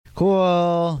Cool.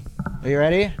 Are you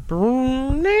ready?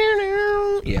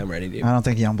 Yeah, I'm ready, dude. I don't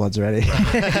think Youngblood's ready.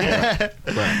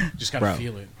 Bro, just gotta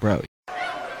feel it. Bro.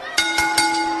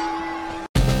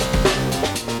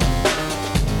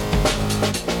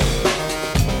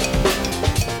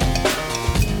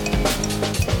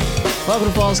 Welcome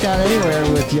to Falls Count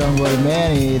Anywhere with Youngblood and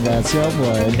Manny. That's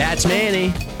Youngblood. That's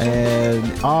Manny.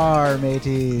 And our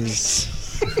mateys.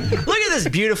 Look at this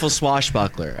beautiful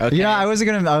swashbuckler. Okay. You know, I wasn't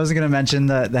gonna mention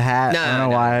the hat. I don't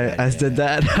know why I did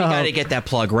that. You gotta get that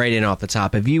plug right in off the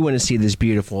top. If you want to see this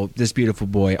beautiful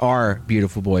boy, our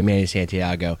beautiful boy, Manny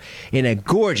Santiago, in a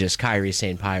gorgeous Kyrie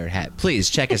Sane Pirate hat, please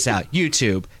check us out.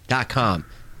 YouTube.com.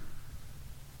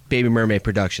 Baby Mermaid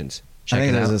Productions. Check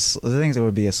it out. I think there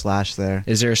would be a slash there.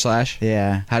 Is there a slash?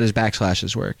 Yeah. How does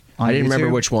backslashes work? On I didn't YouTube?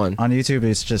 remember which one. On YouTube,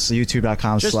 it's just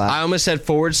youtube.com/. I almost said /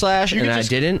 and I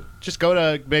didn't. Just go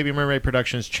to Baby Mermaid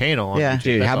Productions channel. On Yeah. YouTube.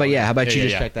 Dude, how about you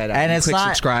just yeah. check that out? And it's click not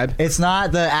subscribe. It's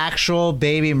not the actual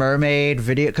Baby Mermaid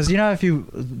video, because you know if you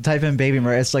type in Baby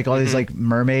Mermaid, it's like all these like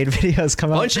mermaid videos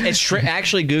come up.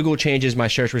 Actually, Google changes my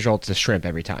search results to shrimp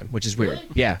every time, which is weird.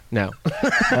 Yeah, no.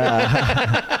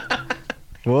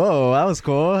 Whoa, that was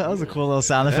cool. That was a cool little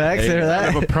sound effect. Hear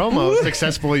that? Have a promo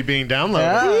successfully being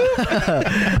downloaded.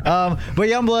 But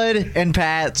Youngblood and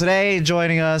Pat today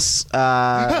joining us.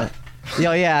 I'm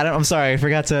sorry, I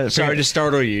forgot to. Sorry to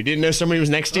startle you. Didn't know somebody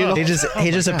was next to you. He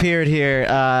just appeared here.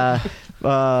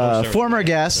 Former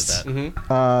guest.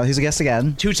 He's a guest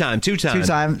again. Two-time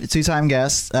Two-time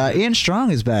guest. Ian Strong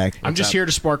is back. I'm just here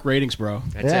to spark ratings, bro.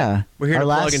 That's it. We're here to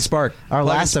plug and spark. Our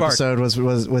Plug last and spark. episode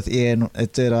was with Ian.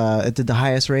 It did the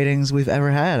highest ratings we've ever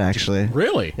had, actually.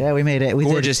 Really? Yeah, we made it. We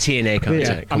Gorgeous TNA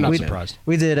content. I'm not surprised.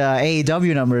 We did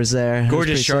AEW numbers there.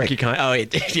 Gorgeous Sharky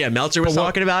content. Oh, yeah, Meltzer was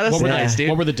talking about us. What were, Nice, dude.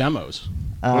 what were the demos?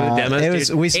 What were the demos,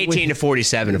 it was dude? 18 to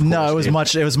 47, of course. No, it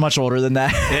dude. was much older than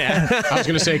that. Yeah. I was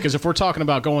going to say, because if we're talking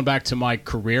about going back to my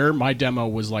career, my demo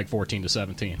was like 14 to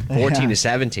 17. 14 to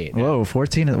 17. Whoa,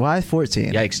 14. Why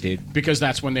 14? Yikes, dude. Because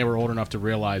that's when they were old enough to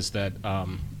realize that...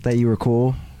 That you were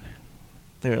cool.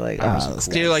 They were like,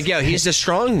 Dude, like, yo, he's the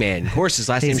strong man. Of course, his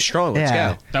last name's Strong. Let's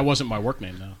go. that wasn't my work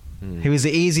name, though. He was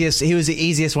the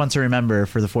easiest one to remember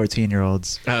for the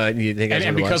 14-year-olds. You think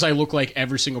And because I look like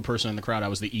every single person in the crowd, I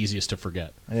was the easiest to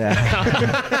forget.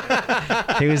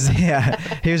 Yeah. he was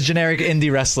generic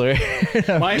indie wrestler.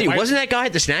 Dude, wasn't that guy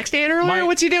at the snack stand earlier?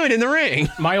 What's he doing in the ring?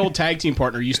 My old tag team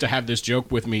partner used to have this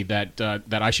joke with me that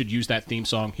I should use that theme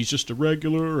song. He's just a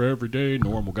regular, everyday,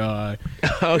 normal guy.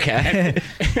 Okay.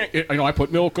 I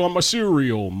put milk on my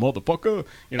cereal, motherfucker.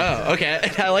 Oh,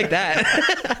 okay. I like that.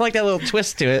 I like that little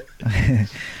twist to it.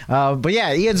 But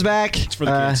yeah, Ian's back. It's for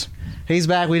the kids. He's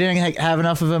back. We didn't have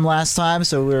enough of him last time,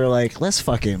 so we were like, let's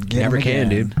fucking get Never him again,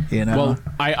 can, dude. You know? Well,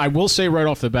 I will say right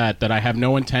off the bat that I have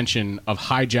no intention of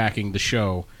hijacking the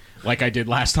show like I did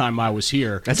last time I was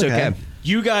here. That's okay.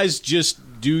 You guys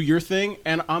just do your thing,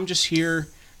 and I'm just here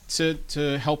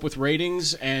to help with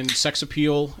ratings and sex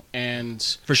appeal and...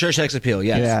 For sure, sex appeal,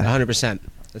 yes. Yeah. 100%.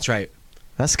 That's right.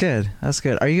 That's good.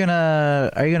 Are you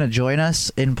gonna join us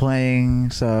in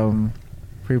playing some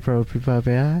pre-pro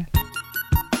AI?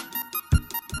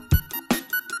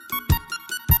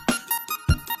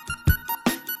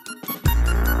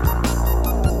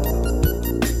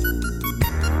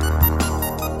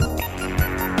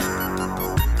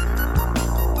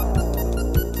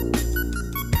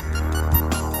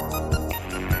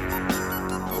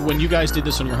 When you guys did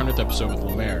this on your 100th episode with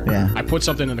Lemaire, Yeah. I put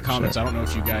something in the comments. Sure. I don't know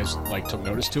if you guys took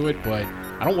notice to it, but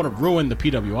I don't want to ruin the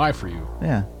PWI for you.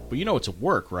 Yeah. But you know it's a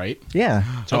work, right? Yeah.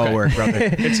 It's all work,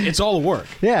 brother. It's all a work.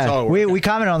 Yeah, we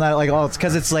comment on that it's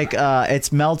because it's like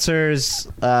it's Meltzer's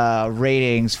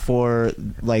ratings for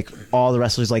like all the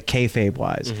wrestlers like kayfabe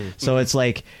wise. So it's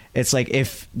like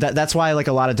if that's why like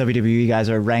a lot of WWE guys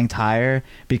are ranked higher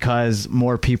because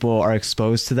more people are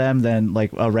exposed to them than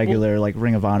like a regular like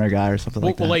Ring of Honor guy or something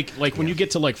like that. Well, like when you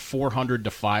get to like 400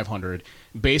 to 500,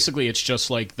 basically it's just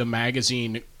like the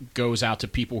magazine goes out to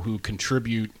people who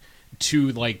contribute to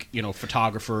like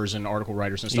photographers and article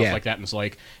writers and stuff like that, and it's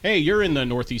like, hey, you're in the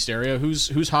Northeast area.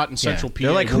 Who's hot in Central PA?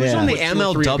 They're like, who's on the With 2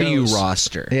 or 3 MLW goes?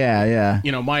 roster? Yeah.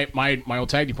 My old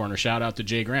tag team partner, shout out to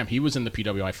Jay Graham. He was in the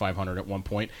PWI 500 at one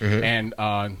point, and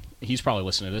he's probably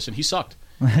listening to this, and he sucked.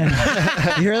 You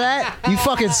hear that? You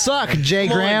fucking suck, Jay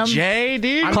Graham. Jay,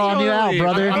 dude. I'm calling you out,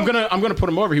 brother. I'm gonna put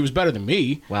him over. He was better than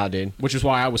me. Wow, dude. Which is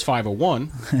why I was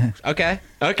 501. Okay.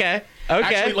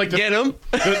 Okay, Actually, like get him.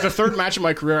 The third match of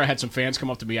my career, I had some fans come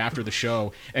up to me after the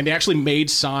show, and they actually made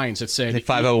signs that said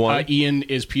 501? Ian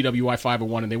is PWI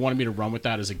 501, and they wanted me to run with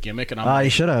that as a gimmick. And I'm Oh, like, you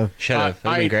should have. Should have.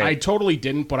 That'd been great. I totally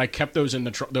didn't, but I kept those in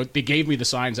the trunk. They gave me the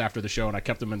signs after the show, and I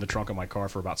kept them in the trunk of my car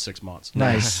for about 6 months.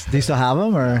 Nice. Do you still have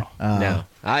them or? No,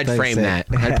 I'd Thanks, frame Sid. that.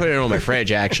 I'd put it on my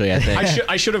fridge. Actually, I think.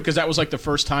 I should have, because that was like the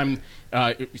first time,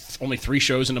 only 3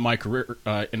 shows into my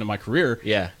career,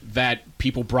 Yeah. that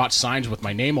people brought signs with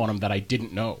my name on them that I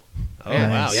didn't know. Oh Yeah.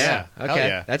 wow, Nice. yeah. Okay, Hell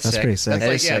yeah. that's That's sick. pretty sick. That's That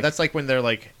like is sick. that's like when they're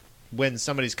like when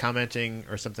somebody's commenting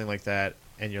or something like that,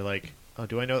 and you're like, oh,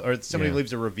 do I know? Or somebody Yeah.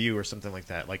 leaves a review or something like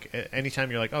that. Like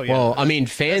anytime you're like, oh yeah, Well, I mean,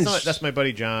 fans. that's my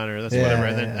buddy John, or that's Yeah, whatever.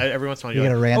 And then yeah. every once in a while You you're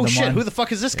get a like, random oh shit, one. who the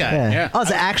fuck is this guy? Yeah. Yeah. Oh,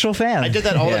 it's an actual fan. I did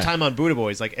that all Yeah. the time on Buddha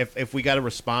Boys. Like if we got a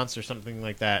response or something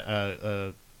like that,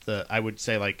 I would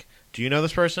say like, do you know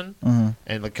this person? Mhm.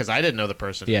 And because I didn't know the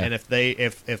person, Yeah. and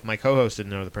if my co-host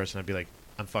didn't know the person, I'd be like,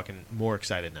 I'm fucking more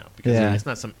excited now because Yeah. it's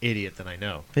not some idiot that I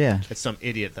know. Yeah. It's some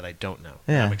idiot that I don't know.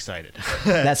 Yeah. I'm excited.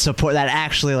 That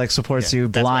actually like supports Yeah, you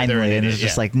that's why they're an blindly, and idiot, it's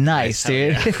just yeah. like nice,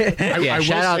 Nice, hell dude. Yeah, I will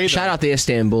shout say, out though- to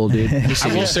Istanbul, dude.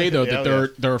 I will say though that Yeah,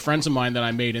 there are friends of mine that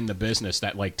I made in the business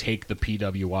that like take the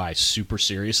PWI super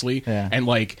seriously, Yeah. and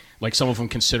like some of them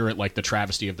consider it like the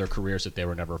travesty of their careers that they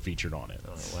were never featured on it.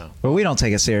 Oh wow. But we don't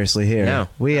take it seriously here. No.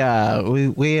 We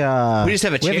We just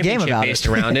have a game championship about based it.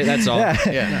 around it. That's all. Yeah.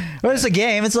 Yeah. Well, it's a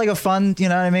game. It's like a fun. You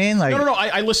know what I mean? Like, No.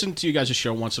 I listen to you guys'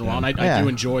 show once in a while, and I Yeah. do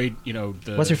enjoy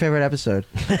the what's your favorite episode?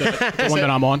 the one that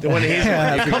I'm on.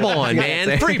 Come on,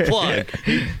 man. Free plug.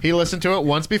 He listened to it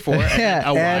once before, and Yeah,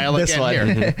 a and while this again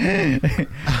one. here.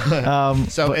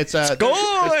 So it's there's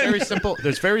on! very simple.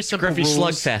 There's very simple Griffey rules.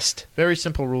 Slugfest. Very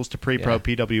simple rules to pre-pro Yeah.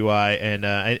 PWI,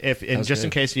 and was just in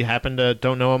good. case you happen to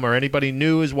don't know him or anybody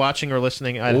new is watching or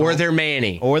listening, at Or home, their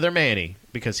Manny. or their Manny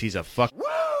because he's a fuck.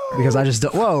 Because I just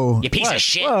don't. Whoa. You piece of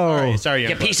shit. Whoa. Sorry, You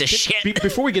young piece of shit.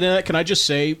 Before we get into that, can I just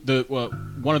say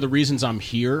one of the reasons I'm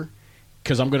here,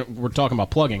 because we're talking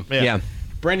about plugging. Yeah.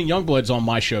 Brandon Youngblood's on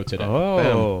my show today.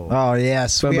 Oh, Oh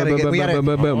yes. We gotta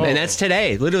And that's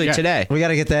today. Literally Yeah. today. we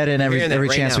gotta get that in every hearing that right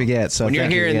chance now. we get. So When you're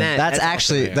thank you, hearing Ian. that, that's that's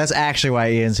actually awesome. that's actually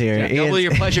why Ian's here. Yeah. Double Ian's-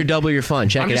 your pleasure, double your fun.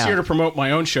 Check I'm it just out. here to promote my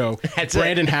own show. That's it.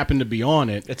 Brandon happened to be on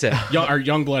it. That's it. Our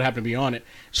Youngblood happened to be on it.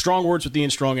 Strong Words with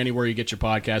Ian Strong, anywhere you get your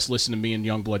podcast. Listen to me and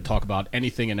Youngblood talk about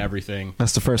anything and everything.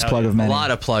 That's the first Hell plug yeah. of A many. lot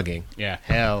of plugging. Yeah.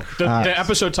 hell. The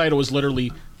episode title is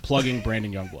literally Plugging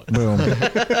Brandon Youngblood. Boom.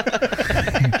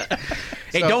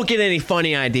 Hey, So- don't get any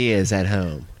funny ideas at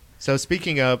home. So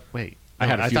speaking of, wait, I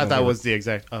had a I few thought that when we was the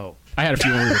exact. Oh, I had a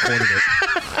few when we recorded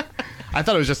it. I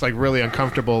thought it was just like really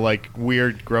uncomfortable, like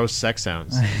weird, gross sex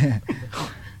sounds.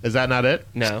 Is that not it?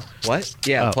 No. What?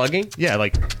 Yeah, Oh. plugging? Yeah,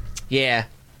 like Yeah.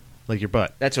 your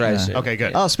butt. That's what I was saying. Okay,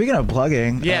 good. Oh, speaking of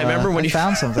plugging, Yeah, remember when I you-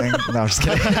 found something? No, I'm just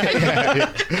kidding.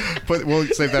 But we'll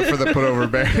save that for the put over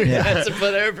Barry That's a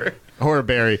put over. or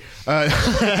Barry.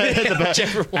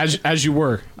 Whichever one. As you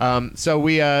were. So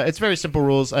we it's very simple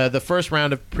rules. The first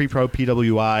round of pre-pro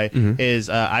PWI is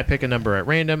I pick a number at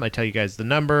random. I tell you guys the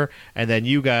number, and then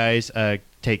you guys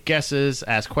take guesses,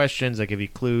 ask questions. I give you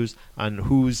clues on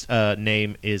whose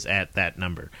name is at that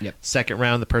number. Yep. Second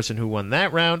round, the person who won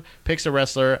that round picks a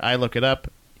wrestler. I look it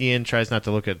up. Ian tries not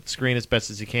to look at the screen as best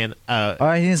as he can. All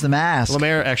right, he needs the mask.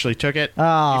 Lemaire actually took it.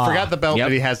 Oh. He forgot the belt, Yep.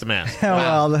 but he has the mask. Oh,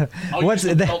 well, I'll what's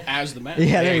use the it? belt as the man.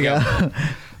 Yeah, there you go.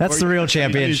 That's the real Use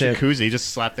championship. your koozie. Just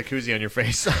slap the koozie on your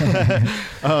face.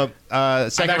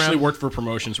 I've Second actually round. worked for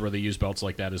promotions where they use belts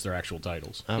like that as their actual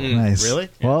titles. Oh, Nice. Really?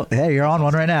 Well, hey, you're on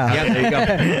one right now. Yeah, there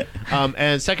you go.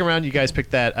 And second round, you guys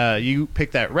pick that. You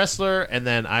pick that wrestler, and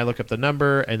then I look up the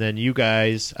number, and then you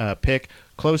guys pick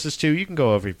closest to. You can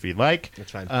go over if you like.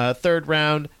 That's fine. Third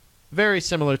round, very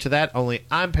similar to that. Only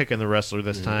I'm picking the wrestler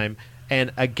this time.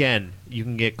 And again, you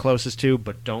can get closest to,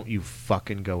 but don't you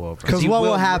fucking go over. 'Cause what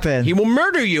will happen? He will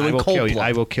murder you I in will cold kill you. blood.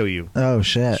 I will kill you. Oh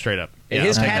shit. Straight up. And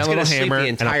his I'll take cat's that gonna little sleep hammer the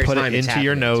and I'll entire put time it it's into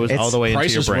your happening. nose, It's all the way into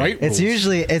Price your is brain. Right.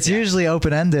 It's usually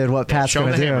open ended. What Pat's show him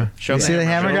gonna the do? hammer. Show You him see the the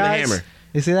hammer. hammer, Show him the guys? hammer.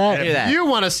 You see that? Look at that. If you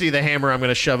want to see the hammer I'm going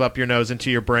to shove up your nose into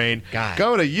your brain, God.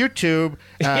 go to YouTube,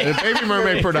 Baby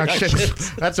Mermaid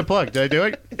Productions. That's a plug. Did I do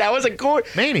it? That was a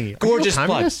gorgeous Manny, plug.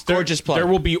 communist? Gorgeous plug. There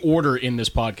will be order in this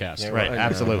podcast. Right, No,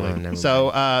 absolutely. never So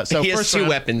he has first two round,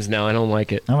 weapons now. I don't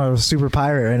like it. I'm a super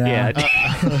pirate right now. Yeah.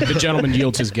 The gentleman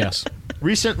yields his guess.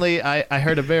 recently I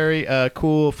heard a very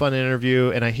cool, fun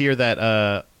interview, and I hear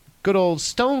that good old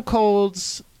Stone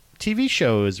Cold's TV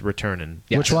show is returning.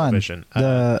 Yeah. Which one? Television.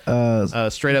 The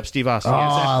Straight Up Steve Austin. Oh,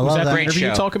 I Was love that the that. Great interview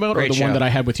you show. talk about, Great or the one show. that I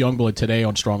had with Youngblood today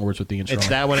on Strong Words with Ian Strong? It's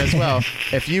that one as well.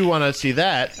 If you want to see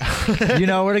that, you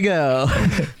know where to go.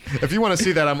 If you want to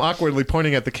see that, I'm awkwardly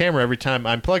pointing at the camera every time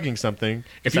I'm plugging something.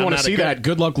 If you want to see that,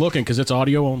 good luck looking because it's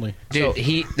audio only. Dude,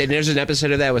 there's an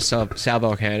episode of that with Sal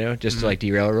Vulcano, just to like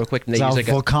derail it real quick. And they Sal use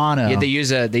like Vulcano.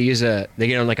 Yeah, they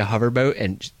get on like a hoverboat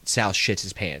and Sal shits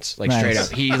his pants like Nice. straight up.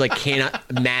 He like cannot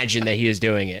imagine that he is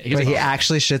doing it. He's Wait, like, he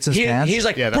actually shits his pants? He's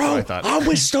like, Yeah, that's bro, what I thought. I'm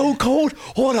with Stone Cold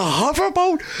on a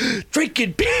hoverboat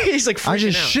drinking beer. He's like, I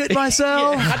just freaking out. shit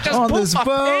myself Yeah, I just on pooped this my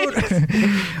boat.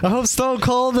 I hope Stone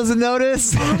Cold doesn't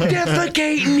notice. I'm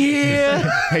defecating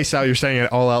here. Hey, Sal, you're saying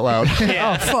it all out loud.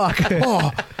 Oh, fuck.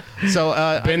 Oh.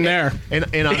 So, Been there. in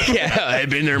Yeah, I've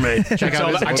been there, man. check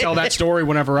out his, I tell that story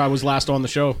whenever I was last on the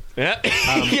show. Yeah,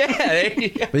 there you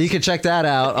go. But you can check that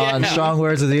out on Strong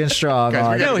Words with Ian Strong. Guys, we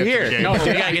on- gotta No, get to here. the game. No, We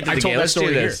gotta I, get to I the told game. that Let's do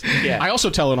story here. this. Yeah. I also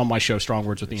tell it on my show, Strong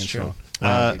Words with Ian Strong.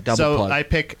 Double so plug. I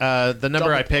pick the number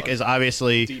Double I pick plug. is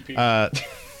obviously DP.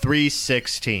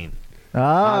 316. Oh,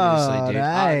 Obviously, dude.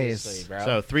 nice. Obviously, bro.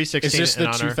 So 316 Is this in the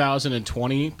honor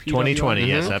 2020 PWI? 2020?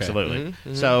 Yes, Okay. absolutely.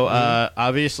 So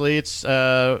obviously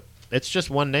it's just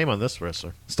one name on this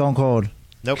wrestler. Stone Cold.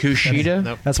 Nope. Kushida?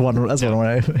 Nope. That's one. That's one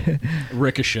way.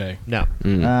 Ricochet. No.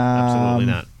 Absolutely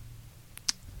not.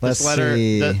 Let's This letter,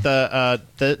 see.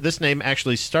 this name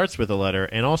actually starts with a letter,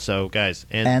 and also, guys,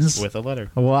 ends Ends? with a letter.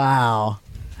 Wow.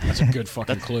 That's a good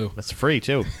fucking clue. That's free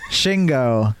too.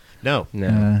 Shingo. No.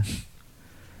 No.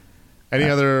 Any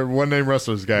other one-name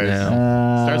wrestlers, guys?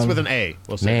 No. Starts with an A.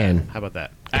 We'll say Man. that. How about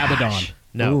that? Abaddon.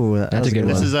 No. Ooh, That's was a good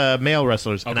one. This is male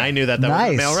wrestlers, and Okay. I knew that was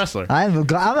nice. a male wrestler. I'm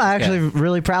actually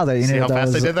really proud that you See knew how that fast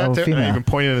I was did that a too? I female. even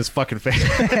pointed in his fucking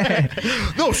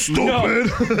face. No,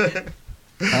 stupid.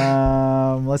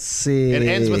 Let's see. It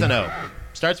ends with an O.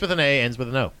 Starts with an A, ends with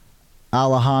an O.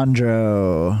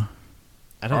 Alejandro.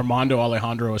 I don't. Armando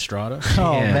Alejandro Estrada.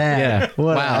 Oh Yeah, man! yeah.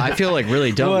 What Wow, a, I feel like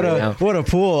really dumb what right a now. what a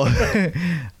pool.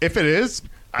 If it is,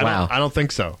 Wow. I don't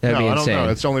think so. That'd no, be I don't know. insane.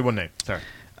 It's only one name. Sorry.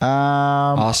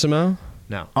 Awesemo?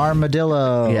 No.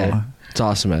 Armadillo. Yeah, it's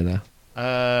Awesemo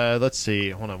though. Let's see.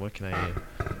 Hold on. What can I?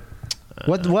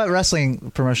 What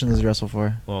wrestling promotion does he wrestle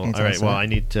for? Well, Can you all tell right. us Well, that? I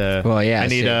need to. Well, yeah, I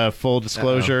need see. full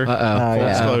disclosure. Uh-oh. Full yeah.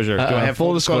 disclosure. Do I have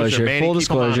full disclosure? Manny, Full keep 'em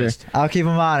disclosure. honest. I'll keep him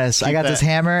honest. I Keep got that- this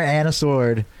hammer and a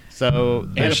sword, So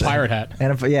And a pirate hat.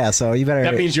 and yeah. So you better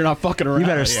That means you're not fucking around. you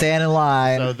better stand in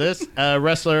line. So this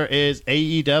wrestler is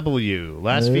AEW.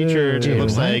 Last featured, it Dude,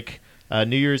 looks what? like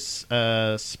New Year's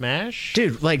Smash.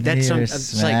 Dude, like that's some. Near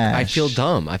It's like I feel Smash.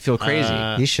 dumb. I feel crazy.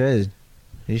 He should.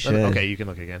 He should. Okay, you can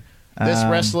look again. This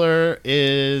Um, wrestler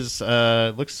is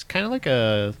looks kind of like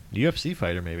a UFC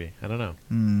fighter, maybe. I don't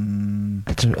know.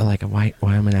 It's like why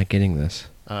am I not getting this?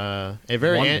 A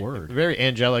very One word. very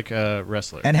angelic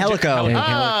wrestler. And Helico.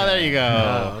 Ah, there you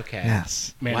go. okay.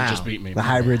 Yes. Man, Wow. it just beat me. The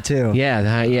hybrid too.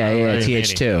 Yeah, yeah, Right,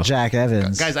 TH2. Jack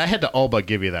Evans. Guys, I had to all but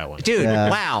give you that one. Dude, Yeah.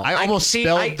 wow. I almost see,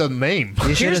 spelled the name.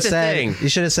 You should Here's have the said. thing. You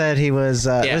should have said he was.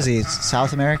 Yeah. What is he?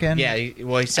 South American? Yeah,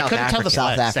 well, he's South Couldn't tell African. the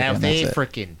South flat. African, South that's it.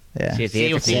 African. Yeah. See,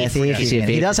 South see, South African. African.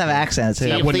 He does have accent too.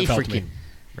 That wouldn't have helped African. me.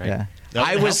 Right. Yeah. That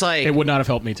I would was help? like, It would not have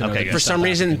helped me to know Okay, that you're for some South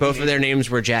reason, African. both of their names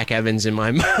were Jack Evans in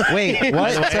my mind. Wait,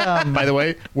 what? By the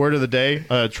way, word of the day,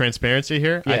 transparency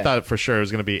here. I Yeah. thought for sure it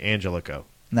was going to be Angelico.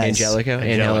 Nice. Angelico?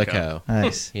 Angelico. Angelico.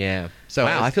 Nice. Yeah. So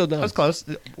wow, I feel dumb. That was close.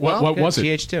 Well, what was it?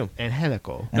 TH2.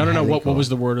 Angelico. No. What Angelico. was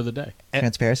the word of the day?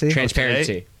 Transparency?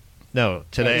 Transparency. No,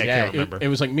 today I Yeah, can't remember. It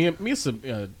was like me.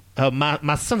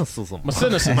 My cynicism. My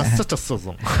cynicism. My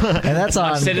cynicism. And that's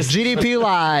on GDP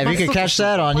Live. You can catch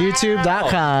that on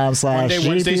youtube.com/GDP Monday,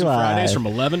 Wednesdays, and Fridays Live. from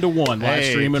 11 to 1. Live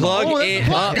Hey, streaming. Plug all- it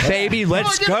up, baby.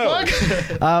 Let's go.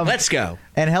 Let's go.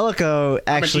 And Helico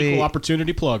I'm an actually equal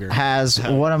opportunity plugger. has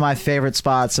one of my favorite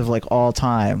spots of like all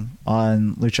time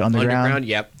on Lucha Underground. Underground,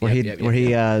 yep, Where yep, he yep, where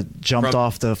he From jumped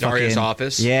off the Darius fucking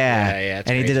office? Yeah, Yeah, it's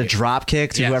and he did a crazy. drop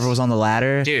kick to Yes. whoever was on the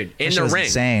ladder. Dude, That in shit the was ring.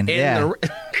 insane. In Yeah, the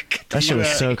that shit was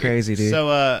so crazy, dude. So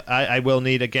I will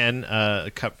need again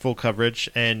full coverage,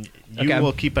 and you Okay.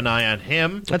 will keep an eye on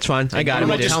him. That's fine. I got Why him.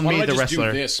 don't I dude. just- Tell Why me don't I the just do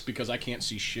wrestler. this because I can't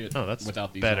see shit Oh, that's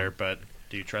without these better. on. But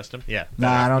do you trust him? Yeah. Nah,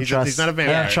 I don't He's trust. He's not a I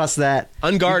vampire. don't trust that.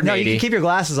 Unguard, No, you maybe. can keep your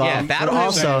glasses off. Yeah, battle but him.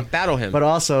 also, Battle him. But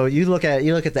also, you look at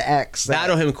the X.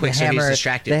 Battle him quick the so he's hammer,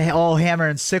 distracted. The whole hammer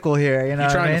and sickle here. You know, You what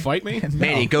I trying mean? to fight me?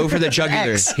 Manny, go for the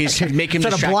jugular. X. He's make him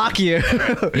trying to distracted. block you.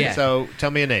 Yeah. So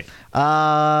tell me a name.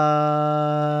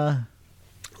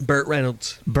 Burt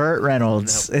Reynolds. Burt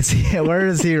Reynolds. Where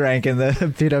does he rank in the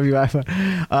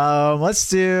PWI? Let's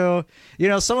do,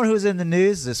 someone who's in the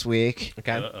news this week.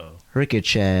 Okay. Uh-oh.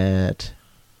 Ricochet.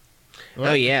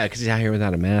 Oh yeah, because he's out here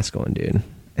without a mask on, dude.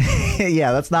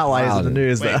 Yeah, that's not why he's in the Wild.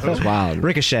 news, Wait, though. who? That's wild.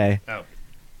 Ricochet. Oh,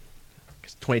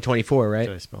 2024, did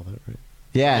I right? spell that right?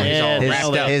 Yeah, He's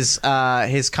all wrapped up.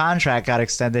 his contract got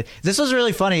extended. This was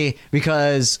really funny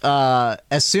because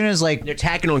as soon as like They're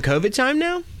tacking on COVID time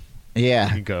now.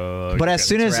 yeah, Go. but as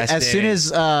soon as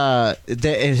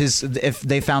if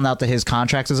they found out that his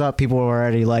contract was up, people were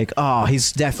already like, oh,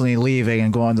 he's definitely leaving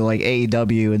and going to like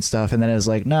AEW and stuff. And then it was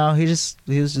like, no, he was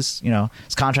just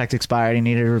his contract expired. He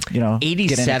needed to get an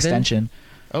 87? extension.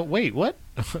 Oh wait, what?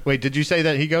 Wait, did you say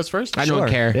that he goes first? I don't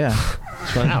care. Yeah,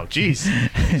 Wow, jeez,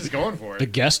 he's going for The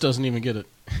it. guest doesn't even get it.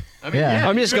 I mean, Yeah.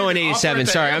 I'm just you going could offer 87. it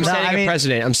to Sorry, I'm him. No, setting I a mean,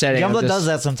 precedent. I'm setting. Youngblood I'm just- does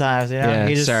that sometimes. Yeah,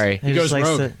 he just, sorry. He He just goes likes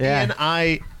rogue. to, yeah. And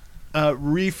I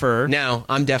refer. No,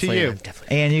 I'm definitely. To you. I'm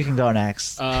definitely. Ian, you can go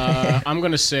next. I'm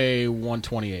going to say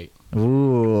 128.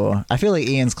 Ooh, I feel like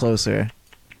Ian's closer.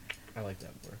 I like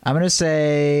that more. I'm gonna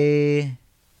say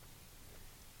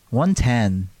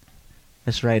 110.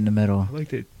 That's right in the middle. I like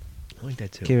that. I like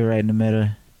that too. Keep it right in the middle.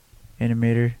 In the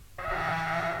meter.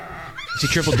 Is he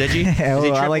triple digi? Oh, Is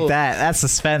he I like triple- that. That's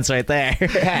suspense right there.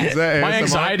 Is that My ASMR?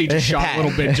 anxiety just shot a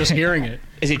little bit just hearing it.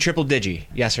 Is he triple digi?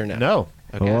 Yes or no? No,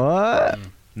 Okay. What?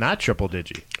 not triple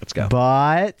digi. Let's go.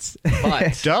 But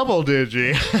But Double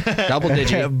digi. double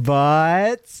digi.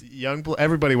 but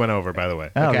Everybody went over, by the way.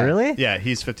 oh Okay. really? Yeah,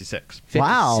 he's 56.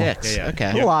 Wow. 56. Yeah, yeah.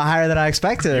 Okay. A lot higher than I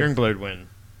expected. Youngblood win.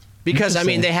 Because I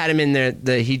mean, they had him in there.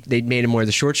 They made him wear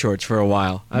the short shorts for a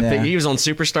while. I Yeah. think he was on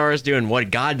Superstars doing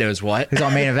what God knows what. He's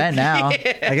on main event now.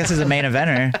 I guess he's a main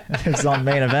eventer. He's on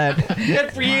main event.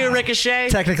 Good for you, Ricochet.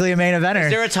 Technically a main eventer. Is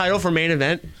there a title for main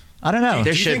event? I don't know. There Do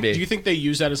you should think, be. Do you think they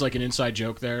use that as like an inside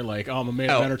joke there? Like, oh, I'm a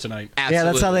main Oh. eventer tonight.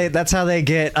 Absolutely. Yeah, that's how they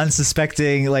get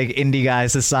unsuspecting like indie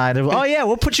guys to sign. Oh yeah,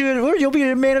 we'll put you in. You'll be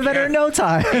a main eventer in no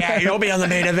time. Yeah, you'll be on the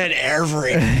main event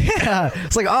every. Yeah.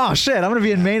 It's like, oh shit, I'm gonna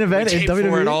be in main event in Tape for it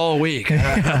WWE. all week. All We're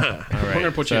right. going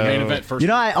to put you in main event first. You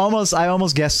know, I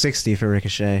almost guessed 60 for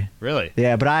Ricochet. Really?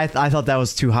 Yeah, but I thought that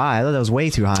was too high. I thought that was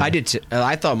way too high. I did.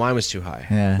 I thought mine was too high.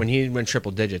 Yeah. When he went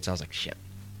triple digits, I was like, shit.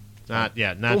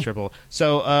 Not triple.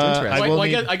 So Interesting. I Like, will well,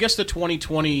 need- I guess the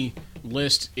 2020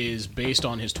 list is based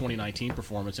on his 2019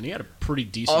 performance, and he had a pretty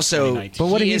decent Also, 2019.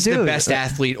 But what did he he is do? the best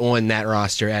athlete on that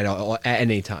roster at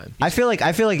any time. I feel like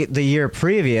the year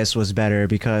previous was better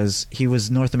because he was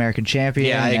North American champion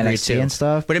Yeah, I and agree NXT too. and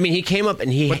stuff. But I mean, he came up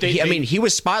and But they- I mean, he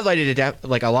was spotlighted at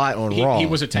like a lot on Raw. he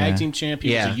was a tag Yeah. team champ.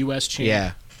 He Yeah. was a U.S. champ.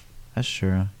 Yeah, That's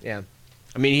true. yeah.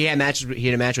 I mean, he had matches. He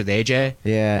had a match with AJ.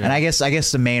 Yeah, and I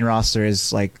guess the main roster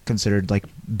is like considered like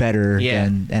better Yeah.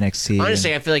 than NXT.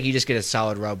 Honestly, I feel like you just get a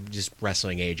solid rub just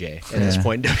wrestling AJ at this Yeah.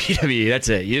 point in WWE. That's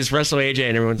it. You just wrestle AJ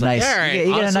and everyone's Nice. like, all right. You get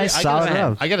a honestly, nice I solid get a-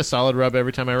 rub. I get a solid rub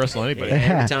every time I wrestle anybody.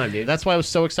 Every time, dude. That's why I was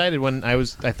so excited when I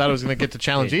thought I was going to get to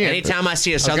challenge Ian. Anytime I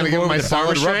see a I was Southern gonna give boy him my with a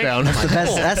farmer solid rub strength,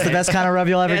 down. That's the best kind of rub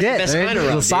you'll ever That's the get. best dude. kind of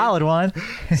rub, a dude. solid one.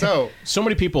 So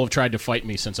many people have tried to fight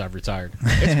me since I've retired.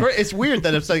 it's weird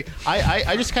that it's like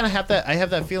I just kind of have that. I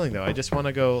have that feeling though. I just want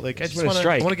to go like I just wanna want to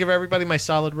strike. give everybody my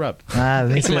solid rub.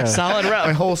 Me too. solid My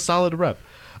rub. whole solid rub.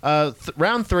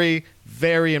 Round 3,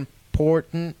 very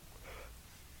important.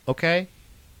 Okay.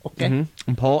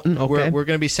 Important. Okay. We're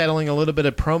going to be settling a little bit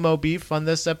of promo beef on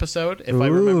this episode, if I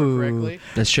remember Ooh. correctly.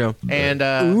 That's true. And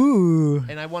Ooh.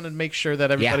 and I want to make sure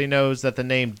that everybody knows that the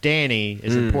name Danny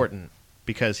is important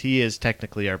because he is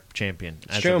technically our champion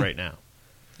as true. of right now.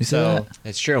 You see So that?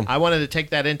 That's true. I wanted to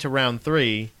take that into round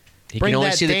 3. He Bring can only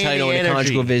that see the Danny title in the energy.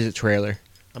 conjugal visit trailer.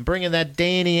 I'm bringing that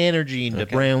Danny energy into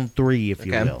Okay. round 3, if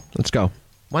you Okay. will. Let's go.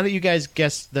 Why don't you guys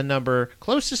guess the number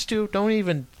closest to? Don't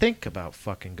even think about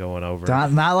fucking going over.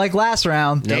 Not like last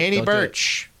round. Nope, Danny don't do it.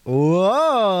 Burch.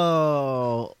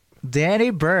 Whoa. Danny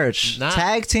Burch, Not-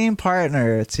 tag team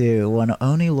partner to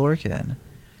Oni Lorcan.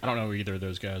 I don't know who either of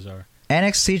those guys are.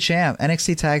 NXT champ,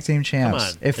 NXT tag team champs. on,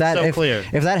 If it's that so clear.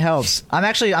 if that helps, I'm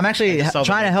actually just saw the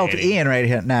trying to name help Danny. Ian right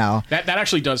here now, That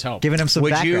actually does help. giving him some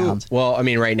Would background. you? Well, I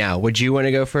mean, right now, would you want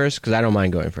to go first? Because I don't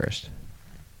mind going first.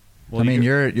 Well, I mean, you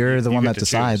you're the you one get that to choose,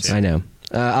 decides. yeah. I know.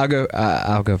 I'll go.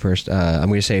 I'll go first. I'm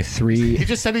going to say He 3.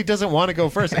 just said he doesn't want to go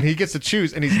first, and he gets to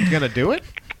choose, and he's gonna do it.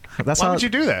 That's Why how, would you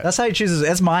do that? That's how he chooses.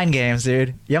 It's mind games,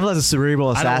 dude. You have a cerebral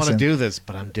I assassin. don't want to do this,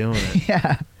 but I'm doing it.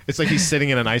 Yeah, It's like he's sitting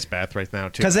in an ice bath right now,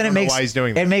 too. because then I it don't know makes why he's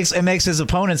doing that. it makes his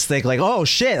opponents think like, oh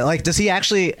shit, like does he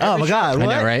actually? Oh my god, I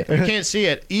what? know, right? You can't see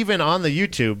it even on the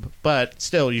YouTube, but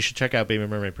still, you should check out Baby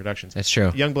Mermaid Productions. That's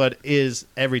true. Youngblood is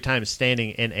every time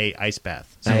standing in a ice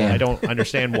bath. So Yeah. I don't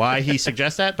understand why he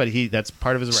suggests that, but that's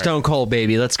part of his right. Stone Cold,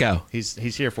 baby. Let's go. He's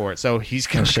here for it. So he's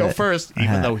gonna Oh, go shit. first, even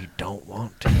Uh-huh. though he don't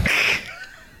want to.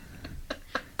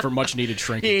 For much needed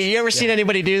shrinkage. You ever seen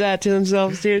anybody do that to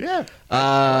themselves, dude? Yeah.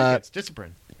 I like it. It's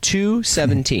discipline.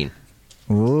 217.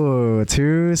 Ooh,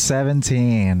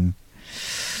 217.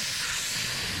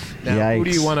 Now, who do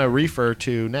Yikes. you want to refer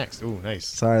to next? Ooh, nice.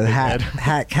 Sorry, the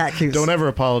hat keeps. Don't ever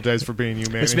apologize for being you,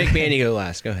 man. Let's make Manny go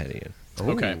last. Go ahead, Ian.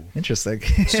 Okay. Interesting.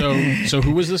 So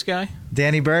who was this guy?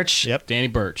 Danny Burch. Yep. Danny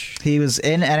Burch. He was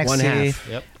in NXT. One half.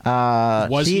 Yep.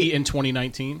 Was he in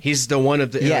 202019? He's the one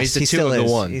of the. Yes, he's the he two still of is.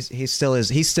 the one. He still is.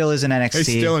 He still is in NXT. He's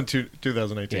still in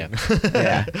 2018.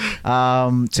 Yeah.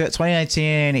 Yeah.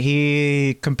 2019,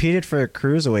 he competed for a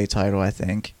cruiserweight title, I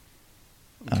think.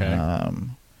 Okay.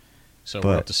 So we're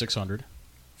but- up to 600.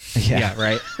 Yeah,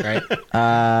 right.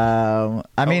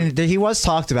 I mean, he was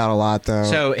talked about a lot, though.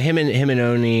 So him and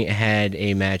Oni had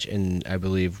a match in, I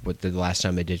believe, what the last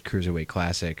time they did Cruiserweight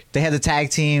Classic. they had the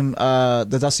tag team,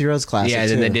 the Dusty Rhodes Classic. Yeah,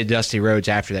 then too. they did Dusty Rhodes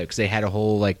after that because they had a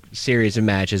whole like series of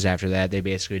matches after that. They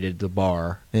basically did the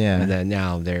bar. Yeah. And then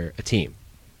now they're a team.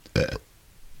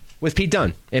 With Pete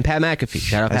Dunne and Pat McAfee.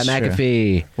 Shout out That's Pat true.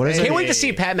 McAfee. What is Can't it? wait to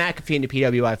see Pat McAfee in the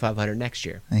PWI 500 next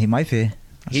year. He might be.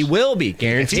 He will be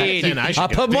guaranteed. Then I should I'll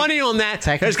get put big- money on that.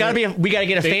 There's got to be. We got to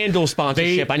get a FanDuel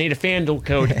sponsorship. I need a FanDuel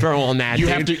code to throw on that. You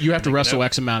dude. have to wrestle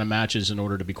X amount of matches in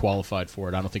order to be qualified for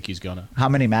it. I don't think he's gonna. How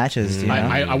many matches do you know?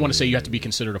 I want to say you have to be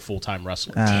considered a full-time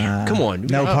wrestler. Come on.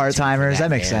 No We got part timers. that,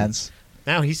 That makes man. sense.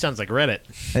 Now he sounds like Reddit.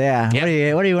 Yeah.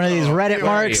 Yep. What are you? One of these Reddit you-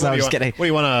 marks? what No, do I'm you just kidding. What do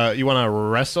you want to? You want to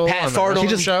wrestle Pat on the Fart wrestling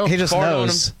on him. show? He just Fart on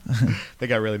knows. They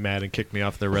got really mad and kicked me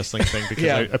off their wrestling thing because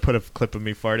Yeah. I put a clip of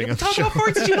me farting on the Talk show. about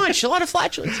farts too much. A lot of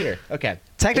flatulence here. Okay.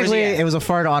 Technically, Where's he at? it was a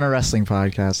fart on a wrestling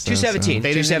podcast. though, 217.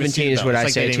 They didn't even 217 see is it, what though. I It's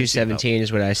like they say. didn't even see it, 217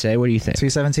 is what I say. What do you think?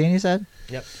 217, you said?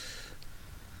 Yep.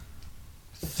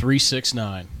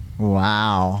 369.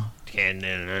 Wow.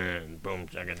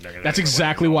 That's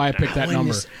exactly why I picked that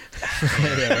number.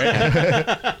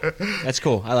 That's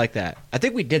cool. I like that. I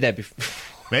think we did that before.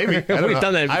 Maybe I don't We've know.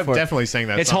 done that I've before. definitely sang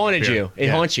that. It's song haunted here. you. It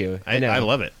haunts you. I know. I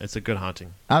love it. It's a good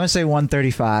haunting. I'm going to say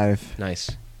 135. Nice.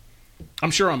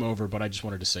 I'm sure I'm over, but I just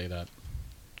wanted to say that.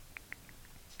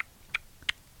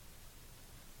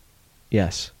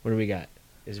 Yes. What do we got?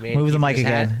 Is Manny Move the keeping mic his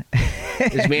hat? again.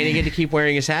 Does Manny get to keep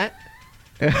wearing his hat?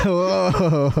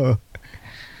 Whoa.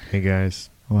 Hey guys,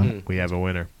 What? we have a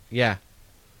winner. Yeah.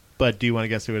 But do you want to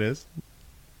guess who it is?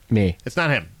 Me. It's not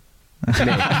him.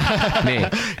 Me.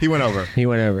 He went over, He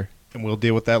went over. and we'll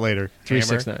deal with that later.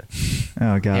 369.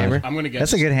 Oh, God. Hammer? I'm going to guess.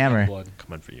 That's a good hammer. Blood.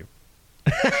 Coming for you.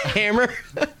 Hammer?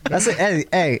 That's a,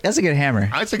 hey, that's a good hammer.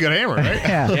 That's a good hammer, right?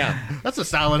 Yeah. Yeah. That's a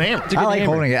solid hammer. I like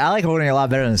hammer. holding it. I like holding it a lot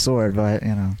better than a sword, but,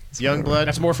 you know. it's Young whatever. blood.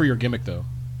 That's more for your gimmick, though.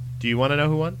 Do you want to know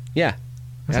who won? Yeah.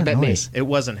 What's I that bet noise? It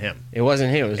wasn't him. me. It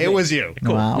wasn't him. It was It me. was you.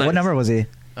 Cool. Wow. Nice. What number was he?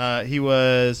 He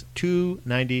was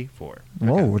 294.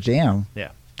 Whoa, damn. Yeah.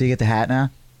 Do you get the hat now?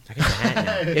 I got the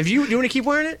hat now. If you want to keep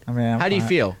wearing it, I mean, I'm how do you fine.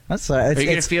 feel? That's Are you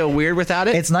gonna it's, feel weird without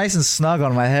it? it's nice and snug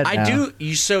on my head. I now.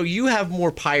 do. So you have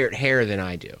more pirate hair than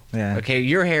I do. Yeah. Okay,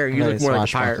 your hair. You Very look more like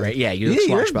a pirate, swashbuckling. right? Yeah, you look You're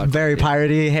swashbuckling. very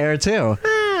piratey hair too.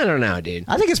 I don't know, dude.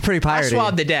 I think it's pretty I piratey.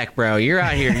 swabbed the deck, bro. You're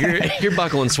out here. You're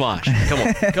buckling swash.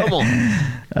 Come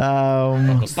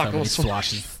on. Those Buckle 70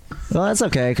 swashes. Well, that's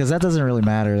okay because that doesn't really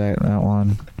matter. That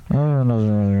one. Oh, it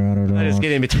doesn't really matter. that I just one.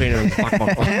 get in between them.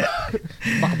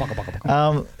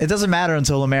 It doesn't matter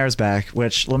until Lemaire's back,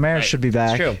 which Lemaire Right. should be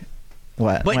back. True.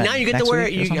 What? But when? now you get Next to wear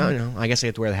week or it. something? I guess I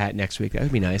get to wear the hat next week. That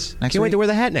would be nice. Next Can't wait week? to wear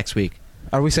the hat next week.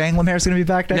 Are we saying Lemaire's going to be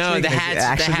back next No, week? the Is it hats. The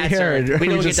actually hats here, are. or We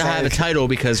don't get just to have a saying? title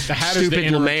because The hat is the stupid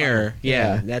interim Lemaire. title.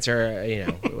 Yeah, Yeah. that's our.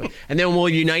 And then we'll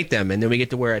unite them, and then we get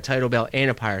to wear a title belt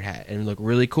and a pirate hat, and look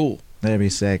really cool. That'd be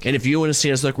sick. And if you want to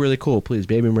see us look really cool, please,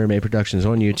 Baby Mermaid Productions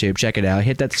on YouTube. Check it out.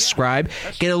 Hit that subscribe.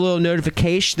 Get a little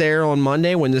notification there on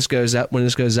Monday when this goes up, when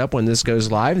this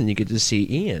goes live, and you get to see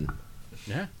Ian.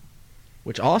 Yeah.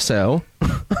 Which also,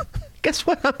 guess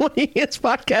what? I'm on Ian's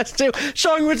podcast too.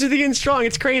 Showing Woods with Ian Strong.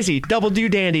 It's crazy. Double do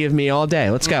dandy of me all day.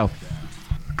 Let's go.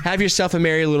 Have yourself a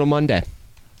merry little Monday.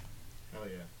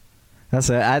 That's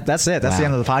it. That's it. That's the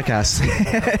end of the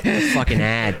podcast. Fucking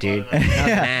ad, dude.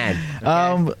 That was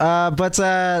an ad.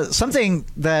 But something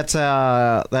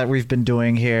that we've been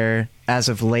doing here as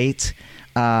of late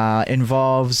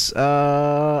involves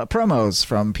promos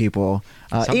from people.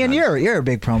 Ian, Sometimes. you're a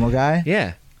big promo guy.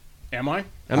 Yeah. Am I?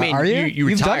 I mean, Are you? you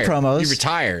You've done retired. promos. You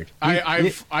retired.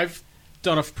 I've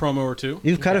done a promo or two.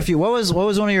 You've cut a few. What was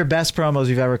one of your best promos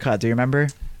you've ever cut? Do you remember?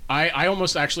 I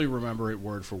almost actually remember it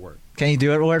word for word. Can you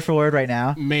do it word for word right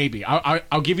now? Maybe.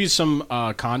 I'll give you some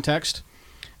context.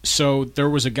 So there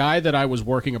was a guy that I was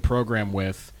working a program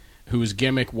with whose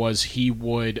gimmick was he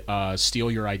would steal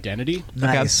your identity.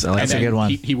 Nice. Okay. That's a And good then one.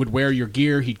 He would wear your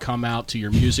gear. He'd come out to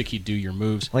your music. He'd do your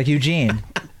moves. Like Eugene.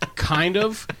 Kind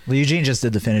of. Well, Eugene just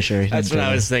did the finisher. He That's didn't what do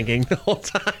I it. was thinking the whole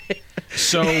time.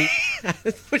 So I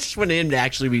just wanted him to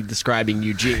actually be describing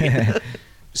Eugene.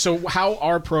 So how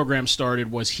our program started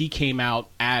was he came out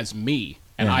as me,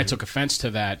 and Yeah. I took offense to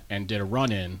that and did a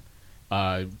run-in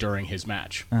during his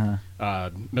match.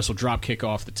 Missile drop kick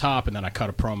off the top, and then I cut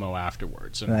a promo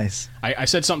afterwards. And Nice. I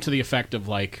said something to the effect of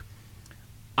like,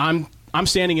 I'm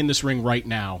standing in this ring right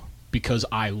now because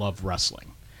I love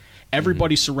wrestling.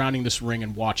 Everybody surrounding this ring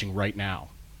and watching right now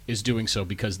is doing so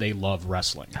because they love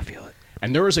wrestling. I feel it.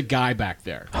 And there is a guy back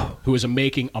there who is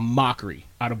making a mockery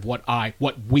out of what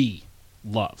we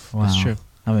love. Wow. That's true.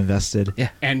 I'm invested. Yeah.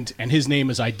 And his name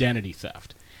is Identity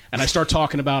Theft. And I start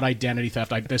talking about identity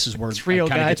theft. This is where it real,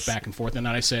 kind of guys. gets back and forth. And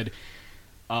then I said,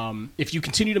 if you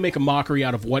continue to make a mockery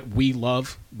out of what we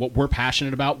love, what we're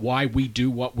passionate about, why we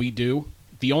do what we do,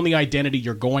 the only identity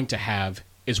you're going to have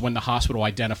is when the hospital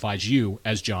identifies you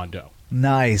as John Doe.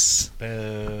 Nice.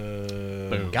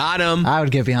 Boom. Got him. I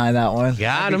would get behind that one.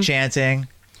 Got I'd be him. chanting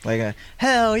like a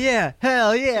hell yeah,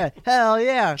 hell yeah, hell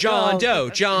yeah. John Oh. Doe,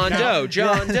 John Doe,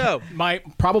 John Doe.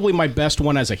 Probably my best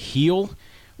one as a heel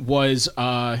was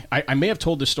I may have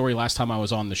told this story last time I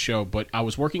was on the show, but I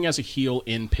was working as a heel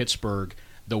in Pittsburgh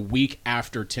the week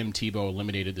after Tim Tebow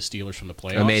eliminated the Steelers from the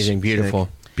playoffs. Amazing, beautiful,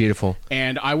 beautiful.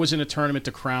 And I was in a tournament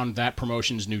to crown that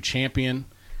promotion's new champion.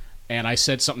 And I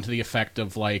said something to the effect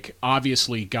of, like,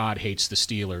 obviously God hates the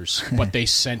Steelers, but they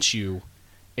sent you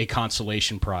a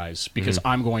consolation prize because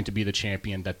I'm going to be the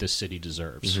champion that this city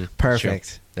deserves.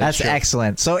 Perfect. That's true.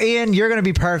 excellent. So, Ian, you're going to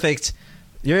be perfect.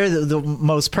 You're the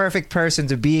most perfect person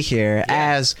to be here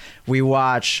as we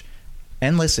watch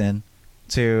and listen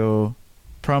to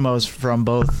promos from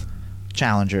both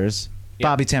challengers,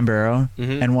 Bobby Tamburo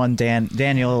and one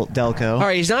Daniel Delco. All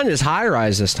right, he's not in his high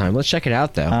rise this time. Let's check it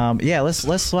out, though. Yeah,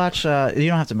 let's watch. You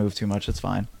don't have to move too much. It's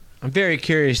fine. I'm very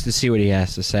curious to see what he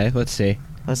has to say. Let's see.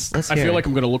 Let's. I hear feel it. like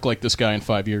I'm going to look like this guy in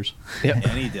 5 years.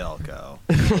 Danny Delco.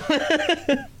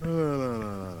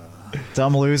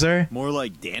 Dumb loser. More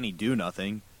like Danny Do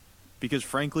Nothing. Because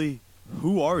frankly,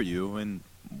 who are you and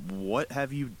what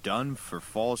have you done for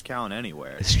Falls Count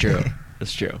anywhere? It's true.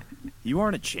 It's true. You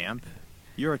aren't a champ.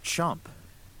 You're a chump.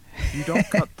 You don't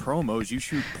cut promos, you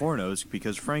shoot pornos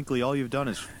because frankly all you've done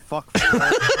is fuck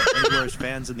Anywhere's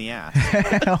fans in the ass.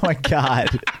 Oh my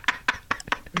God.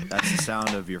 That's the sound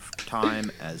of your time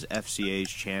as FCA's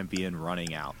champion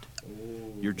running out.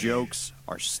 Your jokes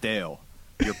are stale.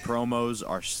 Your promos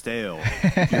are stale.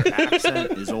 Your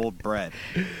accent is old bread.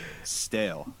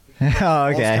 Stale. Oh,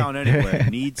 Falls okay. Count Anywhere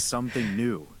needs something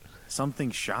new,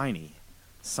 something shiny,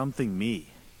 something me.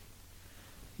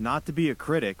 Not to be a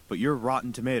critic, but you're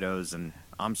Rotten Tomatoes and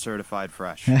I'm certified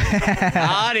fresh.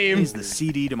 Got him. Danny's the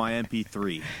CD to my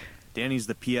MP3. Danny's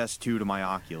the PS2 to my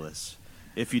Oculus.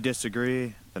 If you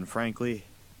disagree, then frankly,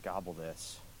 gobble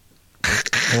this.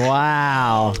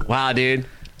 Wow. Wow, dude.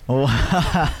 So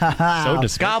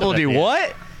dismissive Gobble at do the end.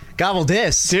 what? Gobble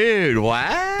this. Dude,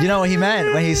 what? You know what he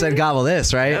meant when he said gobble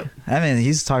this, right? Yep. I mean,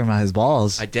 he's talking about his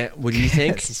balls. What do you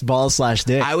think? It's balls /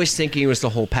 dick. I was thinking it was the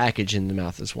whole package in the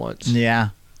mouth at once. Yeah.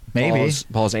 Maybe.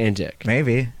 Balls and dick.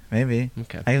 Maybe.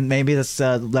 Okay. Maybe that's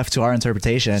left to our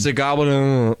interpretation. It's a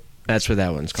gobble. That's what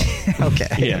that one's called.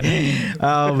 Okay.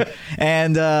 Yeah.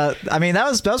 And I mean, that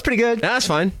was pretty good. That's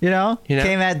fine. You know, You know?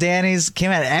 came at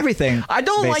everything. I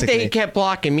don't like that he basically. kept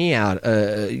blocking me out.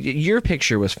 Your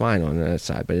picture was fine on that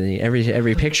side, but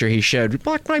every picture he showed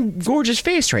blocked my gorgeous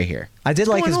face right here. I did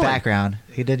What's like his going on? background.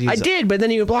 He did use. I did, but then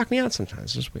he would block me out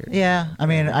sometimes. It's weird. Yeah, I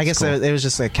mean, I guess cool. it was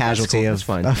just a casualty That's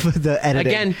cool. of, That's fine. of the editing.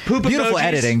 Again, poop beautiful emojis.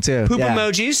 editing too. Poop Yeah.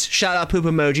 emojis. Shout out poop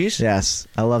emojis. Yes,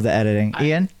 I love the editing.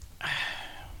 Ian,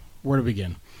 Where to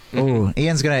begin? ooh,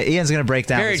 Ian's gonna break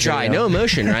down. Very this dry. video. No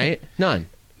emotion, right? None.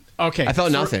 Okay. I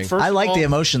felt nothing. First I of like all, the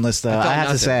emotionless though. I felt I have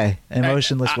to nothing. say,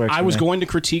 emotionless works. I for was me. going to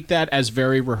critique that as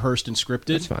very rehearsed and scripted.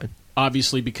 That's fine.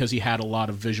 Obviously, because he had a lot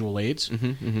of visual aids.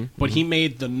 Mm-hmm, But he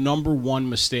made the number one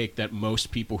mistake that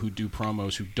most people who do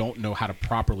promos who don't know how to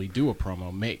properly do a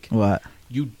promo make. What?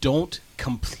 You don't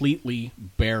completely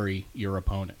bury your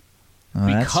opponent. Oh,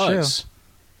 that's true. Because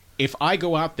if I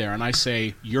go out there and I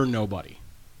say, you're nobody,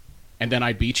 and then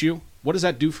I beat you, what does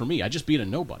that do for me? I just beat a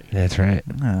nobody. That's right.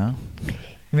 Oh. You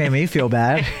made me feel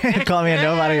bad. Call me a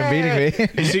nobody and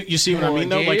beating me. You see what I Come mean, on,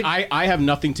 though? dude. Like, I have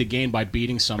nothing to gain by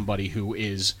beating somebody who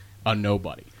is a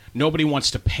nobody. Nobody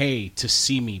wants to pay to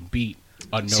see me beat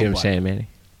a nobody. See what I'm saying, Manny?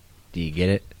 Do you get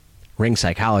it? Ring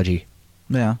psychology.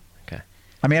 Yeah. Okay.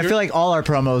 I mean, I feel like all our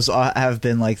promos have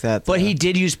been like that. But he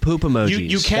did use poop emojis.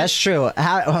 You can't. That's true.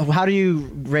 How do you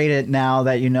rate it now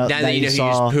that you know Now that you know he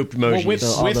saw used poop emojis. Well, with-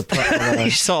 all the you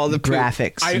saw the poop.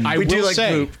 graphics? I We do will like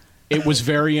say poop. it was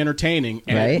very entertaining,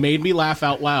 and Right? it made me laugh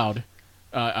out loud.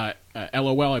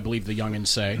 LOL, I believe the youngins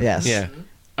say. Yes. Yeah.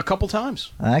 A couple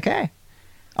times. Okay.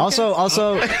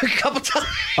 Also, a couple times.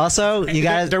 also, you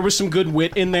guys. There was some good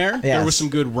wit in there. There Yes. was some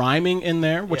good rhyming in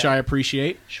there, which Yeah. I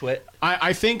appreciate. Schwit.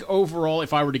 I think overall,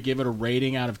 if I were to give it a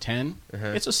rating out of 10,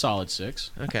 it's a solid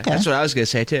 6. Okay, that's what I was gonna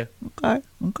say too.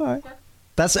 Okay.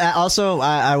 That's also.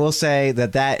 I will say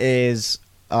that is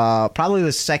probably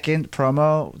the second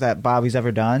promo that Bobby's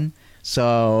ever done.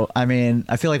 So I mean,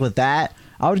 I feel like with that,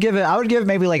 I would give it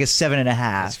maybe like a 7.5.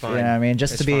 That's fine. You know what I mean?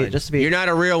 Just to be. You're not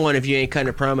a real one if you ain't cutting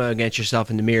a promo against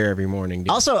yourself in the mirror every morning. Dude.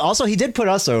 Also, he did put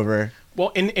us over. Well,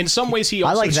 in some ways, he I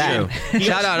also like that.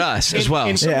 Shout out us as well.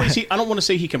 In some Yeah. ways, I don't want to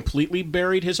say he completely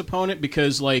buried his opponent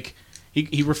because, like,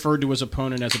 he referred to his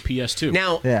opponent as a PS2.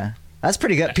 Now, Yeah, that's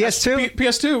pretty good. PS2.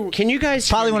 PS2. can you guys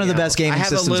Probably hear one of me the out? best gaming I have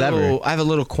systems a little, ever. I have a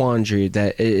little quandary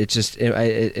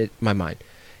that my mind.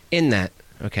 In that,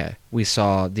 okay, we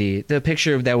saw the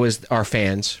picture that was our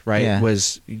fans, right? Yeah.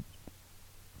 Was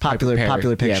Popular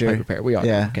picture. Yeah, Piper Perry. We are.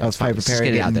 Yeah, okay, that was that's fine. Piper Let's just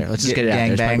Perry get it out getting there. Let's just get it out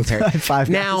there. It's Piper gangbanged Perry. by 5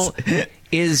 Now, guys.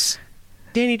 is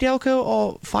Danny Delco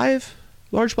all 5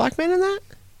 large black men in that?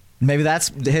 Maybe that's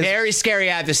his. Very scary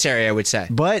adversary, I would say.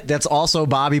 But that's also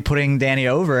Bobby putting Danny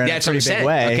over in That's a what I'm pretty big saying.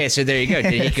 way. Okay, so there you go.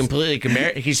 Did he completely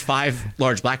compare? He's 5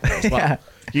 large black men as well. Yeah.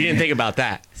 You didn't think about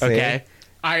that, See? okay?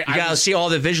 You I gotta was, see all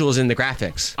the visuals in the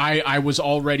graphics. I was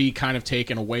already kind of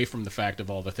taken away from the fact of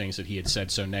all the things that he had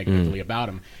said so negatively about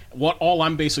him. All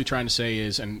I'm basically trying to say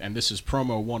is, and this is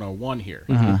promo 101 here,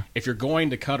 if you're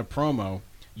going to cut a promo,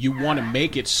 you want to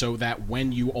make it so that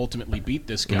when you ultimately beat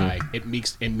this guy, it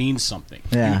means something.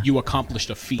 Yeah. You accomplished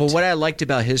a feat. But what I liked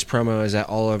about his promo is that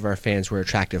all of our fans were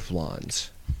attractive blondes.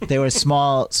 They were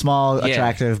small, Yeah.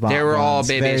 attractive. They were all blondes.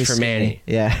 babies Very for skinny. Manny.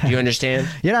 Yeah. Do you understand?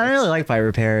 Yeah, I really like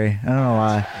Piper Perry. I don't know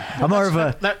why. I'm more of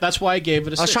a. That's why I gave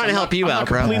it a 6. I was trying to help you I'm out, not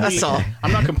bro. completely- That's all.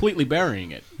 I'm not completely burying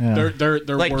it. Yeah. There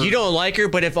Like, were, you don't like her,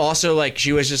 but if also, like,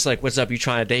 she was just like, what's up, you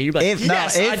trying to date? You'd be like, If- no,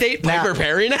 yes, I if- date now- Piper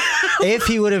Perry now. If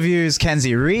he would have used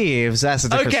Kenzie Reeves, that's a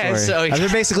different Okay, story. so- I mean, they're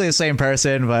basically the same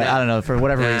person, but I don't know, for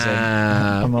whatever reason.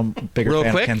 I'm a bigger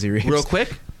fan of Kenzie Reeves. Real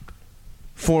quick,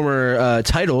 former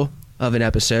title of an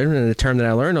episode, and the term that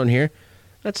I learned on here.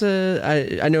 That's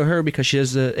I know her because she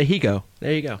has a Higo.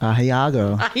 There you go.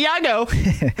 Iago. Iago.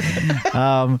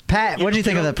 Pat, what did you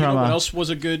think of that You know what promo? else was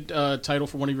a good title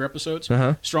for one of your episodes?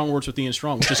 Uh-huh. Strong Words with Ian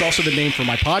Strong, which is also the name for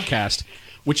my podcast,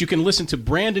 which you can listen to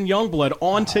Brandon Youngblood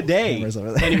on today, Cameras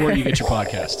over there. anywhere you get your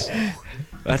podcasts.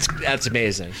 That's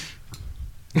amazing.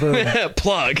 Boom.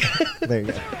 Plug. There you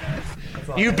go.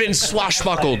 You've been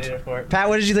swashbuckled. Pat,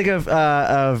 what did you think of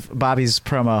Bobby's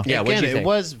promo? Yeah, what'd Again, you it think?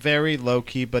 was very low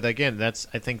key, but again,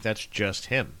 I think that's just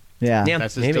him. Yeah. Yeah.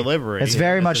 That's his maybe. delivery. It's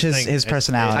very That's much the his thing.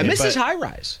 personality. I miss but- his high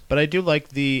rise. But I do like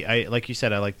like you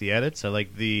said, I like the edits. I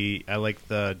like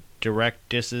the direct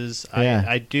disses. Yeah.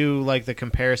 I do like the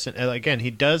comparison. Again,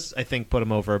 he does, I think, put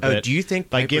him over a bit. Oh, do you think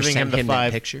by Piper giving sent him the that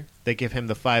 5 picture? They give him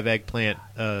the 5 eggplant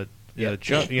Yeah.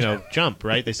 jump,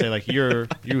 right? They say like you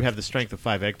have the strength of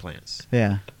 5 eggplants.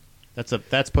 Yeah.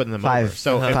 That's putting them 5 over.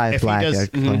 So five if black he does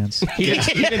eggplants. He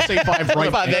didn't say 5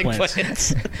 right 5 eggplants.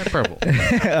 eggplants. purple,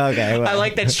 Okay. Well. I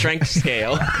like that strength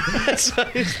scale.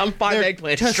 I'm 5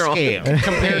 eggplants strong.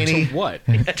 Compared to what?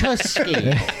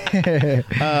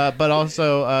 but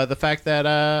also the fact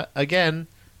that again,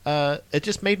 it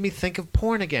just made me think of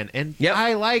porn again, and Yep.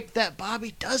 I like that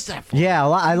Bobby does that for me. Yeah,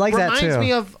 I like that Reminds too.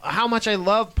 me of how much I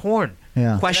love porn.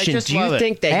 Yeah. Question: just do you love it.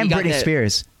 think that And he got Britney that,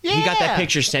 Spears he got that Yeah.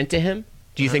 picture sent to him?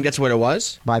 Do you think that's what it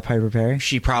was? by Piper Perry.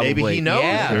 She probably. Maybe he knows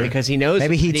Yeah, her. because he knows.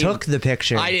 Maybe he that took the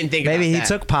picture. I didn't think Maybe about he that.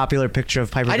 took popular picture of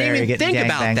Piper I Perry didn't even getting think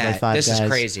about gangbanged by that. 5 This guys. is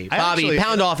crazy. I Bobby, actually-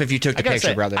 pound off if you took the I gotta picture,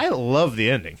 say, brother. I love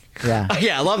the ending. Yeah.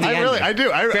 Yeah, I love the ending. I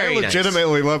do. I Very nice.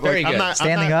 legitimately love. Very like, good.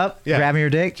 Standing up, yeah. grabbing your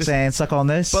dick, Just- saying "suck on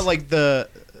this." But like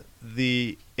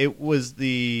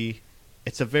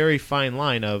it's a very fine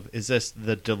line of, is this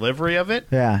the delivery of it,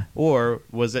 yeah, or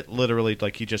was it literally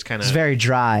like he just kind it's of very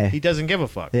dry. he doesn't give a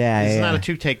fuck. Yeah, he's yeah, not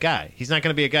yeah. a 2-take guy. He's not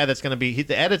going to be a guy that's going to be.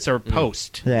 The edits are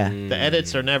post. Yeah. The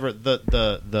edits are never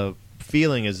the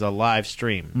feeling is a live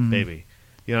stream, baby.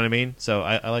 You know what I mean? So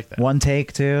I like that. One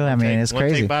take too. I mean, take. it's One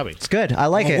crazy. take Bobby. It's good. I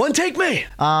like it. One take me.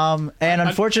 And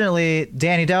unfortunately,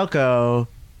 Danny Delco,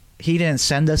 he didn't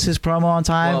send us his promo on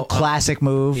time. Well, Classic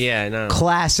move. Yeah, no.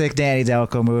 Classic Danny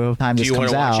Delco move. Time Do this you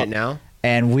want comes to watch out, it now?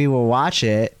 and we will watch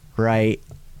it right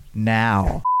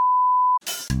now.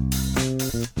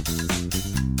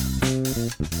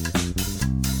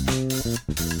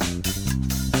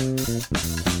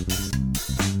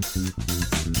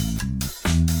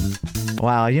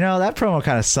 Wow, you know that promo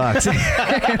kind of sucks.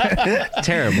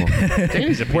 Terrible.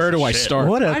 Where do I start?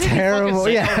 What a Why did he fucking terrible,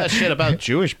 say all yeah. that shit about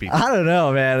Jewish people? I don't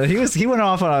know, man. He went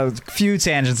off on a few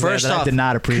tangents First there that off, I did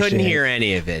not appreciate. couldn't hear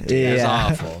any of it. Dude. It was Yeah.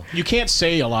 awful. You can't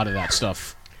say a lot of that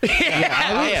stuff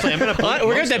Honestly, I'm gonna bleep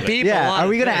We're most gonna of it. beep. Yeah, a lot are of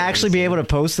we gonna things. actually be able to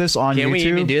post this on Can YouTube we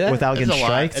even do that? without There's getting a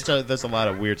lot. striked? There's a lot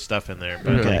of weird stuff in there,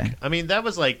 but Okay. like, I mean, that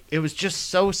was like, it was just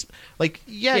so like,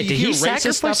 yeah, did you he hear racist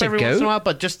sacrifice stuff a every once in goat? a while,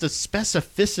 but just the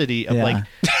specificity of Yeah.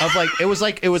 like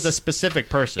it was a specific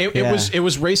person. It Yeah.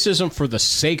 was racism for the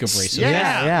sake of racism.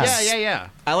 yeah.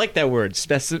 I like that word.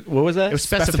 What was that? It was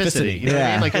specificity. You know what I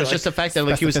Yeah. mean? Like it was just the fact that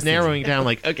like he was narrowing down.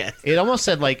 Like Okay. it almost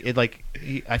said like it like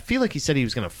I feel like he said he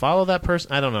was going to follow that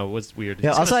person. I don't know. It was weird.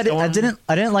 Yeah. He's Also, I gonna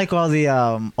didn't like all the You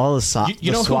know who he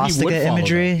would swastika follow,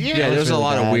 imagery. though? Yeah, Yeah, That there's a really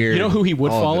lot of bad. weird. You know who he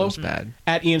would all of it follow? was bad.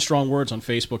 At Ian Strong Words on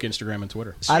Facebook, Instagram, and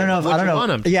Twitter. I don't know. If, Would I don't you know.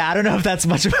 want him? Yeah, I don't know if that's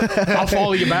much. Of I'll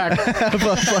follow you back.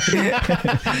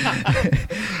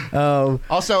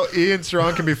 Also, Ian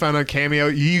Strong can be found on Cameo.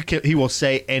 He will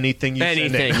say anything you send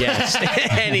Anything, him. yes,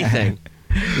 anything.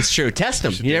 It's true. Test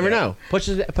him. You never know. Push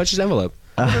his envelope.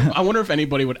 I wonder if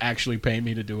anybody would actually pay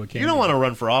me to do a cameo. You don't want to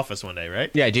run for office one day,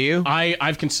 right? Yeah, do you?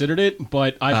 I've considered it,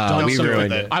 but I've we done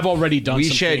ruined some. it. I've already done We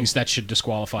some should- things that should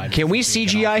disqualify me. Can we from being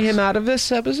in CGI office. him out of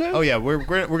this episode? Oh yeah, we're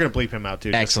gonna bleep him out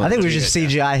too. Excellent. I think we should just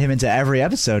CGI him into every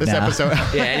episode This now. episode.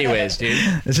 Yeah. Anyways, dude.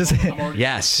 It's just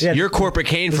Yes, Yeah. you're corporate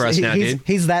Kane for us now, he's, dude.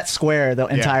 he's that square the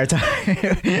entire time.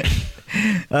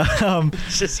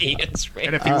 It's just Ian's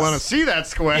And if you want to see that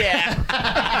square,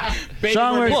 Baby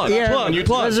Strong Mermaid words, Productions yeah. on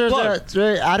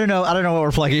YouTube. I don't know what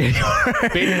we're plugging anymore.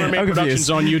 Baby Mermaid I'm Productions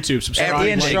confused. on YouTube. Subscribe.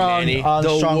 Ian like, Strong Manny. on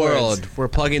The Strong world. Words. We're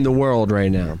plugging the world right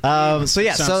now. So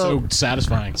yeah, Sounds so so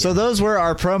satisfying. So those were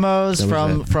our promos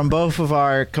That was from both of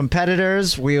our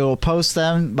competitors. We will post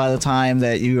them by the time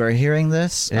that you are hearing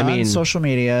this I on mean- social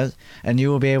media, and you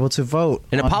will be able to vote.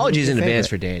 And on apologies who's in your advance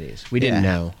for favorite. Danny's. We didn't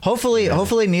Yeah. know.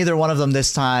 Hopefully neither one of them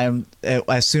this time.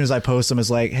 As soon as I post them, is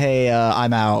like, hey,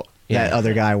 I'm out. That Yeah.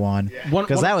 other guy won One-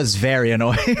 because that was very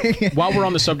annoying. While we're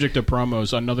on the subject of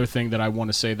promos, another thing that I want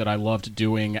to say that I loved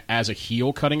doing as a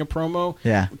heel cutting a promo.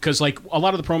 Yeah. Because, like, a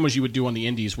lot of the promos you would do on the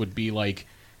indies would be, like,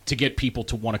 to get people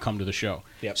to want to come to the show.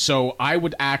 Yep. So I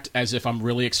would act as if I'm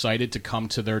really excited to come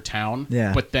to their town,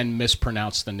 Yeah. but then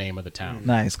mispronounce the name of the town.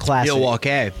 Nice, classic, Milwaukee.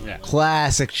 Yeah.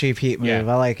 classic cheap heat move. Yeah.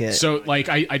 I like it. So, like,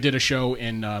 I did a show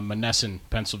in Monessen,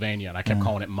 Pennsylvania, and I kept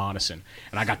calling it Monessen.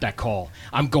 And I got that call.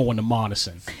 I'm going to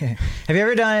Monessen. Have you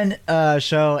ever done a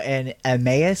show in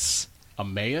Emmaus?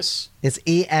 Emmaus? It's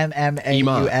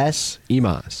EMMAUS.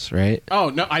 Emas, right? Oh,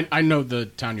 no, I know the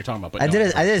town you're talking about. But I no, did I've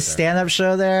a heard of it there. stand-up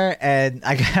show there, and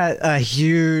I got a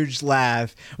huge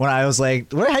laugh when I was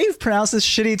like, "How do you pronounce this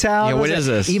shitty town?" Yeah, I what was is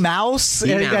like, this? Emmaus.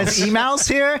 And you guys Emmaus. Emmaus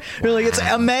here? You're like, it's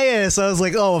Emmaus. I was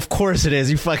like, "Oh, of course it is.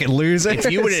 You fucking loser."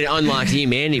 If you would have unlocked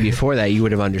E-Mandy before that, you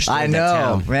would have understood I that know,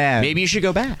 town. man. Maybe you should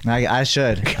go back. I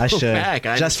should. I Go should. back.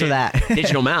 I Just for understand. that.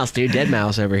 Digital mouse, dude. Dead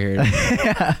mouse over here.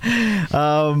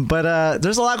 But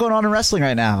there's a lot going on in wrestling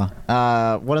right now.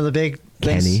 One of the big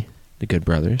things. Kenny, the Good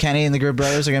Brothers. Kenny and the Good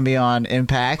Brothers are going to be on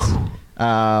Impact.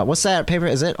 What's that paper?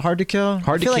 Is it Hard to Kill?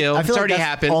 Hard I to feel Kill. I feel It's already that's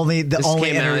happened. Only the This only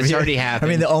came out. It's interview- already I happened.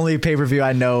 mean, the only pay per view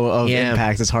I know of Yeah.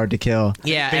 Impact is Hard to Kill.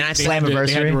 Yeah, They, and I they, had to, they had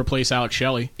Slammiversary? to replace Alex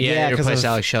Shelley. Yeah, they replaced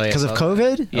Alex Shelley. I because of saw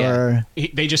COVID. Yeah. Or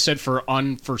They just said for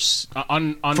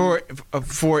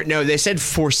for no, they said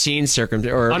foreseen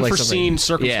circumstances or unforeseen like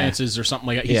circumstances or something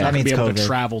like that. He's Yeah. not going to That be able means to COVID.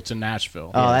 travel to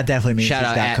Nashville. oh, that definitely Yeah. means Shout he's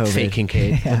out got at COVID. Fake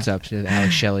Kincaid. Yeah. What's up to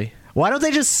Alex Shelley? Why don't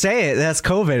they just say it? That's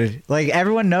COVID. Like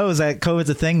everyone knows that COVID's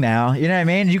a thing now. You know what I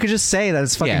mean? You could just say that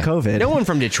it's fucking Yeah. COVID. No one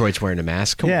from Detroit's wearing a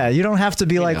mask. Come Yeah, on. you don't have to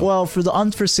be like, know. well, for the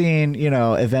unforeseen,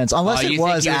 events, unless Oh, it you think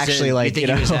was he actually in- like, you think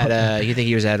he was at you think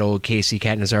he was at old Casey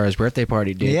Catanzaro's birthday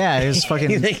party, dude? yeah, he was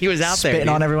fucking. You think he was out there, spitting dude?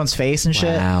 on everyone's face and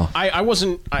shit. Wow. I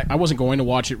wasn't going to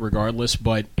watch it regardless,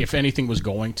 but if anything was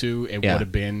going to, it Yeah. would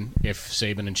have been if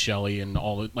Saban and Shelley and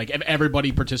all like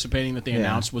everybody participating that they Yeah.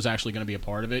 announced was actually going to be a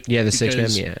part of it. Yeah, the six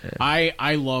Because men, yeah.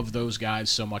 I love those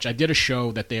guys so much. I did a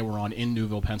show that they were on in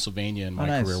Newville, Pennsylvania in my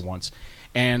nice. career once,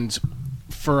 and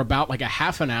for about like a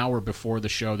half an hour before the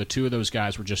show, the two of those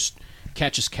guys were just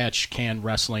catch as catch can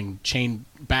wrestling, chain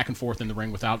back and forth in the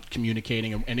ring without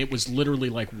communicating, and it was literally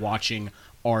like watching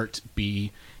art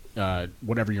be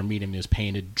whatever your medium is,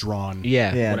 painted, drawn,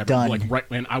 Yeah. Yeah, whatever. done. Like right,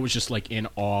 and I was just like in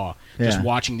awe, just Yeah.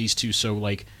 watching these two so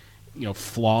like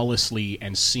flawlessly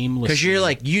and seamlessly. Because you're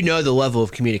like, you know the level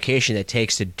of communication it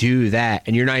takes to do that,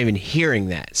 and you're not even hearing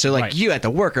that. So, like, Right. you at the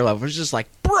worker level is just like,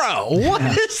 bro, what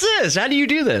is this? How do you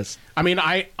do this? I mean,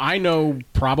 I know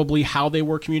probably how they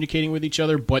were communicating with each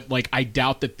other, but like I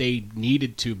doubt that they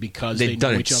needed to because They've they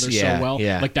done know it, each other yeah, so well.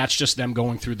 yeah. Like that's just them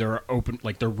going through their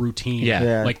their routine. Yeah.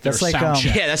 Yeah. Like their That's like, sound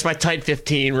check. Yeah, that's my tight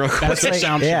 15 real quick. That's their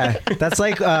sound check. Yeah, that's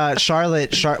like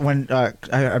Charlotte. When I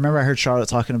remember, I heard Charlotte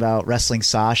talking about wrestling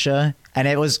Sasha, And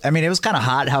it was kind of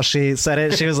hot how she said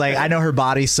it. She was like, I know her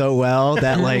body so well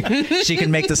that like she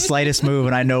can make the slightest move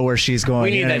and I know where she's going.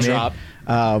 We need you know that what I mean? drop.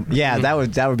 Yeah,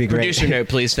 that would be great. Producer note,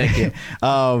 please. Thank you.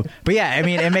 But yeah, I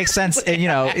mean, it makes sense.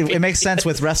 It makes sense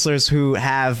with wrestlers who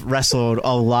have wrestled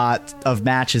a lot of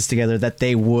matches together that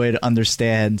they would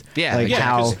understand. Yeah, like Yeah,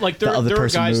 how 'cause, like the other there are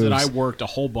person guys moves. that I worked a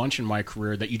whole bunch in my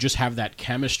career that you just have that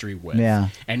chemistry with. Yeah.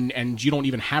 And you don't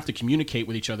even have to communicate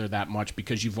with each other that much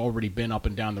because you've already been up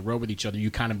and down the road with each other.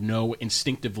 You kind of know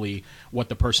instinctively what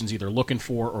the person's either looking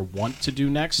for or want to do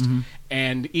next. Mm-hmm.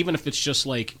 And even if it's just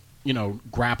like,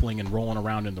 grappling and rolling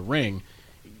around in the ring,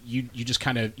 you just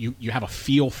kind of you have a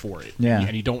feel for it. Yeah.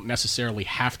 And you don't necessarily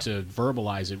have to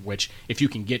verbalize it, which if you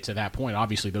can get to that point,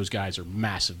 obviously those guys are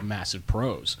massive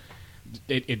pros.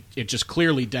 It just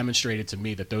clearly demonstrated to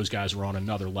me that those guys were on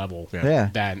another level. Yeah.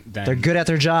 Than They're good at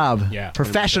their job. Yeah.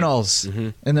 Professionals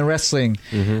in the wrestling.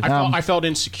 I felt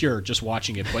insecure just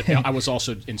watching it, but I was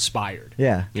also inspired.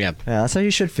 Yeah. Yeah. That's how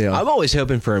you should feel. I'm always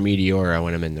hoping for a Meteora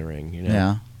when I'm in the ring.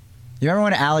 Yeah. You remember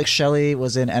when Alex Shelley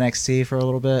was in NXT for a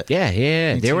little bit? Yeah.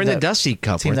 He They were in the teamed up- Dusty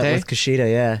Cup, Teamed weren't up they? with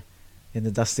Kushida, yeah. In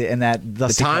that Dusty The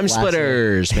Cup Time last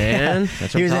year. Splitters, man.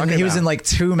 That's what He was I'm in, talking he was about. in like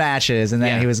 2 matches and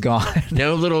then Yeah. he was gone.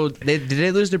 No little. Did they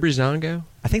lose to Brizongo?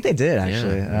 I think they did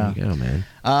actually. Yeah, there you go,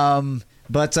 man.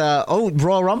 But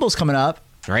Royal Rumble's coming up.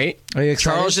 Right? Are you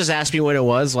excited? Charles just asked me when it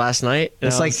was last night. and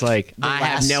It's I was like the I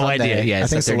have last no Sunday. idea. Yeah, I it's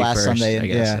think it's the last 31st, Sunday, I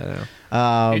guess. yeah.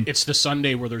 I don't know. It's the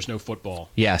Sunday where there's no football.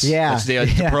 Yes. Yeah. It's the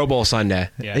Yeah. Pro Bowl Sunday.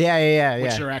 Yeah. Which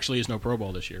yeah. there actually is no Pro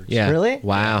Bowl this year. Yeah. Really?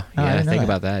 Wow. Oh, I Yeah. didn't know Think that.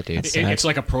 about that, dude. It's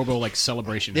like a Pro Bowl like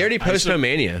celebration. They already I used to- postponed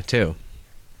Mania too.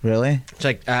 Really? It's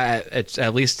like it's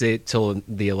at least till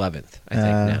the 11th. I think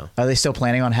now. Are they still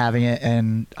planning on having it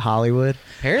in Hollywood?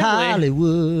 Apparently.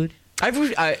 Hollywood.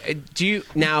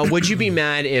 Would you be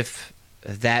mad if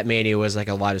that Mania was like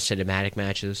a lot of cinematic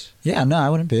matches? Yeah, no, I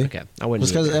wouldn't be. Okay, I wouldn't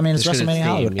Just because either. it's Just 'cause of the WrestleMania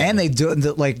Hollywood, theme, yeah. and they do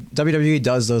like WWE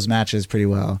does those matches pretty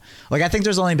well. Like I think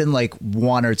there's only been like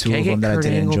 1 or 2 Can I of them get that I Kurt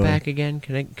didn't Angle enjoy. back again?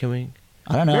 Can we?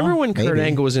 I don't know. Remember when Kurt Maybe.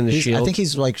 Angle was in the I Shield? think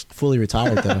he's like fully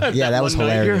retired though. Yeah, that was one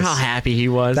night. hilarious. Remember how happy he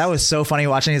was? That was so funny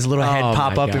watching his little head Oh,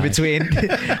 pop my up in God. between.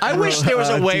 I wish there was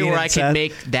a way Dean where and I could Seth.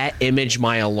 make that image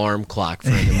my alarm clock for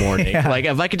in the morning. Yeah. Like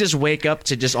if I could just wake up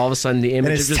to just all of a sudden the And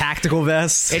image his of just, tactical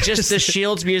vest. it just the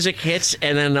Shield's music hits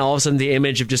and then all of a sudden the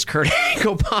image of just Kurt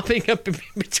Angle popping up in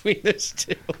between those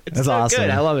two. It's That's so awesome.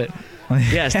 good. I love it.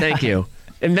 Yes, thank you.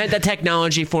 Invent that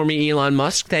technology for me, Elon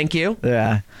Musk. Thank you.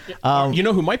 Yeah. You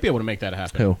know who might be able to make that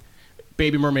happen? Who?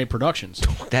 Baby Mermaid Productions.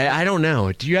 That I don't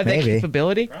know. Do you have that Maybe.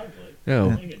 capability?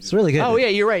 No. It's really good. Oh yeah,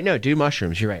 you're right. No, do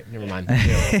mushrooms. You're right. Never mind.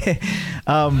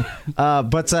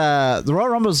 But the Royal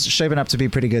Rumble's shaping up to be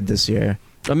pretty good this year.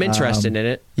 I'm interested in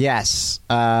it. Yes.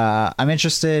 I'm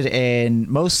interested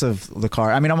in most of the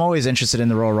card. I mean, I'm always interested in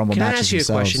the Royal Rumble Can I matches ask you a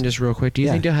themselves. question just real quick? Do you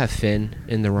Yeah. think they'll have Finn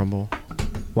in the Rumble?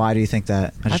 Why do you think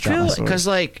that? I just dropped my feel sword. because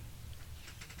like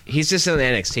he's just in the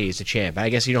NXT. He's a champ. I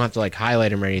guess you don't have to like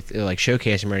highlight him or anything, like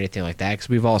showcase him or anything like that because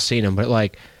we've all seen him. But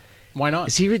like, Why not?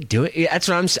 is he really doing? Yeah, that's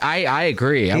what I'm. I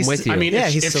agree. I'm He's- with you. I mean, Yeah,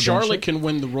 if, he's if still doing Charlotte shit. can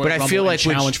win the Royal But I Rumble feel and like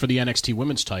when- challenge for the NXT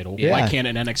Women's title, Yeah. why can't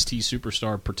an NXT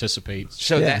superstar participate?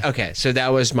 so Yeah. that okay. So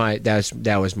that was my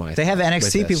that was my. they have thought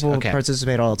NXT with this. people Okay.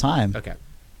 participate all the time. Okay.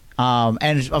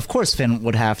 And of course Finn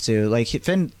would have to. Like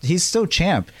Finn, he's still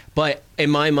champ. But in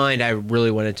my mind, I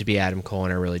really wanted to be Adam Cole,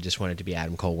 and I really just wanted to be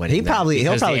Adam Cole winning. He'll probably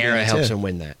because do the era that, helps too. him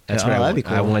win that. That's Yeah, what I that'd want. be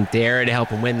cool. I want the era to help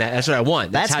him win that. That's what I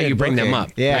want. That's, That's how good you bring them booking. up.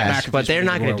 Yeah. Yes, but they're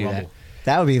not going to do Royal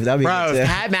that. Rumble. That'd be Bro, good. if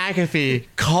too. Pat McAfee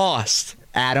cost.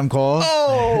 Adam Cole.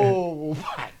 Oh,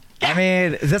 I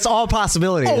mean, that's all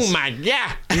possibilities. oh my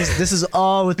yeah. This is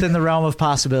all within the realm of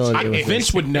possibility. with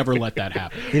Vince would never let that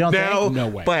happen. You don't No, think? No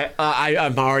way. But I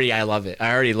love it.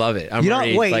 I already love it. I'm You don't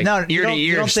already, wait. like, No, ear to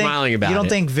ear, think, smiling about it. You don't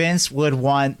think Vince would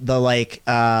want the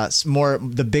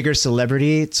the bigger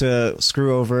celebrity to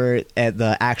screw over at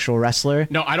the actual wrestler?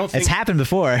 No, I don't think It's happened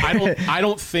before. I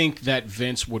don't think that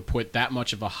Vince would put that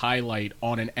much of a highlight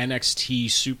on an NXT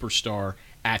superstar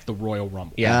at the Royal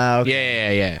Rumble. Yeah.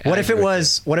 Okay. Yeah. What I if it agree with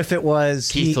was? What if it was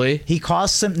Keith Lee? He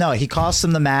costs him. No, he costs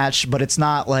him the match, but it's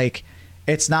not like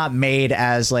it's not made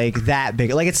as like that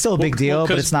big. Like it's still a big deal,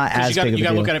 but it's not as you gotta, big of you a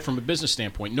gotta deal. look at it from a business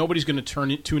standpoint. Nobody's going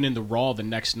to tune in to Raw the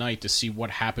next night to see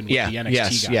what happened with Yeah. the NXT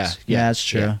Yes. guys. Yeah. Yeah, that's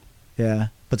true. Yeah.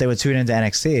 But they would tune into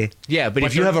NXT. Yeah, but if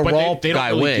But you have a but Raw they don't guy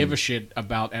really win, give a shit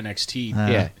about NXT.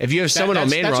 yeah. If you have someone on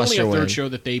main that's roster only a third win, show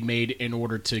that they made in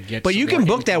order to get. But some you can more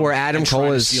book that income where Adam and try Cole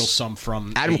to is- steal some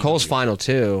from Adam AEW. Cole's final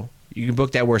too. You can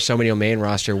book that where somebody on main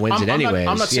roster wins it anyways.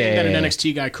 I'm not saying that Yeah. an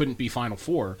NXT guy couldn't be Final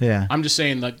Four. Yeah. I'm just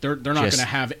saying that they're not Just- going to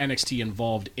have NXT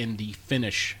involved in the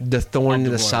finish. the thorn of in the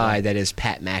Royal side Rumble. that is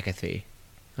Pat McAfee.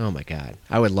 Oh my god,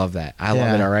 I would love that. I love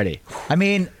Yeah. it already. I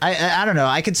mean, I don't know.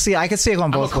 I could see it going I'm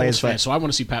a both Colts ways, fan, but so I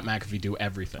want to see Pat McAfee do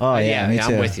everything. oh Yeah, yeah, me yeah,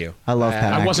 too. I'm with you. I love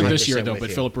Pat. I wasn't McAfee. this year 100% though, with but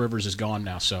you. Philip Rivers is gone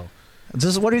now, so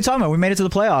Just what are you talking about? We made it to the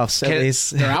playoffs at Can-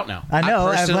 least. they're out now. I know.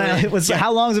 I personally- It was,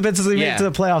 how long has it been since we made Yeah. it to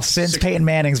the playoffs? Since Six- Peyton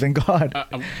Manning's been gone.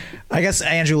 I guess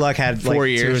Andrew Luck had like 4 2 or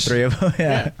years. 3 of them.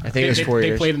 Yeah. I think it was 4 They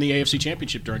years. played in the AFC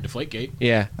Championship during Deflategate.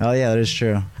 Yeah. Oh yeah, that is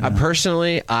true.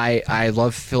 Personally, I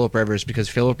love Philip Rivers because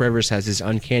Philip Rivers has this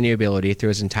uncanny ability through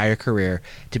his entire career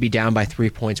to be down by 3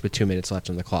 points with 2 minutes left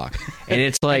on the clock, and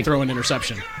it's like Throw an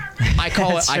interception. I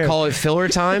That's true. call it filler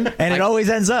time, And it always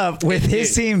ends up with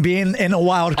his team being in a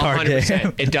wild card 100%.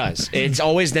 game. It does. It's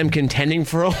always them contending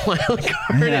for a wild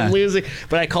card Yeah. and losing.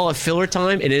 But I call it filler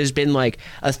time, and it has been like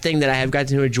a thing that I have gotten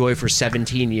to enjoy for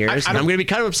 17 years. I And I'm don't- going to be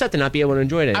kind of upset to not be able to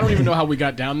enjoy it. I don't even know how we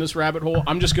got down this rabbit hole.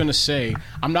 I'm just going to say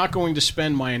I'm not going to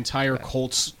spend my entire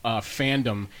Colts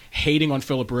fandom hating on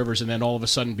Philip Rivers and then all of a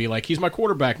sudden be like, he's my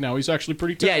quarterback now. He's actually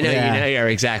pretty Yeah, talented. no, Yeah. You know, yeah,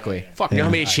 exactly. Fuck You know how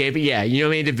that many guy. you know how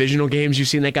many divisional games you've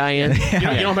seen that guy in? You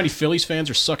know how many Phillies fans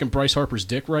are sucking Bryce Harper's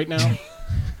dick right now?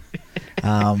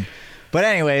 But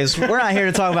anyways, we're not here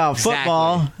to talk about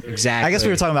football. Exactly. I guess we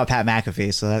were talking about Pat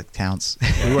McAfee, so that counts.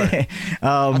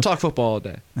 I'll talk football all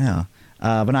day. Yeah,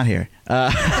 but not here.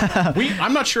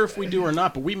 I'm not sure if we do or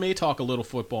not, but we may talk a little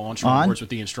football on Strong On? Words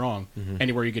with Ian Strong.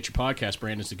 Anywhere you get your podcast,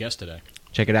 Brandon's the guest today.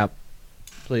 Check it out,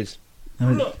 please.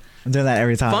 I'm doing that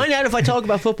every time. Find out if I talk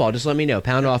about football. Just let me know.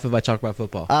 Pound off if I talk about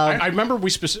football. I remember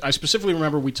I specifically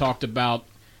remember we talked about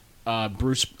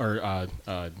Bruce or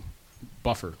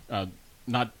Buffer,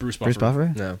 not Bruce Buffer. Bruce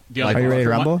Buffer? no. The other Are you ready to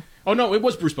Buffer. rumble? Oh no, it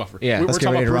was Bruce Buffer. Yeah. we Let's were get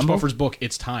talking ready about to Bruce rumble? Buffer's book.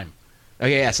 It's time.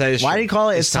 Okay, yes, that is Why true. do you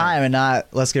call it "It's Time" and not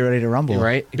 "Let's Get Ready to Rumble"? You're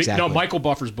right. But, Exactly. No, Michael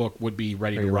Buffer's book would be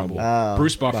Ready to Rumble. Oh.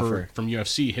 Bruce Buffer, Buffer. from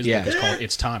UFC, his Yeah. book is called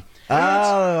It's Time.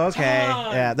 Oh, okay.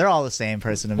 Yeah, they're all the same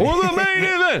person to me.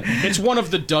 It's one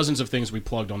of the dozens of things we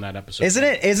plugged on that episode. Isn't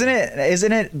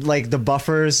it like the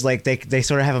Buffers, like they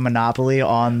sort of have a monopoly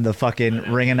on the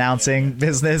fucking ring announcing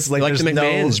business? Like Like the there's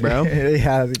McMahons, bro.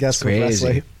 Yeah, I guess with crazy.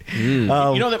 wrestling. You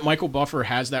know that Michael Buffer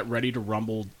has that Ready to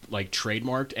Rumble like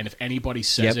trademarked, and if anybody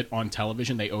says Yep. it on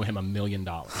television, they owe him $1 million.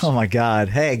 Oh my God!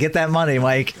 Hey, get that money,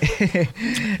 Mike.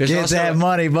 Get also- that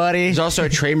money, buddy. There's also a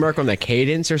trademark on the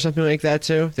cadence or something like that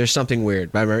too. There's something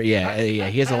weird. I remember, yeah,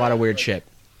 he has a lot of weird shit.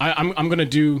 I'm going to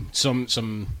do some.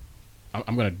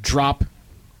 I'm going to drop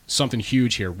something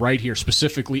huge here, right here,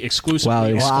 specifically,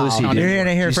 exclusively. Wow, Wow, exclusive. you're hearing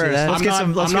it here You see first. that? Let's I'm get not,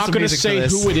 some. Let's I'm get not some going to music say for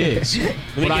this. who it is, me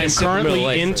but get I a am sip of Miller currently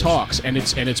Lite in first. talks, and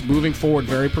it's moving forward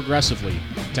very progressively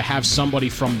to have somebody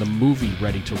from the movie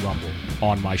Ready to Rumble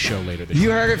on my show later this You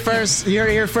year. heard it first. You heard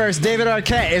it here first. David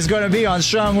Arquette is going to be on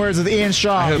Strong Words with Ian I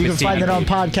Strong. hope You can it's find it on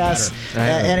Better. podcasts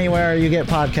anywhere you get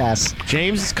podcasts.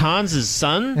 James Caan's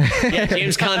son. Yeah,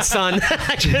 James Caan's son.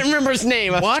 I can't remember his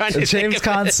name. I was trying to think James of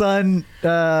Caan's son,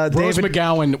 Rose David.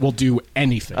 McGowan will do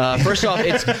anything. First off,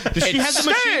 it's Does she have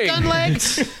the machine gun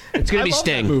legs? It's gonna be love that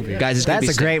Sting, movie. guys. It's gonna That's be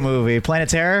a Sting. great movie. Planet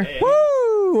Terror.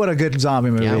 Woo! What a good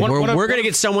zombie movie. Yeah, One- we're one of- we're gonna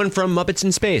get someone from Muppets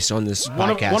in Space on this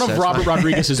one podcast. of so it's Robert fine.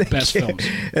 Rodriguez's best films.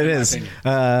 It is.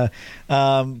 But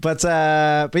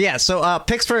yeah. So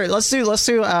picks for let's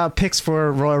do picks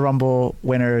for Royal Rumble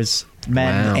winners,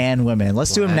 men Wow. and women.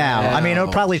 Let's do them now. I mean, it'll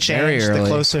probably Very change the early.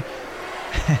 closer.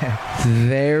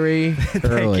 Very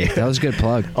early. you. That was a good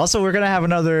plug. Also, we're gonna have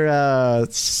another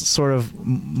sort of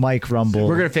mic rumble.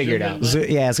 We're gonna figure it out.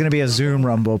 Yeah, it's gonna be a Zoom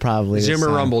rumble probably. this Zoomer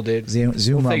time. rumble, dude. Zoom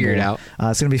We'll rumble. figure it out.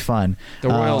 It's gonna be fun. The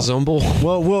Royal Zumble.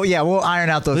 We'll iron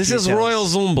out those. This is details. Royal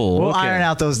Zumble. We'll Okay. iron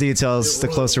out those details the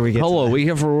closer we get. Hello, to that. we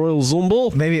have a Royal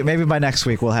Zumble. Maybe by next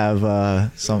week we'll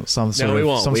have some sort No, we of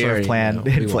won't. some We sort already of plan know.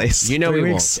 We in won't. place. You know 3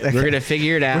 we weeks. won't. We're gonna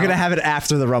figure it out. We're gonna have it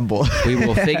after the Rumble. We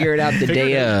will figure it out the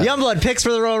day of. Youngblood picks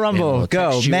for the Royal Rumble. we'll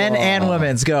Go, text you men and all.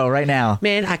 women's. Go right now.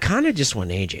 Man, I kind of just want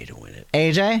AJ to win it.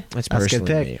 AJ, That's a good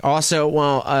personally pick. me. Also,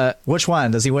 well, Which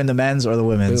one does he win? The men's or the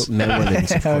women's? men,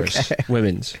 women's, of course. Okay.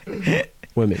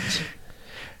 Women's.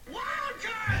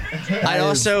 I'd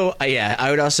also, I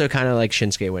would also kind of like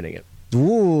Shinsuke winning it.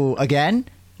 Ooh, again?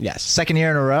 Yes. Second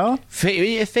year in a row? Face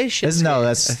Shinsuke. No,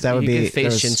 that would You be could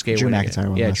face there's Shinsuke Drew winning McIntyre it.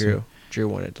 won Yeah, last Drew. year. Drew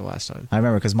won it the last time. I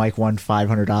remember because Mike won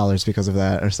 $500 because of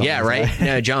that or something. Yeah, right?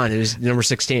 No, John, it was number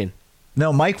 16.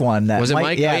 No, Mike won that. Was it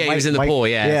Mike? Oh, yeah, he was in the pool.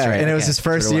 Yeah, that's right. and it was Okay, his that's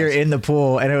what first it year was. in the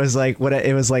pool, and it was like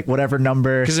whatever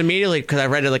number. Because I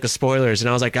read it like the spoilers, and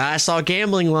I was like, I saw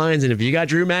gambling lines, and if you got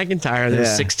Drew McIntyre, and it was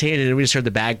Yeah. 16, and then we just heard the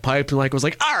bagpipe, and was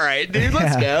like, all right, dude,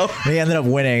 let's go. He ended up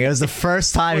winning. It was the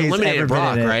first time We he's eliminated ever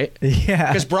Brock, been in it. right? Yeah.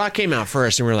 Because Brock came out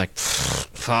first, and we were like,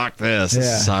 fuck this. Yeah.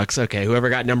 This sucks. Okay, whoever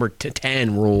got number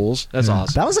 10 rules. That's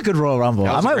awesome. That was a good Royal Rumble.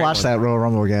 That I was a might great watch one. that Royal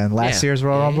Rumble again. Last Yeah. year's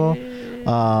Royal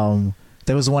Rumble.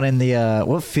 There was one in the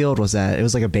what field was that? It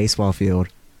was like a baseball field.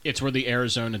 It's where the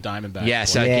Arizona Diamondbacks.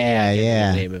 Yes, play. I can't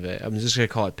Yeah. the name of it. I'm just gonna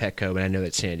call it Petco, but I know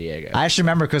it's San Diego. I actually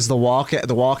remember because the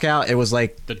walkout, it was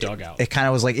like The dugout. It kind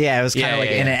of was like it was kind Yeah, of like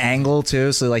yeah, in yeah. an angle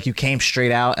too. So like you came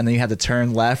straight out and then you had to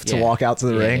turn left to walk out to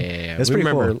the ring. Yeah. It was We pretty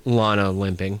remember cool. Lana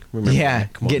limping. Remember Yeah,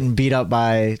 that? Come on. getting beat up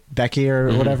by Becky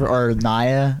or whatever, or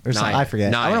Nia or something. Nia. I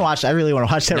forget. Nia. I want to watch. I really want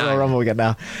to watch that Nia. Royal Rumble again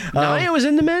now. Nia was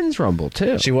in the men's rumble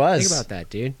too. She was. Think about that,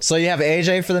 dude. So you have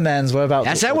AJ for the men's. What about?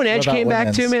 That's that when what Edge about came back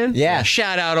women's? too, man. Yeah.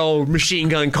 Shout out old Machine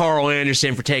Gun Carl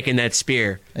Anderson for taking that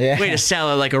spear. Yeah. Way to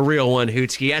sell it like a real one,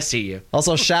 Hootski. I see you.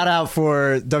 Also, shout out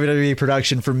for WWE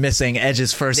production for missing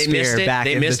Edge's first They spear missed it. back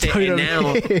They into missed it.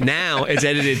 WWE. And now it's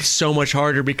edited so much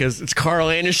harder because it's Carl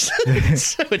Anderson.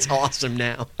 So it's awesome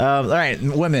now. All right,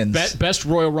 women's. Best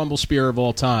Royal Rumble spear of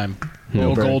all time.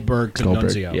 Bill Goldberg to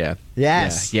Nunzio. Yeah.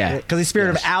 Yes. Yeah. Because he speared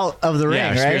him out of the ring, Yeah,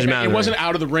 right? spears him out. It wasn't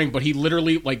out of the ring, but he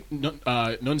literally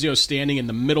Nunzio's standing in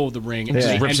the middle of the ring and Yeah.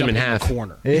 just Rips ends him up in the half.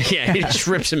 corner. Yeah, he just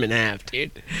rips him in half,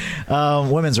 dude.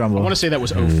 Women's Rumble. I want to say that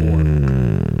was 04.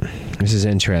 This is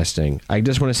interesting. I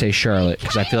just want to say Charlotte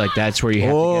because I feel like that's where you have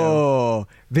to go. Oh,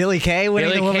 Billy Kay winning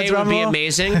Billy the women's Kay would Rumble. be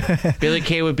amazing. Billy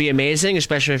Kay would be amazing,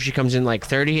 especially if she comes in like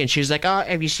 30 and she's like, "Oh,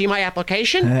 have you seen my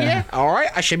application? Yeah. All right,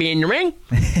 I should be in the ring.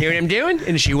 Hear what I'm doing?"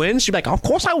 And she wins. She'd be like, "Of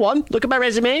course I won. Look at my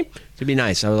resume." It'd be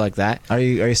nice. I would like that. Are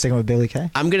you sticking with Billy Kay?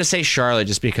 I'm gonna say Charlotte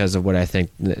just because of what I think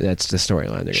that's the storyline.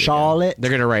 They're gonna Charlotte?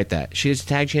 They're gonna write that. She's a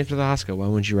tag champ with Asuka. Why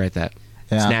wouldn't you write that?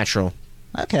 Yeah. It's natural.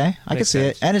 Okay, I can Makes see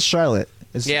sense. it. And it's Charlotte.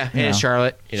 It's, Yeah, you and it's know,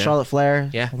 Charlotte. You know. Charlotte Flair.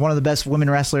 Yeah. One of the best women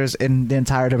wrestlers in the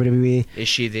entire WWE Is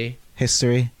she the?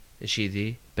 history. Is she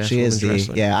the best She is women's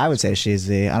the. wrestler? Yeah, I would say she's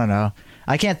the. I don't know.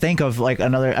 I can't think of like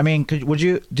another. I mean,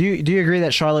 do you agree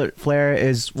that Charlotte Flair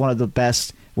is one of the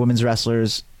best women's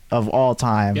wrestlers of all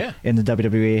time Yeah. in the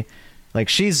WWE? Like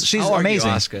she's I'll argue amazing.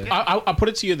 Asuka. I'll put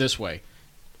it to you this way.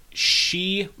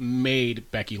 She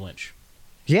made Becky Lynch.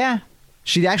 Yeah,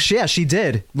 she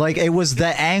did. Like it was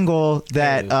the angle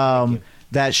that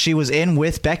that she was in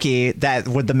with Becky that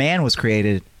where the man was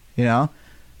created. You know,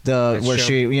 That's where true.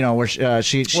 she Well,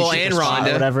 took and a spot,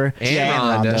 Ronda. whatever. And Yeah,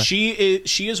 Ronda. She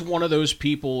is one of those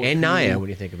people And who, Nia, what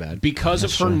do you think about it? because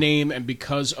of her name and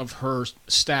because of her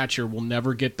stature, will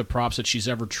never get the props that she's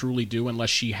ever truly due unless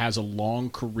she has a long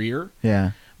career.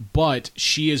 Yeah. But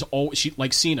she is always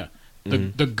like Cena,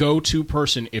 the go-to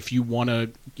person if you want to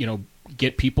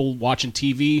get people watching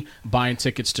TV, buying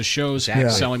tickets to shows, Exactly.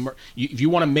 selling. If you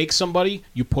want to make somebody,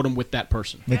 you put them with that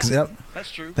person. Yep.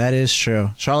 That's true. That is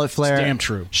true. Charlotte Flair. It's damn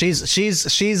true.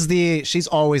 She's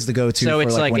always the go-to. So for,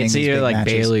 it's like winning it's these either big like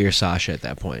matches. Bailey or Sasha at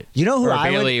that point. You know who or I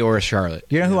Bailey or Charlotte.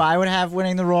 You know who I would have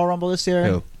winning the Royal Rumble this year?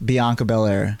 Who? Bianca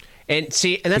Belair. And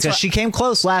see, and that's Because why she came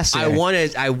close last year.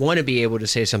 I want to be able to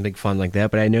say something fun like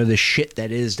that, but I know the shit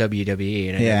that is WWE,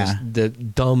 and I Yeah. know the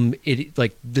dumb,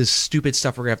 like the stupid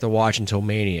stuff we're gonna have to watch until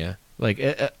Mania. Like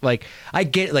I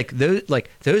get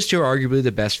those two are arguably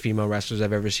the best female wrestlers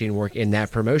I've ever seen work in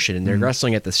that promotion, and they're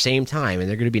wrestling at the same time, and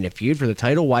they're going to be in a feud for the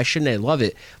title. Why shouldn't I love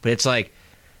it? But it's like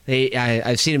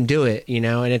I've seen them do it,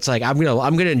 and it's like I'm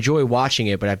gonna enjoy watching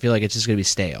it, but I feel like it's just gonna be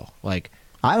stale. Like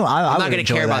I'm I'm would not gonna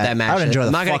enjoy care about that match. I would enjoy I'm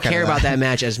the not gonna fuck out care of about that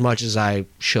match as much as I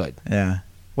should. Yeah.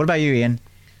 What about you, Ian?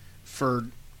 For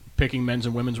picking men's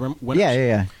and women's winners.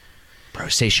 Yeah. Bro,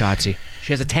 say Shotzi.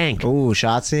 She has a tank. Ooh,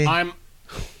 Shotzi.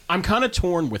 I'm kind of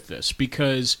torn with this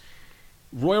because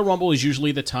Royal Rumble is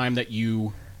usually the time that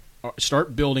you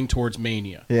start building towards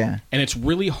Mania. Yeah. And it's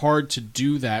really hard to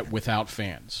do that without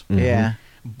fans. Yeah.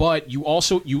 But you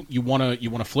also you want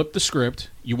to flip the script.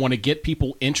 You want to get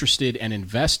people interested and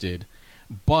invested.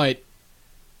 But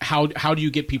how do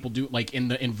you get people in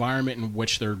the environment in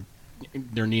which they're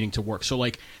needing to work? So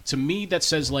like to me that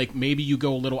says like maybe you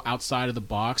go a little outside of the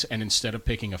box and instead of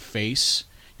picking a face,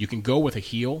 you can go with a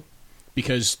heel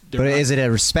because But is it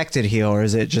a respected heel or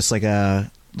is it just like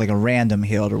a random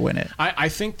heel to win it? I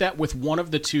think that with one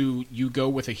of the two, you go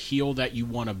with a heel that you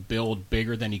want to build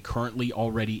bigger than he currently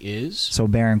already is. So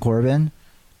Baron Corbin?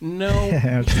 No,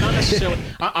 not necessarily.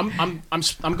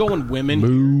 I'm going women.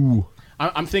 Boo.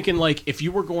 I'm thinking like if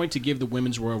you were going to give the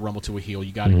women's Royal Rumble to a heel,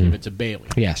 you got to give it to Bayley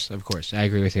Yes, of course. I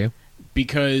agree with you.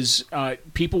 because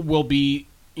people will be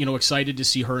excited to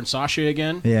see her and Sasha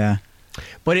again. Yeah.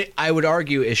 But I would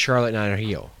argue is Charlotte not a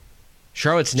heel?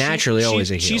 Charlotte's naturally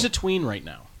always a heel. She's a tween right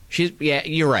now. Yeah,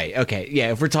 you're right. Okay,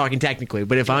 yeah, if we're talking technically,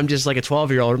 but if I'm just like a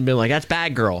 12-year-old and being like, that's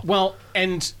bad girl. Well,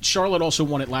 and Charlotte also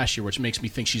won it last year, which makes me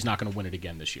think she's not going to win it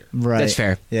again this year. Right. That's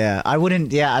fair. Yeah, I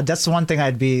wouldn't. Yeah, that's the one thing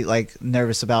I'd be like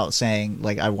nervous about saying.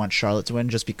 Like, I want Charlotte to win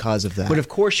just because of that. But of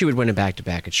course she would win it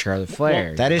back-to-back at Charlotte Flair.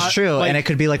 Well, that is true, like- and it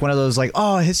could be like one of those like,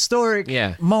 oh, historic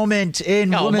Yeah. moment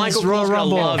in Oh, women's Michael Royal Cole's gonna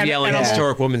Rumble. love yelling and I'm-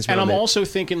 historic women's And I'm moment. also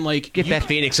thinking, like, Get Beth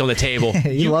Phoenix on the table.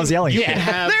 He loves yelling. You can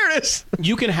have, There it is.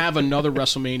 You can have another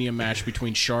WrestleMania match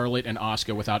between Charlotte and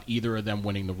Asuka without either of them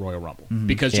winning the Royal Rumble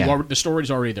because Yeah. the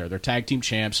story's already there. They're tag team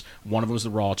champs. One of them was the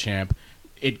Raw champ.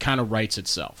 It kind of writes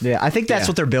itself. Yeah, I think that's Yeah.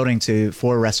 what they're building to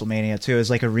for WrestleMania too. Is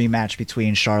like a rematch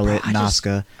between Charlotte and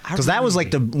Asuka, because that was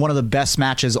like one of the best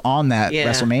matches on that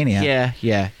WrestleMania.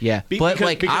 Yeah. Be- But because-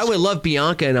 like, because- I would love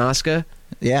Bianca and Asuka.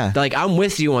 yeah. Like, I'm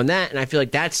with you on that, and I feel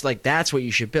like that's what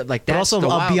you should build. Like, But that's also the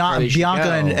wild card you should Bianca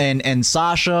go. and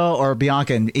Sasha, or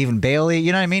Bianca and even Bailey.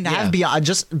 You know what I mean? Have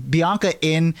just Bianca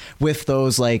in with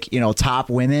those like top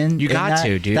women. You in got that.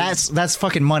 to, dude. That's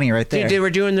fucking money right there. They were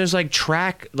doing those like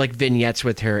track like vignettes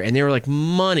with her, and they were like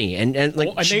money, and like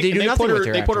Well, and they do they nothing put her, with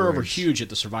her. They put her over afterwards. huge at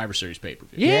the Survivor Series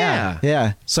pay-per-view. Yeah.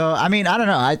 yeah. So I mean, I don't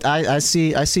know. I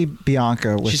see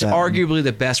Bianca with She's that. arguably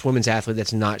the best women's athlete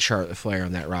that's not Charlotte Flair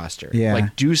on that roster. Yeah.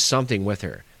 Like, do something with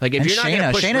her. Like, if and you're not going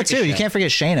to push Shayna too. Ricochet- You can't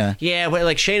forget Shayna. Yeah, but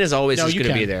like Shayna's always No, just you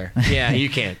going to be can. there. Yeah, you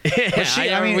can.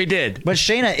 I mean, we did. But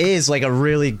Shayna is like a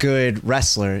really good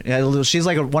wrestler. Yeah, she's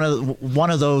like one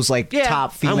of those like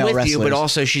top female I'm with wrestlers. you, but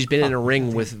also she's been in a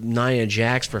ring with Nia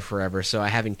Jax for forever, so I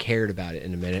haven't cared about it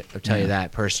in a minute. I'll tell you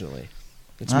that personally.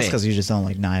 It's that's me. because you just don't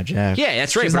like Nia Jax. Yeah,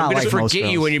 that's right. She's But I'm not going to like most forget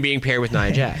you girls. when you're being paired with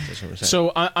Nia Jax. That's what I'm saying.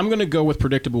 So I'm going to go with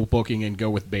predictable booking and go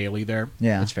with Bailey there.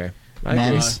 Yeah, That's fair. I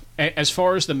Man. agree. As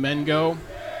far as the men go,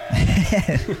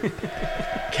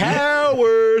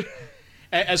 Coward.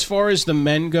 as far as the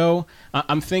men go,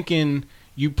 I'm thinking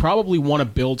you probably want to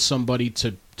build somebody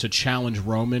to challenge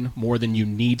Roman more than you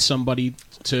need somebody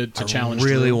to challenge.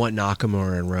 Really Drew. want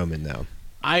Nakamura and Roman though.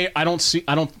 I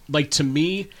don't like, to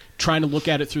me, trying to look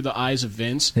at it through the eyes of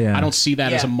Vince. Yeah. I don't see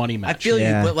that as a money I match. feel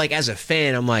Yeah. you, but like as a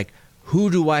fan, I'm like, who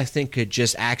do I think could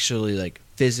just actually like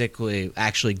physically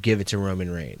actually give it to Roman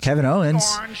Reigns? Kevin Owens.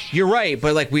 You're right,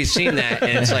 but like we've seen that,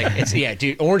 and it's like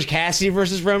dude, Orange Cassidy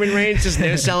versus Roman Reigns, just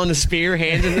no selling the spear,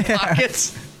 hands in the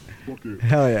pockets.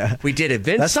 Hell yeah. We did it.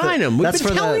 Vince sign him. We've That's been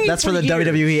for telling the you that's for the years.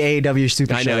 WWE AEW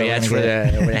Super I Show. know, yeah, that's We're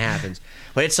gonna get. when it happens.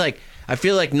 But it's like I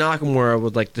feel like Nakamura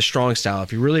with like the strong style.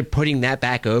 If you're really putting that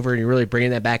back over and you're really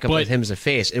bringing that back up But with him as a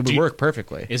face, it would do you- work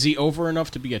perfectly. Is he over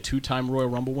enough to be a 2-time Royal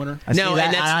Rumble winner? I see No, that,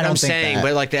 and that's I what don't I'm think saying. that.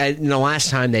 But like the last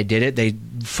time they did it, they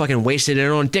fucking wasted it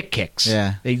on dick kicks.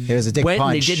 Yeah. they It was a dick went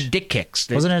punch. and they did dick kicks.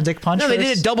 Wasn't it a dick punch No, they first?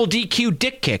 did a double DQ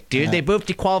dick kick, dude. Yeah. They both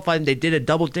dequalified and they did a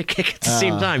double dick kick at the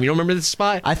same time. You don't remember this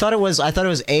spot? I thought it was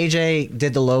AJ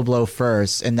did the low blow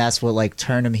first, and that's what like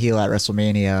turned him heel at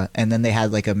WrestleMania, and then they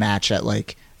had like a match at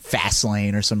like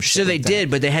Fastlane or some shit. So they like that.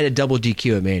 did, but they had a double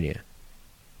DQ at Mania.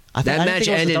 I That I didn't match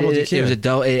think ended. It was a double It was a DQ.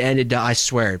 double. It ended. I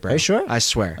swear, bro. Are you sure? I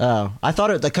swear. Oh, I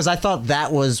thought it because I thought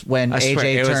that was when I swear,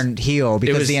 it AJ was- turned heel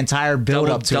because was the entire build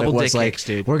up to it double was dick like kicks,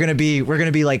 dude. we're gonna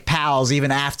be like pals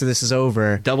even after this is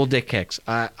over. Double dick kicks.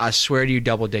 I swear to you,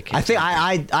 double dick kicks. I think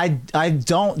I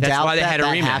don't That's doubt why they that had a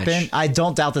that rematch. happened. I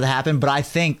don't doubt that happened, but I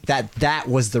think that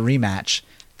was the rematch.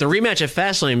 the rematch at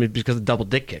Fastlane was because of double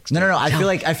dick kicks. No. I feel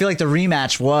like the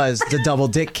rematch was the double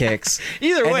dick kicks.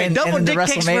 Either And way, then- double and then dick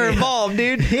the kicks were WrestleMania- involved,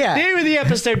 dude. Yeah. Name of the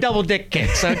episode: double dick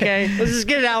kicks. Okay, let's just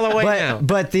get it out of the way now.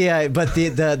 But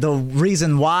the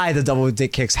reason why the double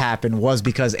dick kicks happened was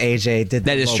because AJ did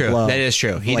That the is low true. blow, That is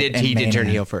true. He like, did. in He did turn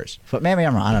Mania. heel first. But maybe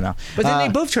I'm wrong. I don't know. But then they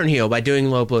both turn heel by doing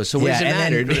low blows. So what does it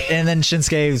matter? And then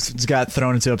Shinsuke got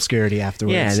thrown into obscurity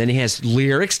afterwards. Yeah, and then he has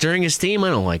lyrics during his theme. I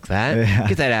don't like that. Yeah.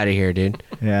 Get that out of here, dude.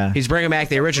 Yeah. He's bringing back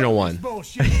the original one.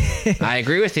 I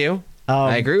agree with you.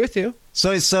 I agree with you.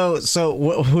 So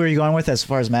who are you going with as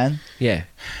far as men? Yeah.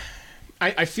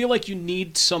 I feel like you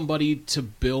need somebody to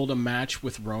build a match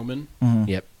with Roman,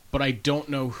 Yep. but I don't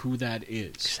know who that is.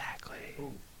 Exactly.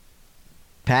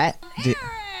 Pat?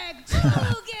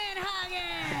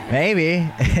 Maybe.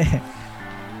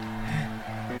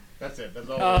 That's it. That's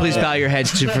all. Please bow your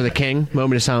heads for the king.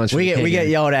 Moment of silence. For we the king. get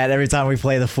yelled at every time we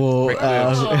play the full.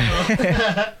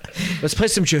 Let's play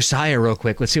some Josiah real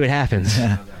quick. Let's see what happens.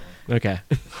 Okay.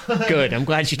 Good. I'm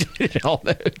glad you did all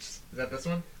those. Is that this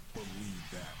one?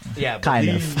 Yeah. kind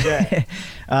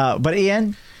of. But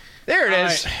Ian, There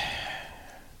it is.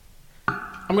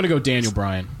 I'm going to go Daniel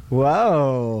Bryan.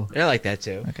 whoa. I like that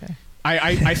too. Okay.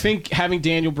 I think having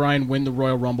Daniel Bryan win the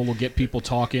Royal Rumble will get people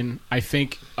talking. I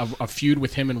think a feud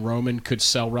with him and Roman could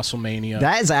sell WrestleMania.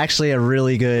 That is actually a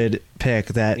really good pick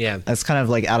that Yeah. that's kind of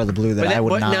like out of the blue that But I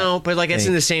would not. no, but like it's in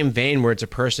think. the same vein where it's a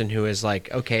person who is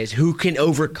like, okay, who can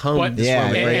overcome But this Yeah,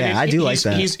 Roman yeah, Reigns? yeah. I do like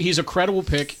that. He's a credible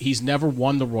pick. He's never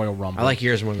won the Royal Rumble. I like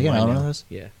yours more than You got mine. one of now. those?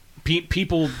 Yeah.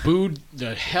 People booed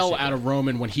the hell out of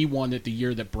Roman when he won it the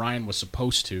year that Bryan was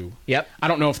supposed to. Yep. I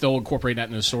don't know if they'll incorporate that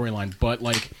in the storyline, but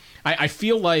like I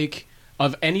feel like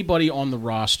of anybody on the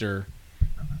roster,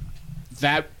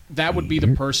 that would be the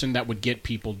person that would get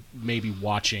people maybe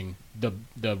watching the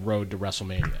road to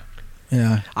WrestleMania.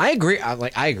 Yeah. I agree.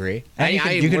 I agree. And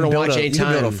I you can want to build watch a, you can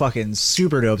build a anytime. fucking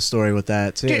super dope story with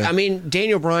that too. Dude, I mean,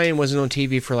 Daniel Bryan wasn't on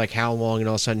TV for like how long, and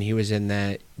all of a sudden he was in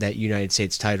that United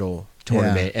States title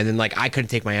tournament, and then like I couldn't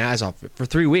take my eyes off it for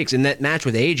 3 weeks. And that match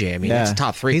with AJ, I mean, that's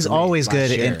top three. He's for me always last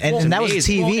good, year. and that was a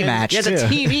Amazing. TV Well, and- match Yeah, it's a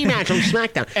too. TV match on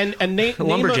SmackDown. And name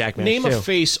Lumberjack a, match, name a too.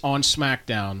 face on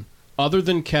SmackDown other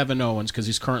than Kevin Owens because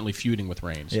he's currently feuding with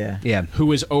Reigns. Yeah. Yeah.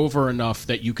 Who is over enough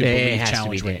that you could It believe has to be.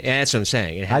 challenge Reigns. Yeah, that's what I'm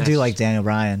saying. It I has do to. like Daniel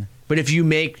Bryan. But if you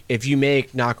make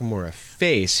Nakamura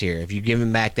face here, if you give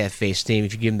him back that face theme,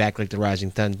 if you give him back like the Rising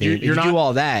Thunder, if you do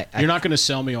all that, You're not going to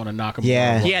sell me on a Nakamura.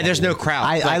 Yeah. yeah, there's no crowd.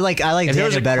 I like if there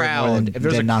was Daniel a better crowd, more than if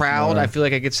there's a than crowd, Nakamura. I feel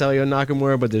like I could sell you on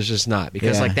Nakamura, but there's just not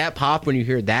because Yeah. like that pop when you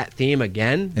hear that theme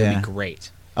again, that'd Yeah. be great.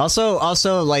 Also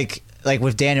like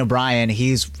with Daniel Bryan,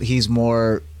 he's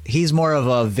more of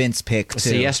a Vince pick It's a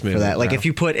too yes for move, that. Like bro.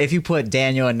 if you put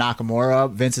Daniel and Nakamura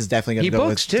up, Vince is definitely He going to go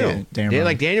books with too. Daniel Yeah, Bryan.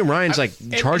 like Daniel Bryan's like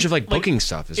in charge of like booking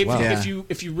stuff as well. Yeah.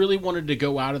 If you really wanted to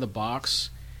go out of the box,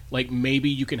 like maybe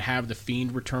you can have the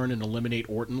Fiend return and eliminate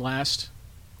Orton last.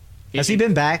 Has he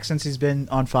been back since he's been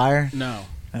on fire? No.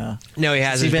 No, he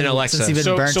hasn't. Since He's been Alexa. Since he's been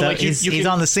So- burnt so, up. like, you he's can-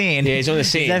 on the scene. Yeah, he's on the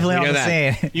scene. He's definitely We on know the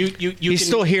that. scene. You He's can-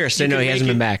 still here, so you no, can he hasn't make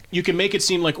been it- back. You can make it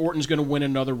seem like Orton's going to win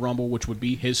another Rumble, which would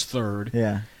be his third.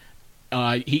 Yeah.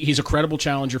 He's a credible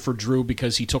challenger for Drew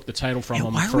because he took the title from Yeah,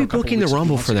 him. why are for we a couple booking the weeks-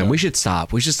 Rumble months for them? ago. We should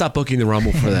stop. We should stop booking the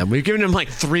Rumble for them. We've given them like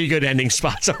 3 good ending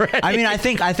spots already. I mean, I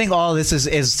think all this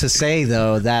is to say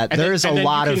though that And there then- is a and then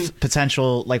lot you of can-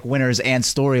 potential like winners and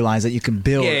storylines that you can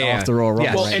build Yeah. off the Royal Rumble.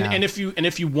 Yes. Well, right now. and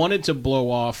if you wanted to blow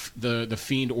off the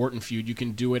Fiend Orton feud, you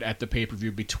can do it at the pay per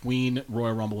view between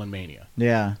Royal Rumble and Mania.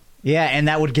 yeah, and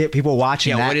that would get people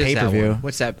watching Yeah, that what is pay that per view. one?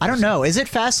 What's that? I don't know. Is it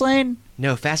Fastlane?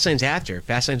 No, Fastlane's after.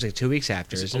 Fastlane's like 2 weeks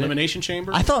after, isn't it? Elimination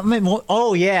Chamber. I thought.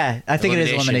 Oh yeah, I think it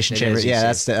is Elimination Chamber. is, Yeah, you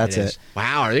that's see. it.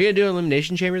 Wow, are they gonna do an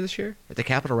Elimination Chamber this year at the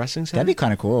Capitol Wrestling Center? That'd be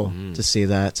kind of cool to see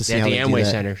that. To see Yeah, how at the they do Amway that.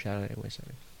 Center. Shout out Amway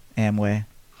Center. Amway.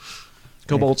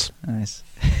 Go Bolts. Nice.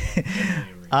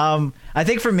 I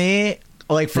think for me,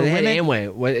 like for They had women,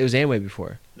 Amway. It was Amway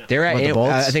before. They're at What, the Am-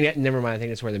 Bolts? I think that, never mind. I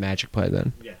think that's where the Magic played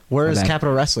then. where My is bad.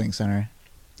 Capitol Wrestling Center?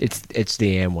 It's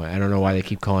the Amway. I don't know why they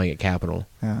keep calling it Capitol.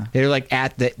 Yeah. They're like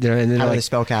at the. They're, and they're How do like, they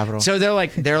spell Capitol? So they're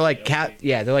like Capitol,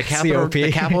 COP.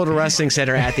 the Capitol Wrestling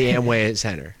Center at the Amway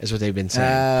Center is what they've been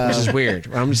saying, which is weird.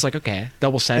 I'm just like, okay,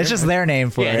 double center. it's just their name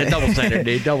for yeah, it. the double center,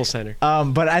 dude, double center.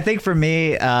 But I think for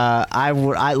me, I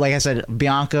like I said,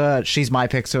 Bianca. She's my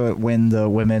pick to win the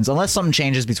women's, unless something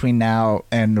changes between now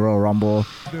and the Royal Rumble.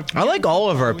 I like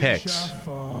all of our picks.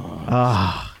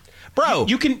 Bro,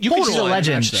 You can hold She's a on.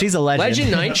 legend. match, though. She's a legend.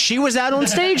 Legend Night. She was out on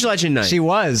stage. Legend Night. She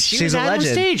was. She She's was a out legend.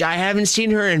 on stage. I haven't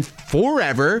seen her in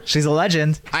forever. She's a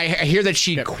legend. I hear that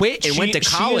she quit and went to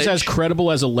college. She is as credible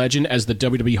as a legend as the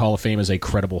WWE Hall of Fame is a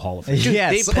credible Hall of Fame. Dude,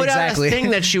 Yes, they put exactly. out a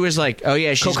thing that she was like, "Oh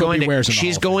yeah, she's Coco going Beware's to in the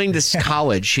she's Hall of going to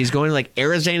college. She's going to like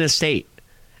Arizona State."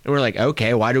 And we're like,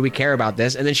 "Okay, why do we care about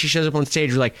this?" And then she shows up on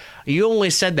stage. We're like, "You only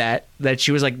said that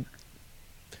she was like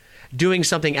doing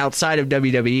something outside of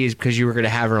WWE because you were going to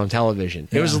have her on television."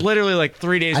 It was literally like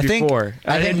 3 days I think- before.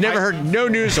 I had never heard no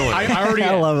news on it. I already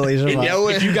I love Alicia You Fox. know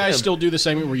it. If you guys still do the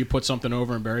segment where you put something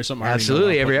over and bury something, I already know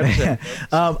Absolutely, that, every but-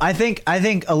 episode I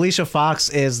think Alicia Fox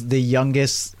is the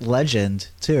youngest legend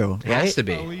too. it has Right? to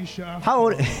be. How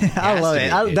old? I love to it.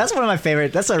 be, dude. That's one of my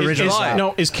favorite. That's an original. shot.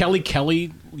 No, is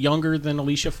Kelly younger than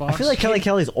Alicia Fox? I feel like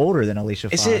Kelly's older than Alicia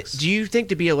Is Fox. it? Do you think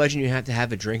to be a legend you have to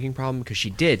have a drinking problem? Because she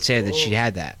did say that she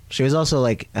had that. She was also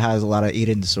like has a lot of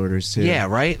eating disorders too. Yeah,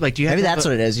 right. Like, do you have Maybe to have that's a-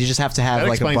 what it is. You just have to have That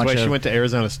like a explains bunch why of. she went to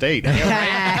Arizona State.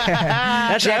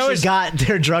 That's That actually was- got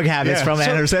their drug habits Yeah. from So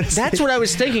Anderson. That's what I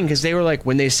was thinking because they were like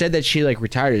when they said that she like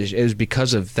retired, it was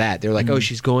because of that. They're like, oh,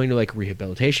 she's going to like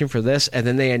rehabilitation for this, and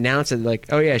then they announced it like,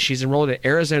 oh yeah, she's enrolled at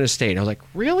Arizona State. And I was like,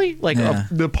 really? Like Yeah.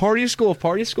 the party school of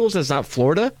party schools? That's not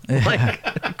Florida?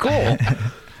 Like, cool.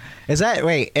 Is that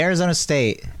wait Arizona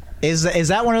State? Is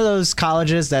that one of those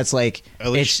colleges that's like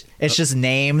Alicia- it's just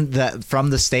named that from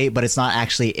the state, but it's not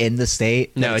actually in the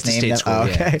state? No, that it's a named state that- school. Oh,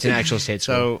 Yeah. okay. It's an actual state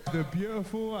school. So The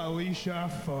beautiful Alicia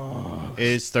Fox.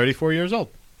 is 34 years old.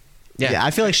 Yeah,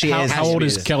 I feel like she is. How old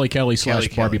is Kelly Kelly Kelly slash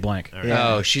Kelly. Barbie Blank? All right.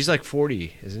 Yeah. Oh, she's like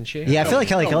 40, isn't she? Yeah, I feel like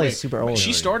Kelly No, Kelly wait. is super old.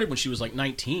 She started when she was like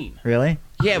 19. Really?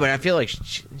 Yeah, but I feel like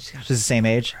she's got She's the same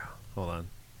age. Hold on.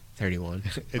 31.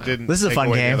 It didn't. This is a take fun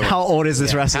away the game. other one. How old is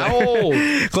this wrestler? How old?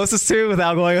 Closest to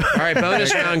without going. All right,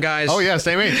 bonus round, guys. Oh yeah,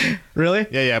 same age. Really?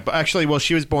 Yeah. But actually, well,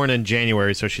 she was born in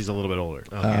January, so she's a little bit older.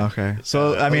 Oh, okay.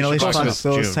 So I mean, Alicia Alicia Fox Fox was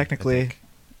still is June, I technically think.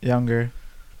 younger.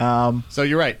 So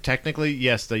you're right. Technically,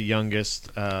 yes, the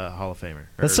youngest Hall of Famer.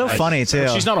 That's so funny too.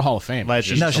 She's not a Hall of Fame.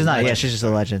 Legend. No, just she's a not. Yeah, legend. she's just a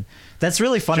legend. That's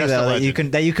really funny Just a though that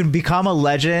legend. you can become a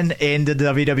legend in the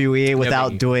WWE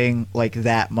without but- doing like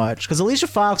that much. Because Alicia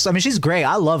Fox, I mean, she's great.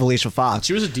 I love Alicia Fox.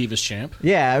 She was a Divas champ.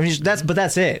 Yeah, I mean,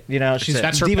 that's it. You know, she's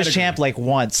That's her Divas pedigree. champ like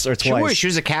once or Sure, twice. she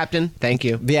was a captain. Thank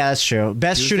you. Yeah, that's true.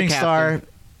 Best She was shooting the star captain.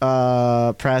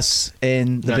 press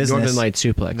in the business. Northern Light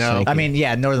suplex. No. thank I you. mean,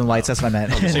 yeah, Northern Lights. That's what I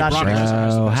meant. Say Not Brock sure. Lesnar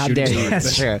has the Oh, best how shooting dare you. star.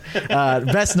 That's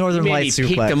true. Best Northern You made Lights me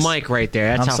peek suplex. the mic right there.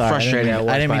 That's I'm how sorry, frustrated I was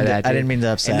I didn't by mean to- that. I dude. didn't mean to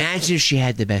upset. Imagine if she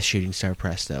had the best shooting star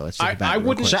press, though. Let's think I about it real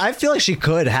wouldn't- quick. I feel like she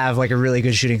could have like a really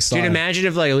good shooting star. Dude, imagine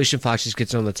if like Alicia Fox just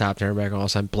gets on the top turnback and all of a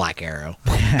sudden Black Arrow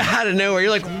out of nowhere.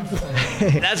 You're like,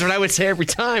 that's what I would say every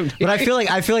time. dude. But I feel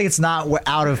like it's not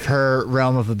out of her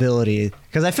realm of ability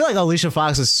because I feel like Alicia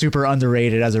Fox is super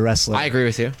underrated as a wrestler. I agree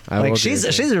with you. I will Like agree with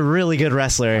you. she's a really good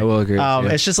wrestler. I will agree with you.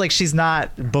 It's just like she's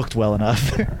not booked well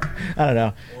enough. I don't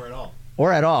know.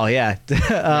 Or at all. Yeah.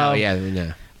 No, yeah,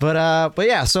 no, But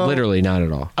yeah. So literally not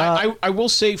at all. I will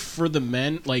say for the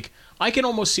men, like I can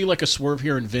almost see like a swerve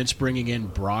here in Vince bringing in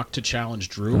Brock to challenge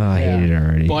Drew. Oh, I hate it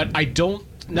already. But I don't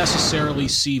necessarily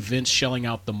see Vince shelling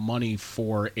out the money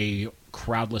for a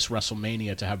crowdless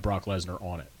WrestleMania to have Brock Lesnar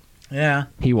on it. Yeah.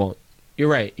 He won't. You're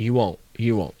right. He won't.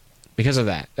 He won't. Because of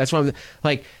that. That's why I'm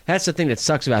like. That's the thing that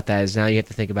sucks about that is now you have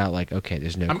to think about like, okay,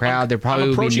 there's no crowd. There probably I'm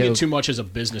would be approaching no. it too much as a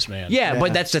businessman. Yeah, Yeah.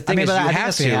 but that's the thing I mean, is but I you think have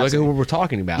that's to. what you have Look to. at what we're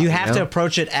talking about. You have know? to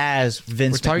approach it as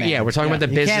Vince. We're talking. McMahon. Yeah, we're talking about the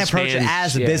You business. can't approach it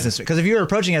as a business because if you were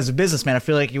approaching it as a businessman, I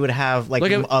feel like you would have like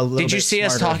Look a at, little did you bit see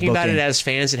us smarter talking about it booking. as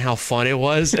fans and how fun it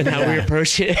was and how we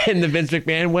approach it in the Vince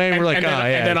McMahon way? And we're like, and then, oh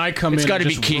yeah. and then I come it's in got and to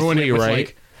be just Keith ruin Lee, it with,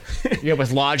 right? like, Yeah,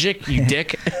 with logic, you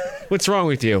dick. What's wrong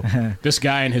with you? this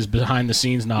guy and his behind the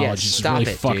scenes knowledge is stop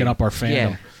really it, fucking dude. up our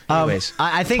fandom. Yeah. Anyways,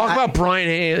 I think talk about Brian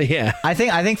Haley. Yeah. I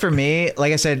think for me,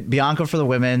 like I said, Bianca for the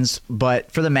women's,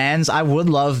 but for the men's, I would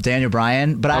love Daniel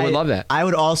Bryan, but I would love that. I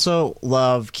would also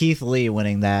love Keith Lee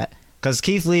winning that because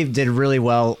Keith Lee did really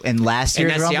well in last And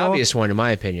year's that's the Rumble. obvious one, in my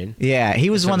opinion. Yeah,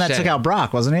 he was That's the one what I'm that took saying. out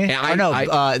Brock, wasn't he? And Or no,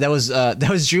 that was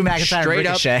Drew McIntyre Straight and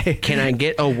up, Ricochet. can I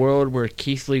get a world where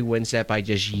Keith Lee wins that by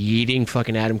just yeeting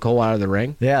fucking Adam Cole out of the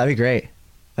ring? Yeah, that'd be great.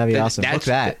 That'd be awesome. Book That's-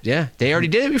 that. Yeah, they already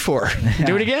did it before.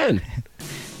 Do it again.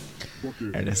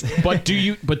 There it is. But do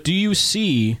you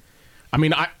see? I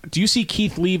mean, do you see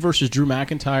Keith Lee versus Drew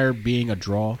McIntyre being a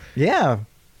draw? Yeah,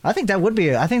 I think that would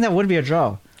be. I think that would be a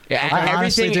draw. Yeah, I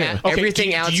honestly everything, do. everything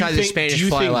do you outside the think- Spanish do you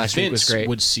Fly think last week was Vince great.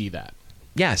 Would see that.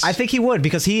 Yes, I think he would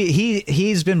because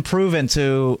he's been proven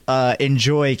to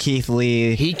enjoy Keith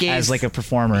Lee He gave- as like a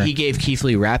performer. he gave Keith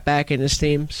Lee rap back in his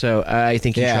theme, so I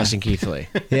think he Yeah. trusts in Keith Lee.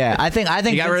 yeah, I think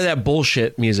He got rid of Vince, that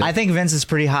bullshit music. I think Vince is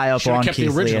pretty high up Should have on kept Keith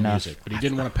the Lee original enough. music, but he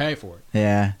didn't want to pay for it.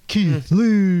 Yeah, Keith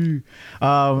Lee.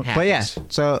 But yeah, Happens.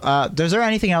 so is there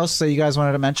anything else that you guys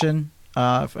wanted to mention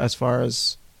as far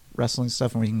as wrestling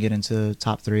stuff, and we can get into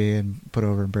top 3 and put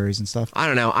over Burries and stuff? I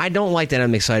don't know. I don't like that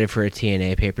I'm excited for a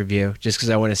TNA pay per view just because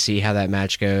I want to see how that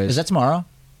match goes. Is that tomorrow?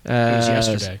 It was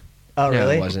yesterday. Oh, No,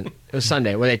 really? it wasn't. It was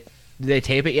Sunday. Did they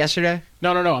tape it yesterday?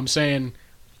 No. I'm saying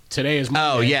today is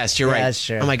Monday. Oh, yes, you're Yeah, right. that's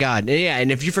true. Oh my god. Yeah, and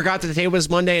if you forgot that the tape was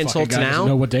Monday until Fucking to guy doesn't now,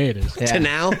 know what day it is. Yeah. to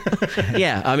now,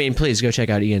 yeah. I mean, please go check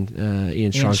out Ian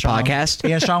Strong's Strong. podcast.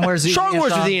 Ian Strong, where's Strong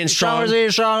Words with Ian Strong. Where's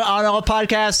Ian Strong on all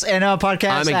podcasts and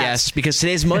podcasts. I'm a guest because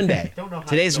today's Monday.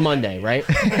 Today's Monday, right?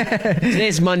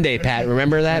 Today's Monday, Pat.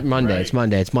 Remember that? Monday. It's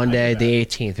Monday. It's Monday the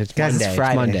 18th. It's Guys, it's Monday.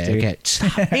 Friday, Monday. dude. Okay.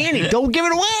 Stop, Andy, don't give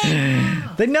it away.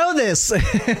 They know this.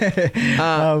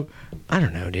 I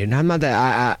don't know, dude. I'm not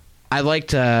that. I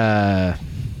liked a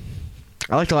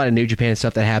lot of New Japan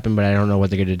stuff that happened, but I don't know what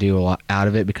they're going to do a lot out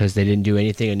of it because they didn't do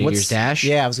anything on New Year's Dash.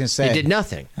 Yeah, I was gonna say They did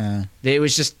nothing. Uh, It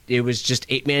was just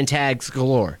 8-man tags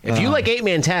galore. If you like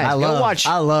 8-man tags,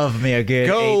 I love me a good.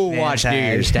 go 8-man watch tag. New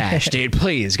Year's Dash, dude.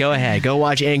 Please go ahead. Go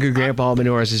watch Angry Grandpa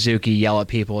Minoru Suzuki yell at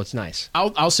people. It's nice.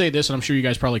 I'll say this, and I'm sure you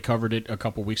guys probably covered it a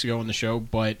couple weeks ago on the show,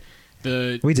 but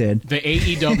We did. the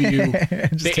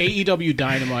AEW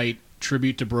Dynamite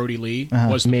tribute to Brody Lee Uh-huh.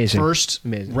 was Amazing. the first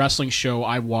Amazing. wrestling show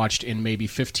I watched in maybe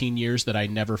 15 years that I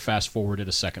never fast forwarded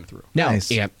a second through. No,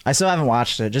 Nice. yeah. I still haven't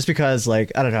watched it just because,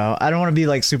 like, I don't know. I don't want to be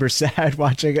like super sad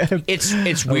watching it. It's A weird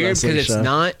because wrestling it's show.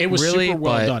 not It was really, super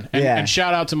well but done. And, Yeah. and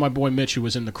shout out to my boy Mitch, who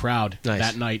was in the crowd Nice.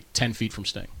 that night, 10 feet from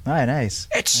Sting. All right, nice.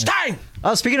 It's Sting.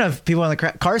 Oh, speaking of people in the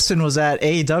crowd, Carson was at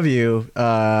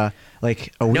AEW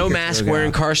like a week No or two mask ago.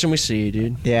 wearing Carson, we see you,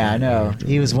 dude. Yeah, I know.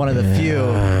 He was one of the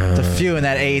few in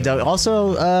that AEW.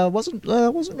 Also, wasn't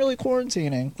really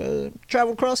quarantining.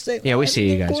 Traveled across state. Yeah, we lines, see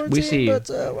you didn't guys. We quarantine, see you.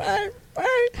 But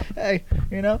hey,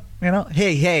 you know.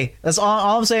 Hey. That's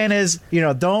all I'm saying is,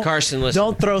 don't Carson, listen.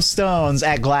 don't throw stones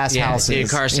at glass Yeah, houses. dude,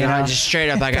 Carson, you know? I just straight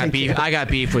up, I got beef. I got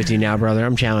beef with you now, brother.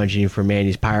 I'm challenging you for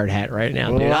Mandy's pirate hat right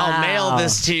now, dude. Wow. I'll mail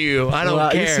this to you. I don't Wow,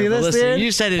 you care. see But this, listen, dude?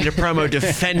 you said in a promo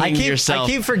defending yourself.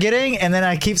 I keep forgetting, and then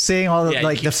I keep seeing all the Yeah, you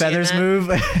like keep the seeing feathers that? move.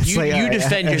 It's You, like, you all right,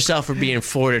 defend yourself for being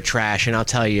Florida trash, and I'll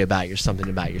tell you something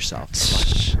about yourself.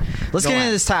 Let's Go get on.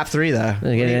 into this top three, though.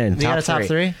 Let's get in. You got a Top top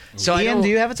three. three? So I Ian, don't- do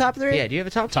you have a top three? Yeah, do you have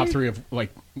a top Top three? three of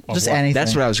like of Just what? anything.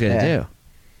 That's what I was going to Yeah. do.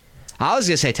 I was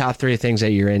going to say top three things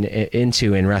that you're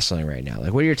into in wrestling right now.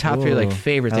 Like, what are your top three Ooh, like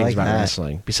favorite I things like about that.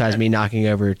 wrestling besides me knocking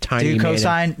over Do Tiny you Man?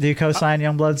 co-sign? Do you co-sign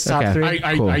Youngblood's top Okay. three?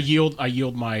 I Cool.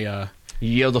 yield my You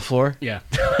yield the floor? yeah.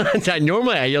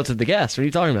 Normally, I yield to the guest. What are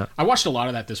you talking about? I watched a lot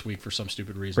of that this week for some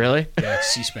stupid reason. Really? Yeah,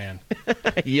 C-SPAN. I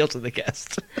yield to the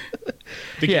guest.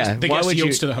 The guest, the why guest would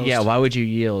yields you? to the host. Yeah, why would you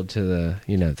yield to the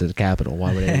to the Capitol?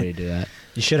 Why would anybody do that?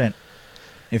 You shouldn't.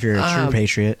 If you're a true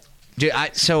patriot. Dude,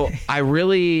 I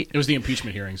really It was the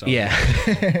impeachment hearings. yeah.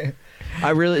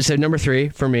 So number three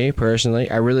for me personally,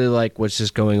 I really like what's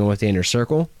just going on with the Inner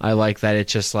Circle. I like that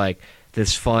it's just like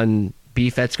this fun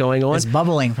beef that's going on. It's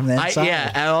bubbling from the inside.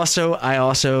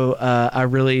 I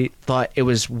really thought it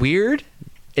was weird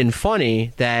and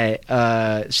funny that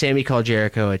Sammy called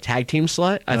Jericho a tag team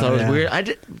slut. I thought it was yeah.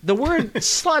 weird. The word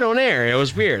slut on air, it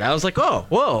was weird. I was like, whoa,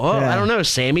 Yeah. I don't know,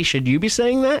 Sammy, should you be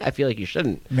saying that? I feel like you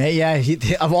shouldn't. Yeah,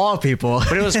 of all people.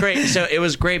 But it was great. So it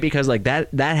was great because like that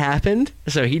happened.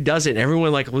 So he does it, and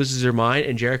everyone like loses their mind,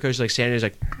 and Jericho's like standing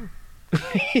there,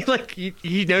 he's like.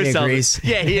 he knows He something. agrees.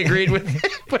 Yeah, he agreed with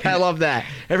it. But I love that.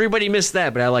 Everybody missed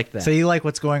that, but I like that. So you like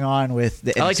what's going on with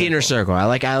the I like the Inner Circle. I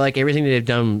like everything that they've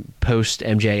done post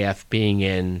MJF being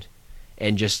in,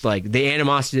 and just like the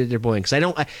animosity that they're blowing.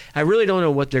 Because I really don't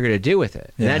know what they're gonna do with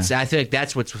it. And Yeah. I think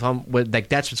that's what's fun.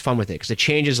 That's what's fun with it because it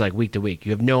changes like week to week.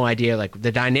 You have no idea like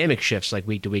the dynamic shifts like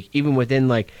week to week, even within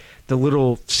like the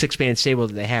little 6-man stable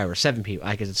that they have, or 7 people.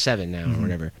 I guess it's 7 now or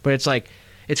whatever. But it's like.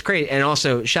 It's great, and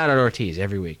also shout out Ortiz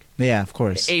every week. Yeah, of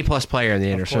course. A+ player in the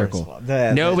Inner course. Circle.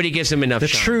 Nobody gives him enough. The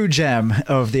shine. true gem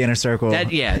of the Inner Circle. That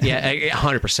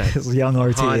 100%. is young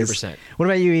Ortiz. 100%. What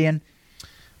about you, Ian?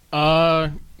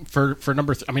 For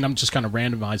number I mean, I'm just kind of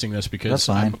randomizing this That's because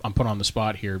fine. I'm put on the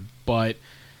spot here. But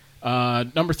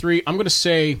number three, I'm going to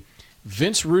say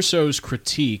Vince Russo's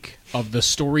critique of the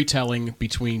storytelling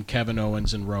between Kevin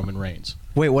Owens and Roman Reigns.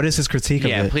 Wait, what is his critique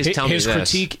Yeah, of it? please tell me His this.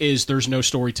 critique is there's no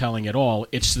storytelling at all.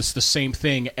 It's just the same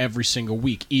thing every single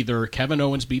week. Either Kevin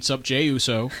Owens beats up Jey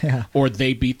Uso, Yeah. or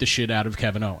they beat the shit out of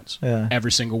Kevin Owens Yeah.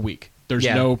 every single week. There's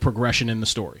Yeah. no progression in the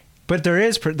story. But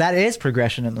that is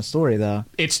progression in the story, though.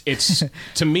 It's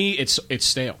to me, it's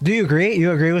stale. Do you agree?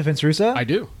 You agree with Vince Russo? I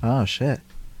do. Oh shit!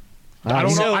 I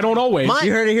don't know. So, I don't always. my-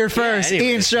 You heard it here first. anyway.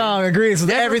 Ian Strong agrees with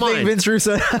Never everything mind. Vince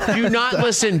Russo. Do not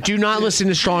listen. Do not listen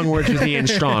to strong words with Ian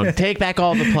Strong. Take back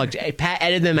all the plugs. Hey, Pat,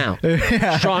 edit them out.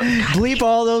 Strong. Bleep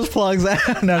all those plugs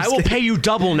out. No, I'm I just will kidding. pay you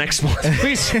double next month,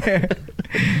 please.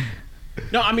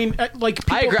 No, I mean, like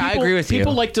people, I agree with you.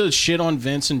 People like to shit on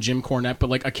Vince and Jim Cornette, but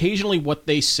like occasionally, what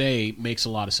they say makes a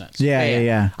lot of sense.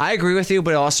 Yeah. I agree with you,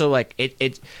 but also like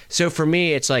it. So for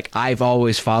me, it's like I've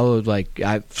always followed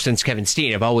since Kevin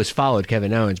Steen, I've always followed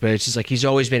Kevin Owens, but it's just like he's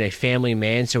always been a family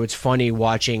man. So it's funny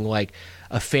watching like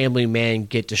a family man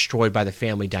get destroyed by the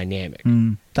family dynamic.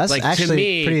 That's Like, to actually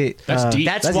me, pretty. that's deep.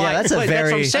 That's why. That's a but very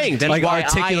that's what I'm saying. That's like why I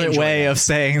articulate enjoy way that. of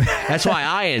saying that. That's why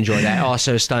I enjoy that.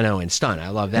 Also, Stun Owens, Stun. I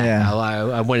love that. Yeah.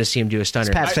 I want to see him do a stunner.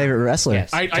 It's Pat's favorite wrestler.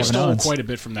 Yes. I Kevin stole Owens. quite a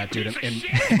bit from that dude in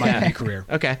my career.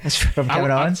 Okay, that's From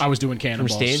Kevin Owens. I was doing from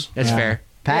cannonballs. Steen. That's Yeah. fair.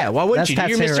 Pat, yeah, why wouldn't that's you? Pat's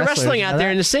You're favorite Mr. wrestler. Wrestling You know out there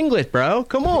that? in the singlet, bro.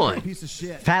 Come on.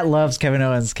 Pat loves Kevin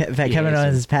Owens. Kevin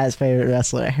Owens is Pat's favorite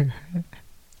wrestler.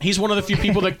 He's one of the few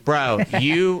people that. Bro,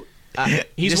 you.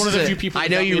 He's this one of is the a- few people I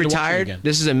that know got you me into watching retired. again.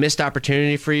 This is a missed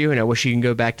opportunity for you, and I wish you can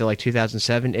go back to like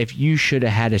 2007. If you should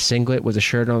have had a singlet with a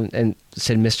shirt on and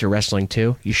said Mr. Wrestling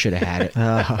 2, you should have had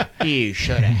it. You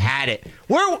should have had it.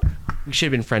 We should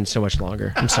have been friends so much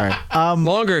longer. I'm sorry.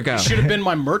 Longer ago. Should have been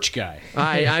my merch guy.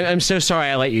 I'm so sorry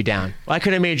I let you down. I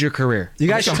could have made your career. You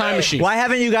guys, Time machine. why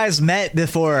haven't you guys met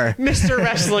before? Mr.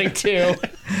 Wrestling 2.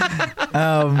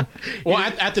 Well,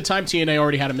 at the time, TNA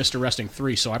already had a Mr. Wrestling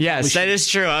 3, so I probably Yes, should- that is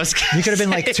true. I was You could have been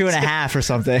like 2.5 or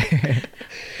something.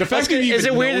 The fact that you Is it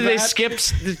even weird know that they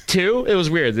skipped the 2? It was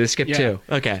weird. They skipped Yeah. 2.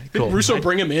 Okay, Did cool. Russo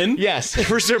bring him in? Yes,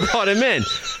 Russo brought him in.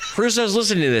 Russo's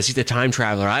listening to this. He's a time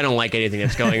traveler. I don't like anything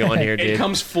that's going on here, It dude.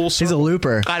 comes full He's a circle.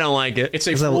 looper. I don't like it. It's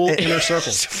a It's a- full it- inner circle.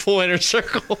 It's a full inner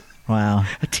circle. Wow.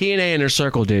 A TNA inner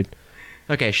circle, dude.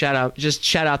 Okay, shout out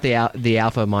the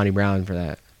Alpha Monty Brown for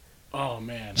that. Oh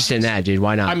man. Just in that, dude.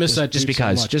 Why not? I miss that just dude so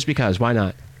because. much. Just because. Why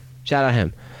not? Shout out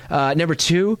him. Number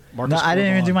 2. Marcus No, I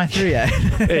didn't even do my 3 yet.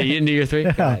 Hey, you didn't do your 3?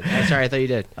 I'm sorry, I thought you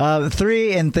did.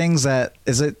 3 and things that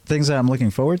I'm looking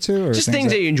forward to, or Just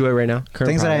things that you enjoy right now. Current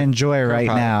things that I product. enjoy Current right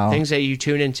product. now. Things that you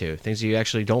tune into. Things that you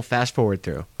actually don't fast forward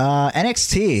through.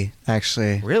 NXT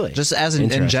actually. Really? Just as in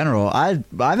Interesting. general, I've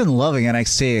been loving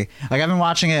NXT. Like I've been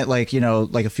watching it like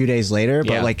like a few days later,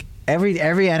 but Yeah. like every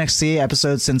NXT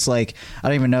episode since like I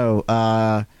don't even know.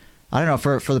 I don't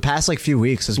know, for the past like few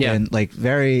weeks has Yeah. been like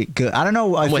very good. I don't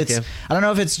know if with it's you. I don't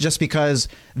know if it's just because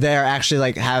they're actually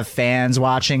like have fans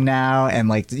watching now and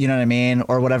like you know what I mean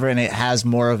or whatever, and it has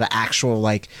more of an actual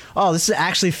like this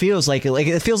actually feels like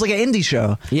it feels like an indie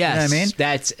show. Yes, You know what I mean?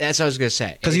 That's what I was gonna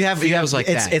say. Because you have like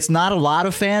it's that. it's not a lot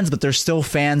of fans, but there's still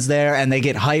fans there, and they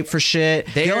get hyped for shit.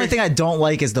 The They're- only thing I don't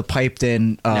like is the piped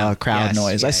in No, crowd yes,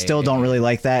 noise. yeah, I still yeah, don't yeah. really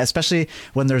like that, especially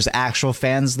when there's actual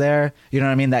fans there. You know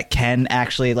what I mean? That can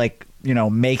actually like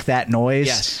make that noise.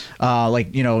 Yes.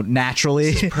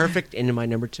 Naturally. perfect into my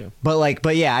number 2.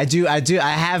 But yeah,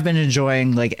 I have been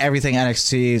enjoying like everything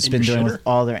NXT's In been your doing shitter? with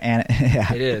all their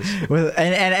yeah. It is.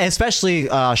 and especially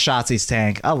Shotzi's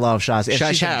tank. I love Shotzi.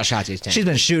 Shout out Shotzi's tank. She's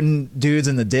been shooting dudes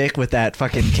in the dick with that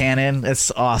fucking cannon.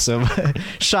 It's awesome.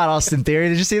 Shot Austin Theory.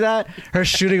 Did you see that? Her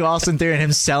shooting Austin Theory and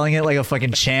him selling it like a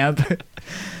fucking champ.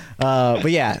 But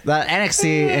yeah, that NXT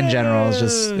in general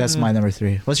is that's my number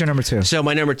 3. What's your number 2? So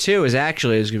my number 2 is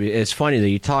gonna be. It's funny that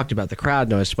you talked about the crowd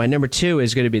noise. My number 2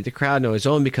 is going to be the crowd noise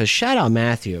only because shout out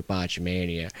Matthew at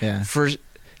Botchamania for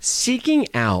seeking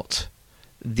out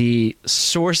the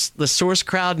source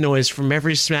crowd noise from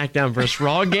every SmackDown vs.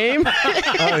 Raw game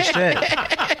Oh shit!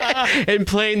 and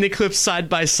playing the clips side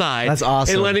by side. That's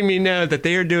awesome. And letting me know that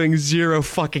they are doing zero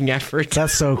fucking effort.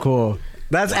 That's so cool.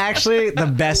 That's actually the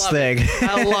best thing.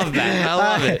 I love that. I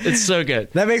love it. It's so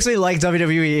good. That makes me like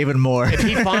WWE even more. If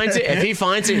he finds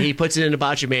it, he puts it into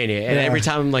Botchamania. And Yeah. every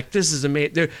time I'm like, this is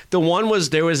amazing. The one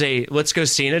was there was a "Let's Go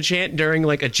Cena" chant during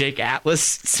like a Jake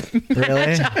Atlas match.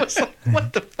 Really? I was like,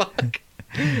 what the fuck?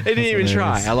 They didn't even hilarious.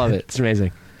 try. I love it. It's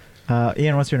amazing.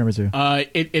 Ian, what's your number 2?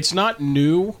 It's not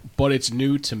new, but it's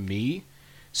new to me.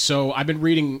 So I've been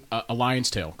reading A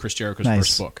Lion's Tale, Chris Jericho's Nice.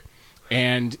 first book,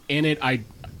 and in it,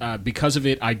 because of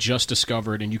it, I just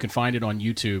discovered, and you can find it on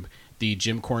YouTube, the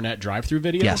Jim Cornette drive-through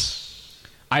video. Yes.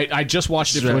 I just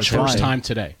watched it for the Which first one? time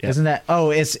today. Isn't that? Oh,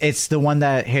 it's the one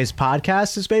that his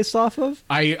podcast is based off of.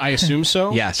 I assume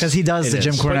so. Yes. Because he does It the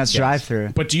Jim is. Cornette's But- drive-through.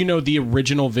 But do you know the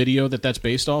original video that's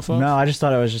based off of? No, I just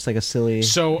thought it was just like a silly.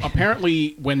 So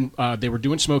apparently, when they were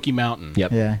doing Smoky Mountain,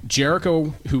 Yep. Yeah.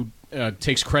 Jericho, who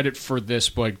takes credit for this,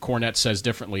 but Cornette says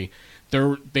differently,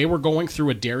 they were going through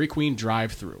a Dairy Queen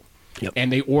drive-through. Yep.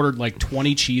 And they ordered like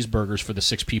 20 cheeseburgers for the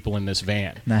 6 people in this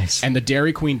van. Nice. And the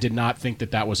Dairy Queen did not think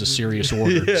that was a serious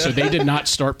order, so they did not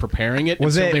start preparing it.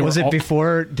 Was until they it were all-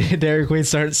 before Dairy Queen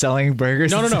started selling burgers?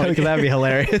 No, and no, no. stuff? 'Cause that'd be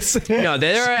hilarious. No,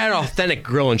 they're at Authentic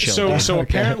Grill and Chill. So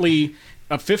apparently,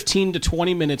 15 to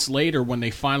 20 minutes later, when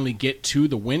they finally get to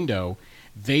the window,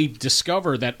 they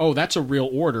discover that that's a real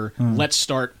order. Let's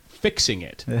start fixing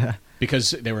it. Yeah.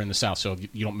 Because they were in the South, so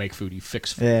you don't make food, you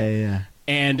fix food. Yeah.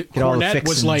 And Get all the Cornette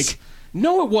was fixins'. like,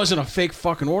 "No, it wasn't a fake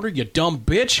fucking order, you dumb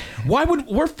bitch. Why would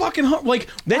we're fucking like? Why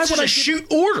That's would just I a shoot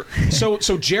order."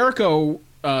 So Jericho,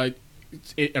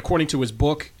 according to his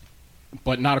book,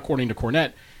 but not according to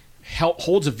Cornette,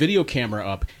 holds a video camera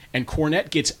up, and Cornette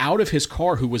gets out of his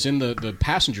car, who was in the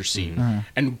passenger seat,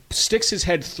 and sticks his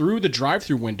head through the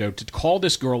drive-through window to call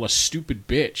this girl a stupid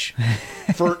bitch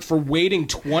for waiting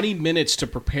 20 minutes to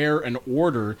prepare an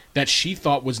order that she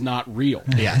thought was not real.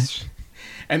 Yes.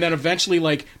 And then eventually,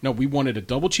 no, we wanted a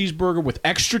double cheeseburger with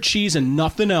extra cheese and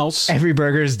nothing else. Every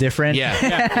burger is different.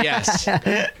 Yeah. Yes.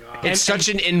 It's such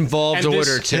an involved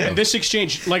order too. And this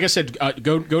exchange, like I said,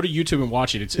 go to YouTube and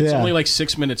watch it. It's Yeah. only like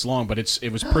 6 minutes long, but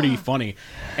it was pretty funny.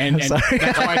 And that's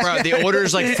why Bro, the order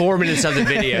is like 4 minutes of the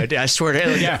video. Dude, I swear to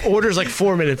God, like, Yeah. order's like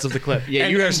 4 minutes of the clip. Yeah,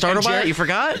 And- you got and- startled and by Jer- it? You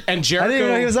forgot? And I didn't even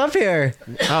know he was Jericho. up here.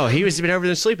 Oh, he's been over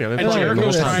there sleeping. And Jericho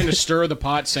was trying to stir the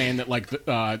pot, saying that like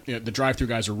the drive-through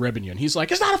guys are ribbing you, and he's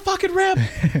like, "It's not a fucking rib."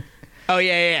 Oh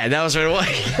yeah, that was what it was.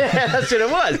 That's what it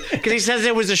was. Because he says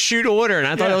it was a shoot order, and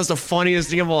I thought Yeah. it was the funniest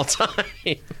thing of all time.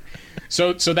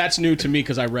 So that's new to me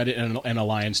because I read it in a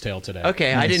Lion's Tale today.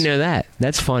 Okay, I didn't know that.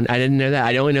 That's fun. I didn't know that.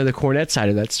 I only know the Cornette side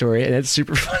of that story, and it's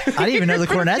super funny. I didn't even know the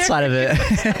Cornette side of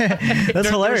it. That's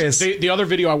hilarious. The other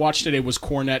video I watched today was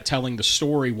Cornette telling the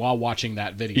story while watching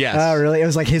that video. Yes. Oh, really? It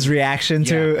was like his reaction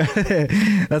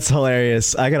to. That's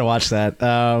hilarious. I gotta watch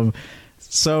that.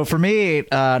 So for me,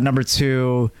 number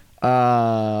 2,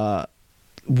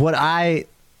 what I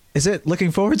is it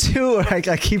looking forward to? Or I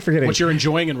keep forgetting. What you're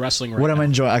enjoying in wrestling right What now. I'm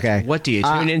enjoying. Okay. What do you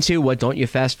tune into? What don't you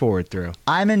fast forward through?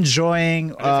 I'm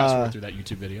enjoying. I did fast forward through that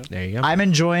YouTube video. There you go. I'm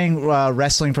enjoying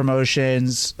wrestling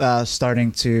promotions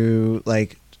starting to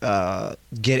like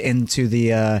get into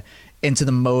the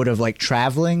mode of like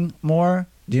traveling more.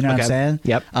 Do you know what I'm Okay. saying?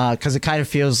 Yep. Because it kind of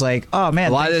feels like, oh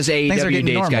man, A lot of those things are AEW getting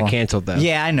dates got normal. canceled, though.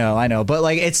 Yeah, I know, but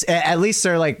like it's at least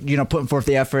they're like putting forth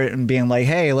the effort and being like,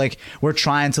 hey, like we're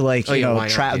trying to like why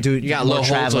not, dude? do You got more low holds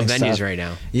traveling on venues stuff. right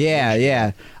now.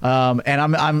 Yeah. And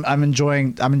I'm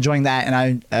enjoying that,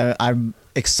 and I'm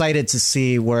excited to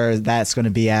see where that's going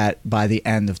to be at by the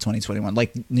end of 2021.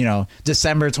 Like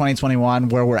December 2021,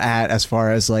 where we're at as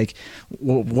far as like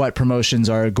what promotions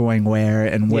are going where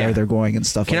and where Yeah. they're going and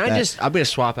stuff Can like I that. I'm going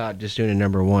to swap out just doing a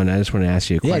number 1. I just want to ask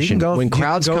you a Yeah, you question. can go- when you can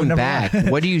crowds go come number back,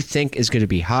 one. what do you think is going to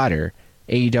be hotter,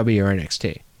 AEW or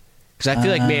NXT? Because I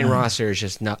feel like main roster is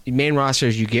just not main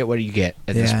rosters. You get what you get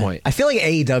at this point. I feel like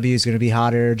AEW is going to be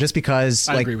hotter just because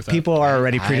I like agree with that. people are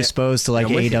already I- predisposed to like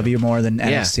I'm with AEW more than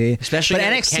Yeah. NXT. Especially but now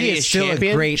that NXT Kenny is is still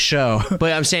champion. a great show.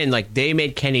 But I'm saying like they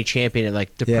made Kenny champion at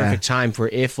like the Yeah. perfect time for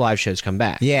if live shows come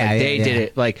back. Yeah, Like, yeah, they did yeah.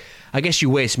 it. Like I guess you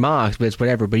waste Mox, but it's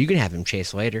whatever. But you can have him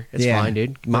chase later. It's Yeah. fine,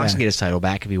 dude. Mox Yeah. can get his title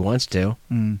back if he wants to.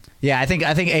 Yeah, I think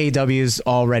AEW is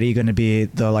already going to be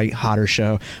the like hotter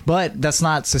show, but that's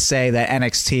not to say that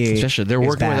NXT. Especially they're is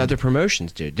working with bad. other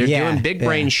promotions, dude. They're Yeah, doing big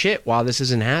brain yeah. shit while this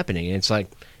isn't happening. And it's like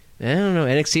I don't know.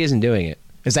 NXT isn't doing it.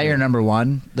 Is that your number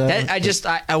 1? That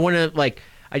I want to like.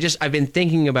 I've been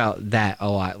thinking about that a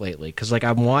lot lately because like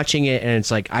I'm watching it and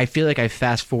it's like I feel like I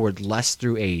fast forward less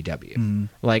through AEW.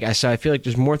 Like so I feel like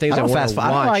there's more things I I, don't want fast. to I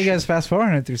don't know why watch. you guys fast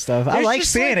forwarding through stuff. I There's like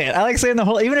just, seeing like- it. I like seeing the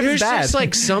whole, even if There's it's bad. just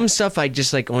like some stuff I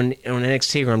just like on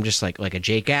NXT where I'm just like a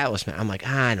Jake Atlas match. I'm like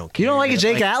I don't care. You don't like a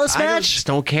Jake Atlas I match? just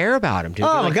don't care about him, dude. Oh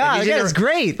But, my like, God, he's that in guy's the-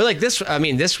 great. But like this, I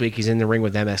mean, this week he's in the ring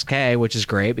with MSK, which is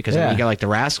great because I mean, Yeah. you got like the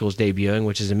Rascals debuting,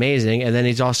 which is amazing, and then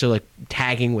he's also like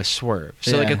tagging with Swerve.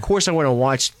 So like Yeah. of course I want to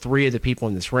watch 3 of the people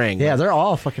in this ring. yeah, Like, they're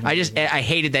all fucking. I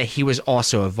hated that he was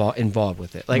also involved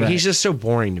with it. Like Right. he's just so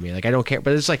boring to me. Like I don't care.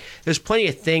 But it's like there's plenty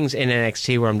of things in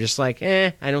NXT where I'm just like,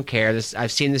 I don't care. This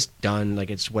I've seen this done.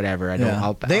 Like it's whatever. I don't. Yeah.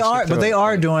 I'll They skip are, through but they it.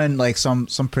 are doing like some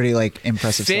pretty like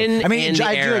impressive Finn stuff. I mean, and the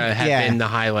I do, era have yeah. been the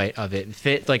highlight of it.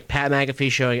 Finn, like Pat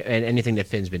McAfee showing and anything that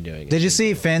Finn's been doing. Did you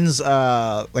see Finn's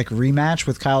like rematch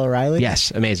with Kyle O'Reilly? Yes,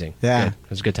 amazing. Yeah. Good. It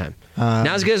was a good time. Not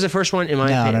as good as the first one in my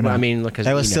No, opinion. no, no. I mean, because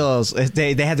It was still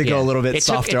they had to go a little bit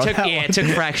softer. on that one. It took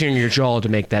fracturing your jaw to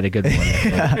make that a good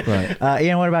one. But,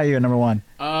 Ian, what about you at number 1?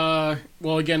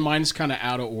 Well, again, mine's kind of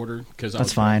out of order because I That's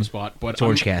was put on fine. the spot. But it's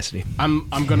Orange Cassidy. I'm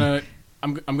gonna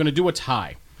do a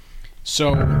tie.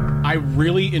 So I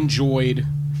really enjoyed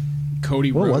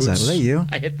Cody What Rhodes. was that? Was that you?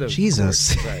 I hit the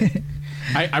Jesus.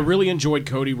 I really enjoyed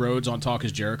Cody Rhodes on Talk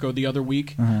is Jericho the other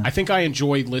week. Uh-huh. I think I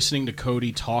enjoyed listening to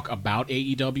Cody talk about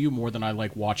AEW more than I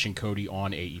like watching Cody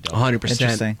on AEW. 100%.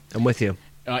 Interesting. I'm with you.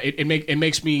 It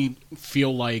makes me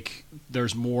feel like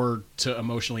there's more to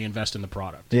emotionally invest in the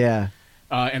product. Yeah.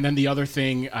 And then the other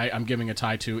thing I'm giving a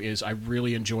tie to is I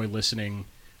really enjoy listening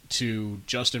to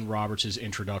Justin Roberts'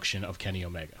 introduction of Kenny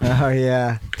Omega. Oh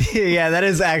yeah, yeah. That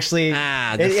is actually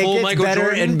The it full gets Michael better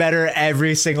Jordan? and better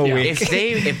every single Yeah. week. If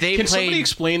they Can somebody played,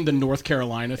 explain the North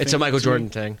Carolina thing? it's a Michael to me? Jordan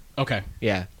thing. Okay.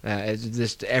 Yeah, it's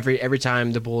just every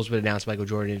time the Bulls would announce Michael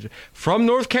Jordan it's from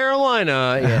North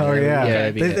Carolina. Oh yeah,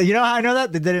 it'd be it. You know how I know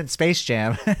that? They did it in Space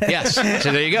Jam. Yes.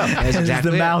 So there you go. That's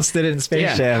exactly the it. mouse did it in Space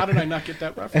Yeah. Jam. How did I not get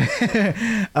that reference?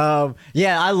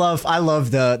 Yeah, I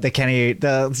love the Kenny,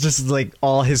 just like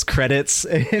all his credits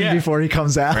Yeah. before he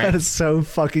comes out. Right. It's so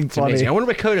fucking It's funny. amazing. I wonder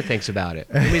what Coda thinks about it.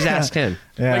 Please ask him.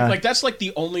 Yeah. Like that's like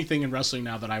the only thing in wrestling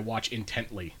now that I watch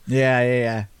intently.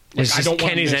 yeah. Like, It's just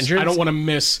Kenny's I entrance? don't want to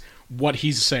miss what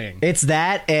he's saying. It's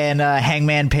that and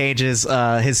Hangman Page's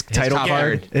his title top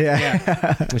card. third.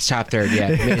 Yeah. It's top third, yeah.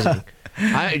 Amazing.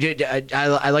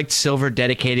 I liked Silver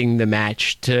dedicating the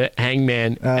match to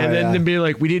Hangman, and then yeah. them being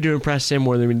like, "We need to impress him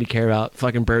more than we need to care about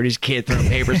fucking Brody's kid throwing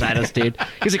papers at us, dude."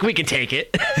 He's like, "We can take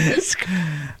it."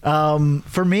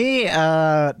 For me,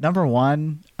 number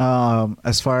one,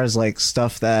 as far as like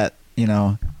stuff that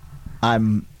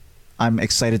I'm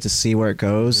excited to see where it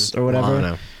goes or whatever.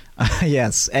 Lana.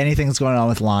 Yes, anything that's going on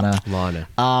with Lana. Lana.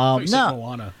 You said No,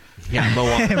 Moana. Yeah,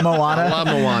 Moana. Moana. I love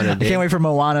Moana, I dude. can't wait for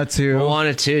Moana 2.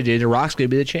 Moana 2, dude. The Rock's gonna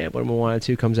be the champ when Moana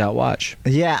 2 comes out. Watch.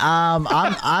 Yeah,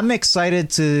 I'm excited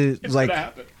to It's like. gonna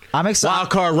happen. I'm excited. Wild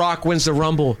card Rock wins the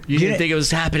Rumble. You didn't think it was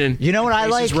happening. You know what I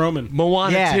like? Faces Roman.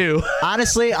 Moana Yeah. 2.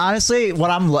 Honestly, what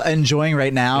I'm enjoying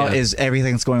right now Yeah. is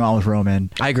everything that's going on with Roman.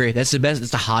 I agree. That's the best.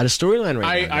 It's the hottest storyline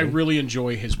right now. I dude. really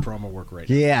enjoy his promo work right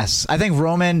now. Yes, I think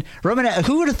Roman.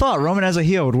 Who would have thought Roman as a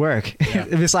heel would work?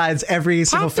 Besides every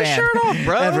single Pop the fan. shirt off,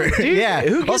 bro. Ever. Dude, yeah.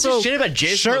 who gives a also, shit about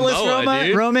Jason shirtless Momoa,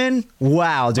 dude? Roman.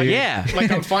 Wow, dude. Yeah.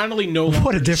 Like I'm finally no longer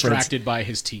What a difference. distracted by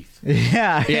his teeth.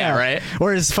 Yeah, right?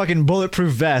 Or his fucking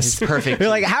bulletproof vest. His perfect. You're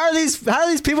like, how are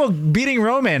these people beating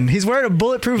Roman? He's wearing a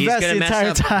bulletproof He's vest gonna the mess entire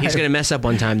up. time. He's gonna mess up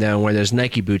one time though, and wear those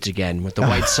Nike boots again with the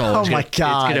white sole. Oh It's my gonna,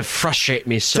 God. It's gonna frustrate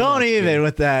me so. Don't much, even dude.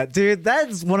 with that, dude.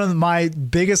 That's one of my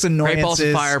biggest annoyances Balls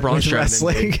of Fire, Braun with Strowman,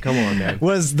 wrestling. dude. Come on, man.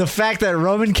 Was the fact that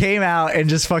Roman came out and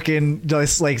just fucking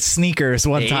just like sneakers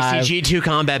one The time. ACG2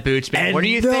 combat boots, man. And What are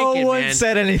you no thinking, one man?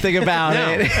 said anything about No.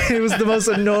 it. It was the most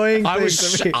annoying thing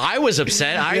to me. I was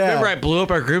upset. I Yeah. remember I blew up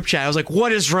our group chat. I was like,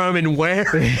 "What is Roman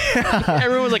wearing?"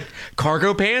 Everyone was like,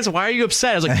 "Cargo pants." Why are you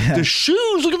upset? I was like, "The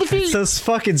shoes. Look at the feet." It's those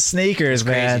fucking sneakers,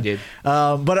 crazy, man. dude.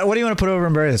 But what do you want to put over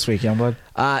and bury this week, Youngblood?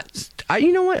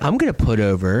 You know what? I'm gonna put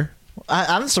over.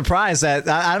 I'm surprised that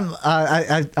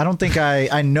I don't think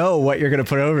I know what you're going to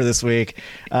put over this week.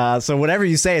 So whatever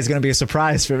you say is going to be a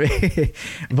surprise for me.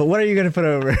 But what are you going to put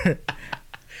over?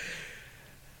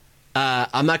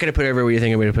 I'm not gonna put over what you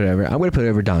think I'm gonna put over. I'm gonna put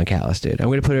over Don Callis, dude. I'm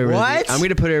gonna put over. What? I'm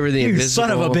gonna put over the You invisible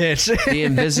son of a bitch. the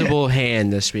invisible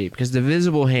hand this week, because the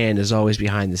visible hand is always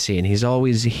behind the scene. He's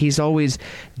always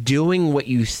doing what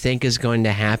you think is going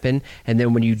to happen, and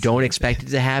then when you don't expect it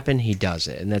to happen, he does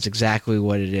it, and that's exactly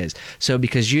what it is. So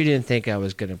because you didn't think I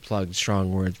was gonna plug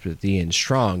Strong Words with Ian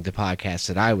Strong, the podcast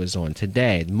that I was on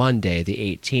today, Monday the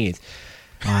 18th,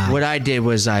 what I did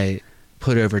was I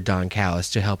put over Don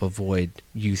Callis to help avoid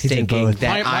you did thinking both.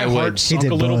 that My I heart would. sunk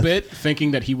did a little both. bit,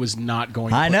 thinking that he was not going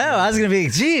to I put know. me I was over. going to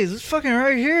be, geez, it's fucking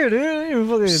right here,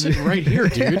 dude. Sitting right here,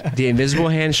 dude. The invisible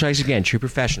hand strikes again. True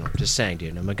professional. Just saying,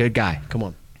 dude. I'm a good guy. Come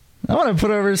on. I want to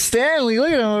put over Stanley. Look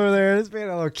at him over there. This man,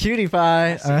 a little cutie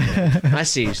pie. I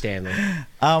see you, Stanley.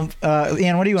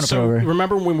 Ian, what do you want to So put over?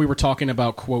 remember when we were talking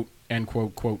about quote and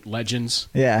quote legends?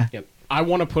 Yeah. Yep. I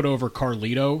want to put over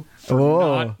Carlito for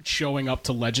Whoa. not showing up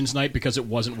to Legends Night because it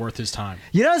wasn't worth his time.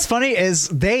 You know what's funny is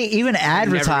they even bring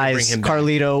advertised him back.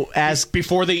 Carlito as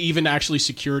Before they even actually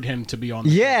secured him to be on the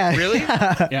yeah. Really?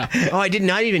 Yeah. Oh, I did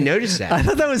not even notice I that.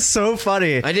 thought that was so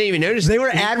funny. I didn't even notice They that. were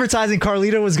advertising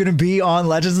Carlito was going to be on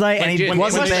Legends Night, and he dude,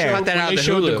 wasn't when they there. showed that When out they the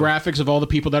showed the Hulu. graphics of all the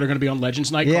people that are going to be on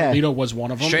Legends Night, Yeah. Carlito was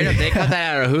one of them. Straight up, they cut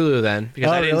that out of Hulu then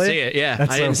because Oh, I didn't really? see it. Yeah,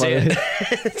 That's I so didn't see funny.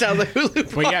 it. It's on the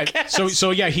Hulu. But yeah, podcast.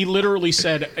 so yeah, he literally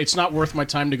said it's not worth my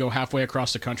time to go halfway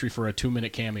across the country for a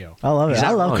 2-minute cameo. I love it. He's I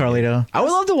not love wrong, dude. Carlito. I would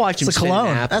love to watch him It's a spit an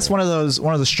cologne. apple. That's one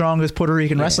of the strongest Puerto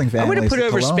Rican wrestling I'm families. going to put the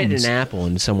over spitting colognes. an apple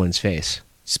in someone's face.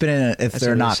 Spitting it if That's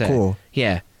they're what not I said. cool.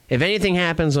 Yeah. If anything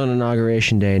happens on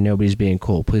Inauguration Day and nobody's being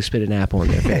cool, please spit an apple in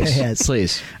their face. Yes.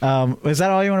 Please. Is that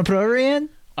all you want to put over, Ian?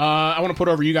 I want to put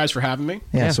over you guys for having me,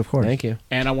 Yes, of course. Thank you.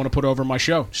 and I want to put over my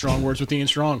show, Strong Words with Ian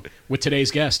Strong, with today's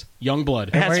guest,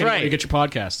 Youngblood. That's Where right. you get your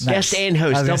podcasts. Guest and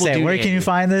host, I was gonna double say, duty, where can you Andy.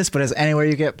 find this? But it's anywhere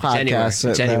you get It's anywhere. podcasts.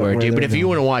 It's anywhere, where dude. But they're if you doing.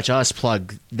 want to watch us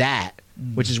plug that,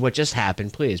 which is what just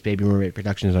happened, please, Baby Mermaid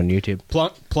Productions on YouTube.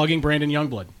 Plugging Brandon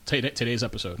Youngblood. Today's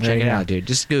episode. There Check you it go. out, dude.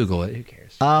 Just Google it. Who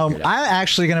cares? I'm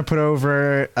actually going to put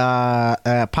over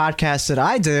a podcast that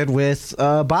I did with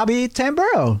Bobby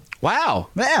Tamburo. Wow.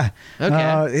 Yeah.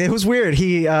 Okay. It was weird.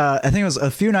 He, I think it was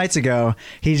a few nights ago,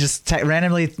 he just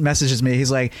randomly messages me.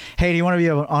 He's like, hey, do you want to be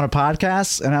on a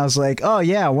podcast? And I was like, oh,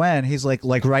 yeah, when? He's like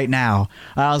right now.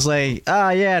 I was like, oh,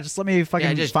 yeah, just let me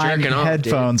fucking just find jerking off,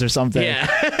 headphones dude. or something. Yeah.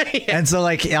 And so,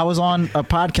 like, I was on a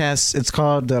podcast. It's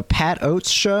called the Pat Oates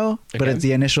Show, but Okay.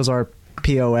 the initials are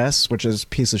POS, which is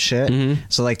piece of shit. Mm-hmm.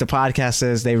 So, like, the podcast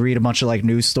is they read a bunch of like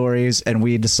news stories, and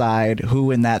we decide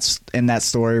who in that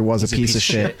story was a piece of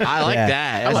shit. I like Yeah.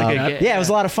 that. I That's like a good that. Yeah, it was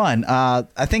a lot of fun. I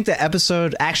think the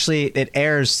episode actually it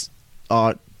airs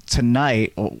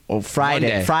tonight or Friday.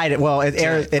 Monday. Friday. Well, it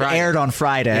aired. It Friday. aired on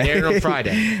Friday. It aired on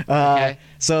Friday. Okay.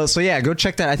 So yeah, go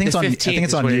check that. I think The it's on. I 15th think it's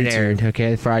is on when it YouTube. aired.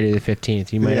 Okay, Friday the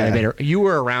 15th. You might not have been. You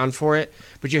were around for it,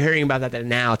 but you're hearing about that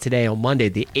now today on Monday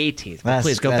the 18th. But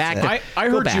please go back. I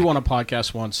go heard back. you on a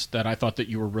podcast once that I thought that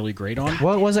you were really great on.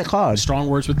 What was it called? Strong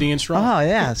Words with Dean Strong. Oh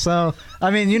yeah. So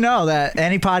I mean, you know that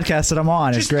any podcast that I'm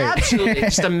on is Just great. absolutely,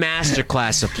 just a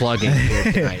masterclass of plugging here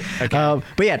tonight. Okay.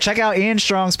 But yeah, check out Ian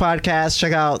Strong's podcast.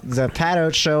 Check out the Pat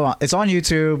Oates Show. It's on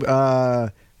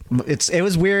YouTube. It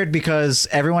was weird because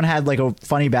everyone had like a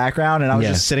funny background, and I was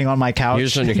Yeah. just sitting on my couch. You're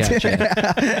just on your couch.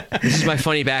 Yeah. This is my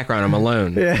funny background. I'm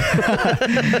alone.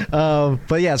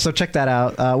 But yeah, so check that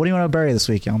out. What do you want to bury this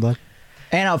week, Youngblood?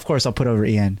 And of course, I'll put over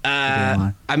Ian.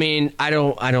 I mean, I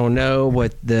don't know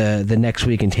what the next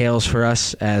week entails for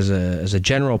us as a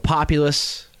general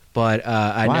populace. But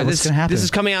I Why? know What's gonna happen? this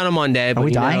is coming out on Monday. But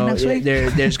we you dying know, next week?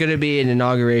 There's going to be an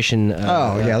inauguration.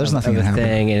 There's nothing of gonna a happen.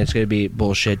 thing, and it's going to be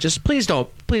bullshit. Just please don't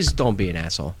be an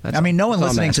asshole. That's I mean, no all. one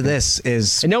That's all I'm listening to asking. this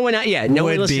is. And no one, no one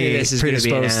would listening be to this is going to be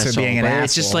an predisposed to asshole. being an but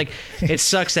It's just asshole. like it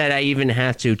sucks that I even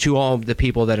have to all the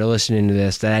people that are listening to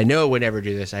this that I know would never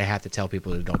do this. I have to tell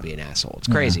people to don't be an asshole. It's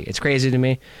crazy. It's crazy to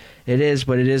me. It is,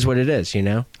 but it is what it is. You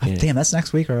know. Oh, damn, that's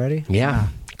next week already. Yeah.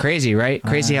 Crazy, right?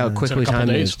 Crazy how quickly couple time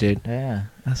days. moves, dude. Yeah,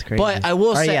 that's crazy. But I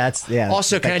will Oh, say, yeah.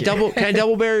 also, can Thank I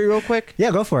double bury real quick?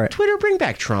 Yeah, go for it. Twitter, bring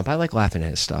back Trump. I like laughing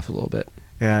at his stuff a little bit.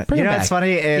 Yeah, Bring you him know back. what's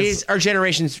funny is He's our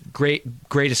generation's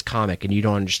greatest comic, and you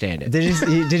don't understand it. did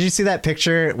you see that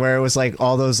picture where it was like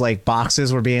all those like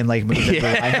boxes were being like moved at the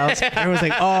White House? It was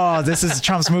like, oh, this is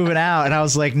Trump's moving out, and I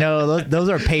was like, no, those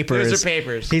are papers. Those are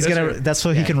papers. He's Those gonna. are- That's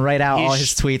what he can write out all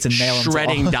He's his tweets and mail them. to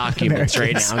shredding all documents right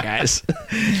Americans. now, guys.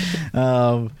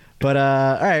 But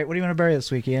all right, what do you want to bury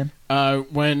this week, Ian?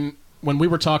 When we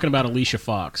were talking about Alicia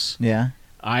Fox, Yeah,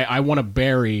 I want to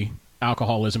bury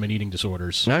alcoholism and eating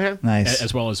disorders, Okay, nice.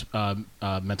 as well as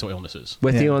mental illnesses.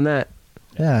 with Yeah. you on that.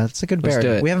 Yeah, it's a good Let's bury.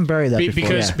 do it. We haven't buried that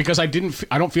before. Because I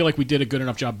don't feel like we did a good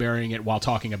enough job burying it while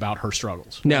talking about her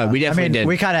struggles. No, we I definitely mean, did.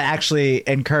 we kind of actually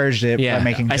encouraged it yeah, by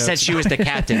making. I said jokes. she was the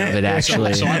captain of it.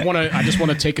 Actually, So I just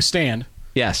want to take a stand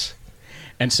yes.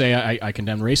 and say I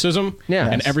condemn racism Yeah.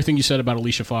 and Yes. everything you said about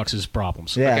Alicia Fox's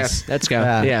problems. Yes. Okay, let's go.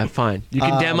 Yeah. Yeah, fine. You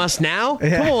condemn us now?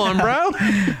 Come on, bro.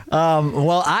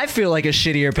 Well, I feel like a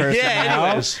shittier person Yeah, now,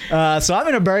 anyways. so I'm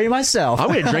gonna bury myself. I'm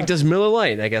gonna drink this Miller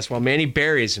Lite, I guess, while Manny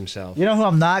buries himself. You know who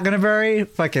I'm not gonna bury?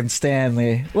 Fucking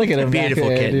Stanley. Look at him, back Beautiful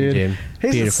there, kitten, dude. dude. He's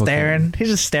just Beautiful staring. kitten. He's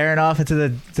just staring off into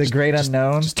the great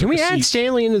unknown. Can we a add seat.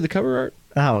 Stanley into the cover art?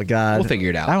 Oh God, We'll figure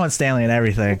it out. I want Stanley and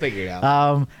everything. We'll figure it out.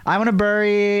 I'm gonna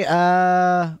bury. What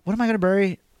am I gonna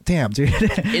bury? Damn, dude.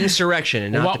 Insurrection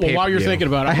and not While the you're pay-per-view. thinking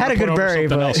about it, I I'm had gonna a good put over bury,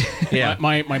 something but- else. Yeah.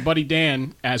 my buddy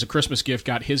Dan, as a Christmas gift,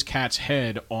 got his cat's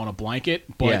head on a blanket,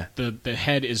 but Yeah. the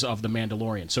head is of the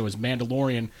Mandalorian. So his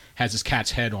Mandalorian has his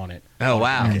cat's head on it. Oh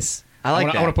wow, Nice. I like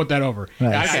that. I want to put that over.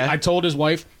 Nice. I told his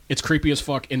wife it's creepy as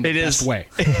fuck in the It best is. way.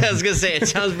 I was gonna say it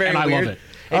sounds very And I love weird. it.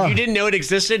 If you didn't know it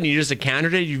existed and you just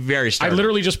encountered it, you're very I startled.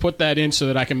 literally just put that in so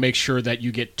that I can make sure that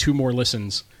you get 2 more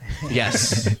listens.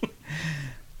 yes.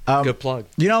 Good plug.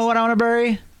 You know what I want to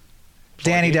bury?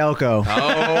 Danny Delco.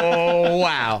 Oh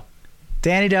wow.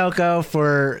 Danny Delco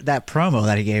for that promo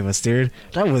that he gave us, dude.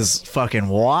 That was fucking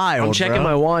wild. I'm checking bro.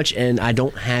 my watch and I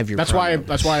don't have your. That's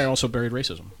promo. why I also buried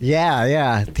racism.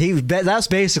 Yeah. That's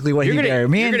basically what You're he gonna- buried.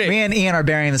 Me you're gonna- and Ian are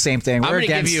burying the same thing. I'm We're gonna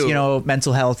give against you-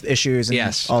 mental health issues and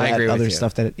Yes, all I that agree with other you.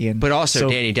 stuff that Ian. But also so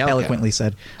Danny Delco. eloquently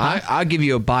said. I'll give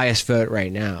you a biased vote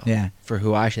right now. Yeah. For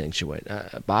who I think should win.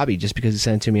 Bobby, just because he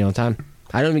sent it to me all the time.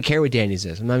 I don't even care what Danny's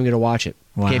is. I'm not even going to watch it.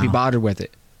 Wow. Can't be bothered with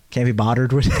it. Can't be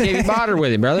bothered with Can't it. be bothered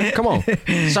with it, brother. Come on.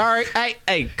 Sorry.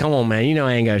 Hey, come on, man. You know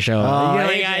I ain't got to show up. Oh, you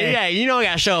know, AJ. you know I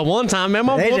got to show up one time, man.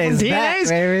 My boy from AJ's back, TNA's.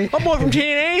 baby. My boy from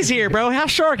TNA's here, bro. How's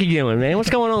Sharky doing, man? What's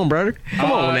going on, brother?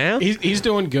 Come on now. He's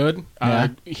doing good. Yeah.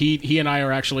 He and I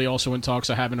are actually also in talks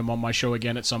of having him on my show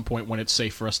again at some point when it's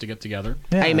safe for us to get together.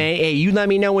 Yeah. Hey, man. Hey, you let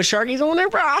me know when Sharky's on there,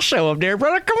 bro. I'll show up there,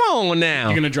 brother. Come on now.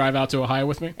 You're gonna drive out to Ohio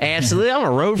with me? Absolutely. I'm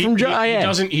a road from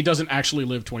He doesn't actually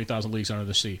live 20,000 leagues under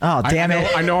the sea. Oh, damn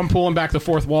it. I know I'm pulling back the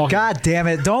fourth wall. here. God damn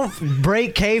it! Don't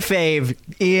break kayfabe,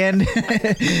 Ian.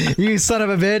 You son of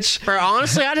a bitch. Bro,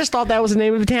 honestly, I just thought that was the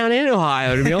name of a town in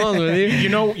Ohio, to be honest with you.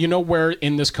 You know where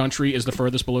in this country is the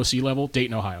furthest below sea level?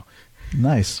 Dayton, Ohio.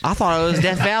 Nice. I thought it was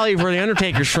Death Valley where the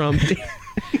Undertaker's from.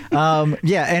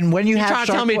 Yeah, and when you have Trying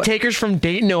to tell Shark me Boy, Taker's from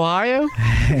Dayton, Ohio?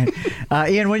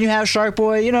 Ian, when you have Shark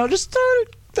Boy, just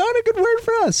not a good word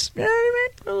for us. You know what I mean?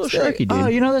 A little sharky, dude. Oh,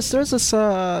 you know this. There's this.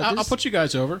 I'll put you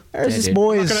guys over. There's Yeah, this dude.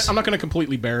 boys. I'm not going to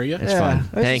completely bury you. That's fine.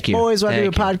 there's Thank this you. Boys, I do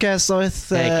a Thank you. podcast with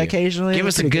Thank you. occasionally. Give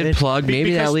us a Pretty good plug.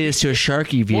 Maybe that'll Because- lead us to a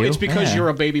Sharky view. Well, it's because Yeah. you're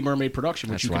a Baby Mermaid production,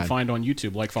 which That's you can right. find on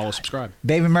YouTube. Like, follow, subscribe.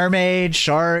 Baby Mermaid,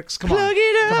 Sharks. Come on, Plug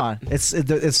it up. Come on. It's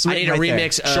I need a right there.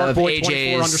 remix of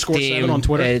Sharkboy24 AJ's _7 theme. on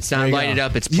Twitter. It's not There you light go. it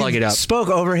up. It's You plug it up. Spoke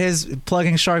over his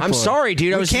plugging Shark I'm Boy. sorry,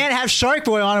 dude. I We was can't have Shark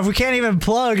Boy on if we can't even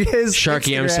plug his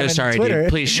Sharky. I'm Instagram so and sorry, Twitter. dude.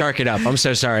 Please shark it up. I'm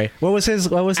so sorry. What was his?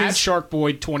 What was At his?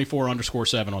 Sharkboy24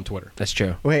 _7 on Twitter. That's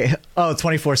true. Wait. Oh,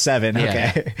 24/7. Yeah.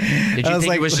 Okay. Did I you was think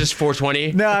like, it was just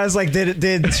 420? No, I was like, did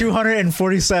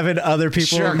 247 other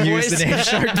people Shark use Boys? the name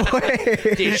Shark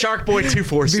Boy Dude, Shark Boy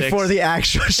 246. before the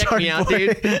actual Check Shark me out, Boy?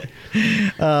 dude.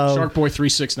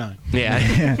 Sharkboy369.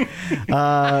 Yeah.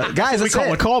 Guys, We that's call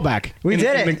it. a callback. We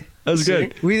did it. That was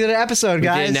good. We did an episode, We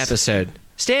guys. did an episode.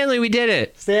 Stanley, we did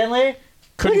it. Stanley.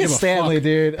 Couldn't Look at give a Stanley, fuck.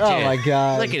 dude. Oh Dude, my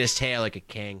god. Look at his tail like a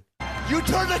king. You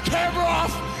turn the camera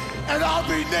off, and I'll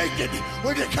be naked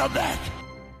when you come back.